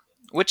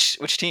 Which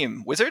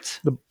team? Wizards?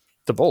 The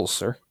the Bulls,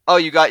 sir. Oh,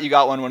 you got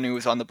one when he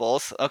was on the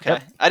Bulls. Okay,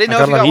 Yep. I didn't I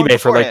know if got you it on got one eBay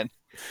for like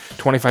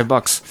beforehand.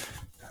 $25.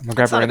 I'm gonna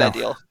grab That's it not a right bad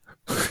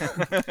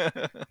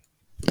now. deal.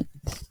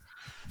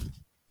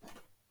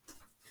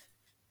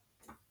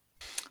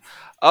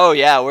 Oh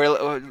yeah,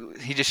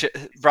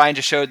 Brian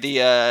just showed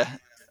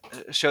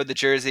the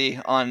jersey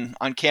on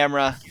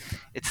camera.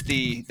 It's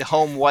the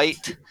home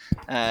white.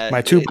 Uh,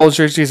 My two it- Bulls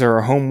jerseys are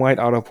a home white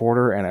Otto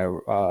Porter and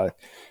a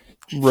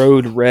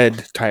road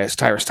red Tyrus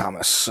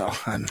Thomas. So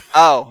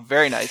oh,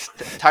 very nice.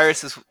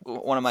 Tyrus is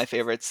one of my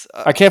favorites.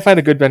 I can't find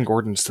a good Ben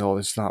Gordon still.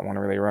 There's not one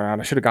really around.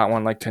 I should have got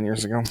one like 10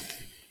 years ago.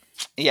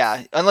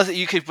 Yeah, unless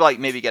you could like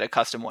maybe get a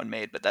custom one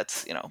made, but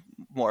that's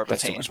more of a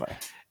That's too pain. much money.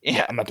 Yeah,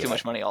 Yeah, I'm not too doing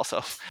much that. money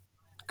also.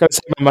 Got to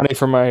save my money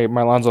for my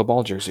Lonzo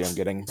Ball jersey I'm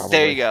getting There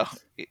probably. you go.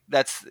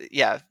 That's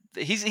yeah.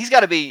 He's got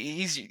to be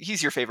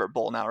he's your favorite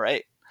bull now,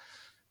 right?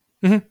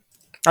 Mm-hmm.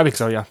 I think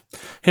so, yeah.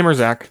 Him or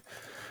Zach.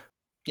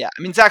 Yeah,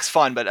 I mean Zach's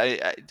fun, but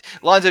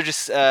Lonzo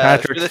just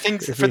Patrick, if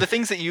for he the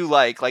things that you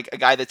like a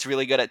guy that's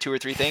really good at two or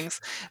three things,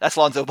 that's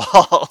Lonzo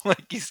Ball.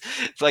 Like it's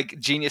like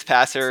genius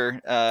passer,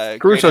 great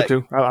Caruso at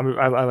too.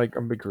 I like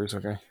I'm a big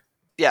Caruso guy.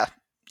 yeah,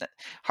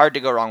 hard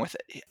to go wrong with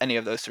any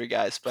of those three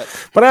guys. But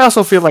But I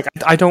also feel like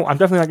I don't. I'm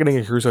definitely not getting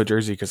a Caruso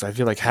jersey because I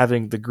feel like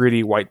having the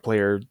gritty white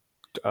player,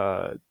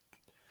 uh,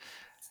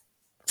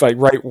 like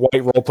white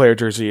role player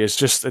jersey is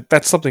just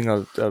that's something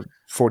a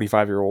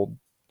 45-year-old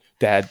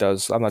Dad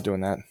does. I'm not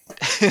doing that.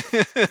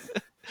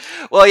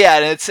 Well, yeah,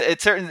 and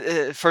it's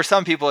certain for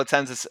some people it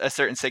sends a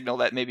certain signal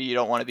that maybe you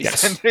don't want to be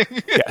Yes. sending.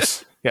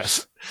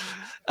 Yes.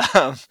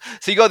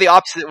 So you go the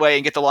opposite way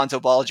and get the Lonzo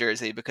Ball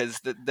jersey, because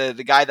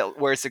the guy that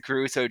wears the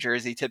Caruso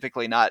jersey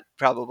typically not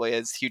probably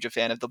as huge a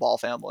fan of the Ball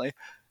family,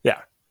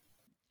 Yeah.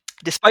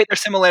 despite their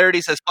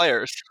similarities as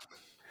players.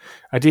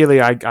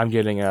 Ideally, I'm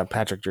getting a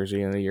Patrick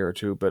jersey in a year or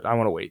two, but I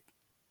want to wait.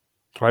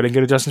 So I didn't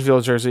get a Justin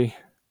Fields jersey.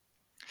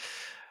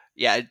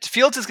 Yeah,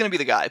 Fields is going to be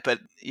the guy, but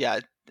yeah,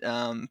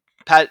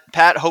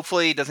 Pat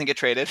hopefully doesn't get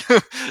traded.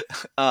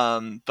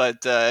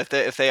 But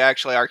if they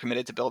actually are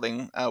committed to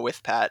building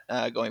with Pat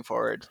going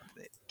forward,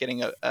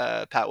 getting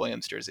a Pat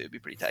Williams jersey would be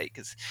pretty tight,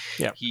 because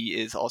Yeah. he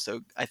is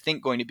also, I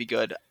think, going to be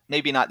good.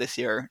 Maybe not this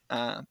year,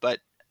 but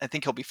I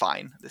think he'll be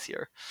fine this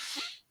year.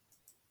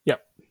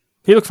 Yep.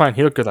 He looked fine.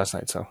 He looked good last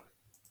night. So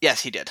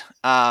Yes, he did.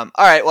 All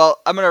right, well,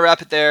 I'm going to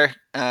wrap it there.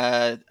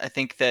 I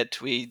think that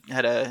we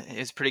had a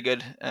pretty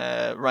good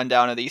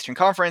rundown of the Eastern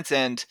Conference,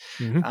 and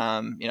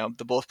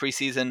the both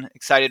preseason.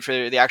 Excited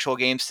for the actual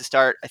games to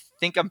start. I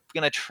think I'm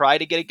going to try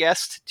to get a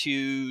guest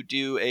to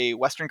do a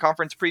Western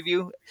Conference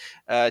preview,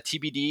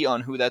 TBD on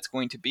who that's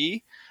going to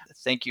be.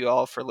 Thank you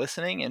all for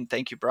listening, and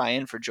thank you,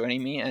 Brian, for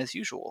joining me as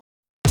usual.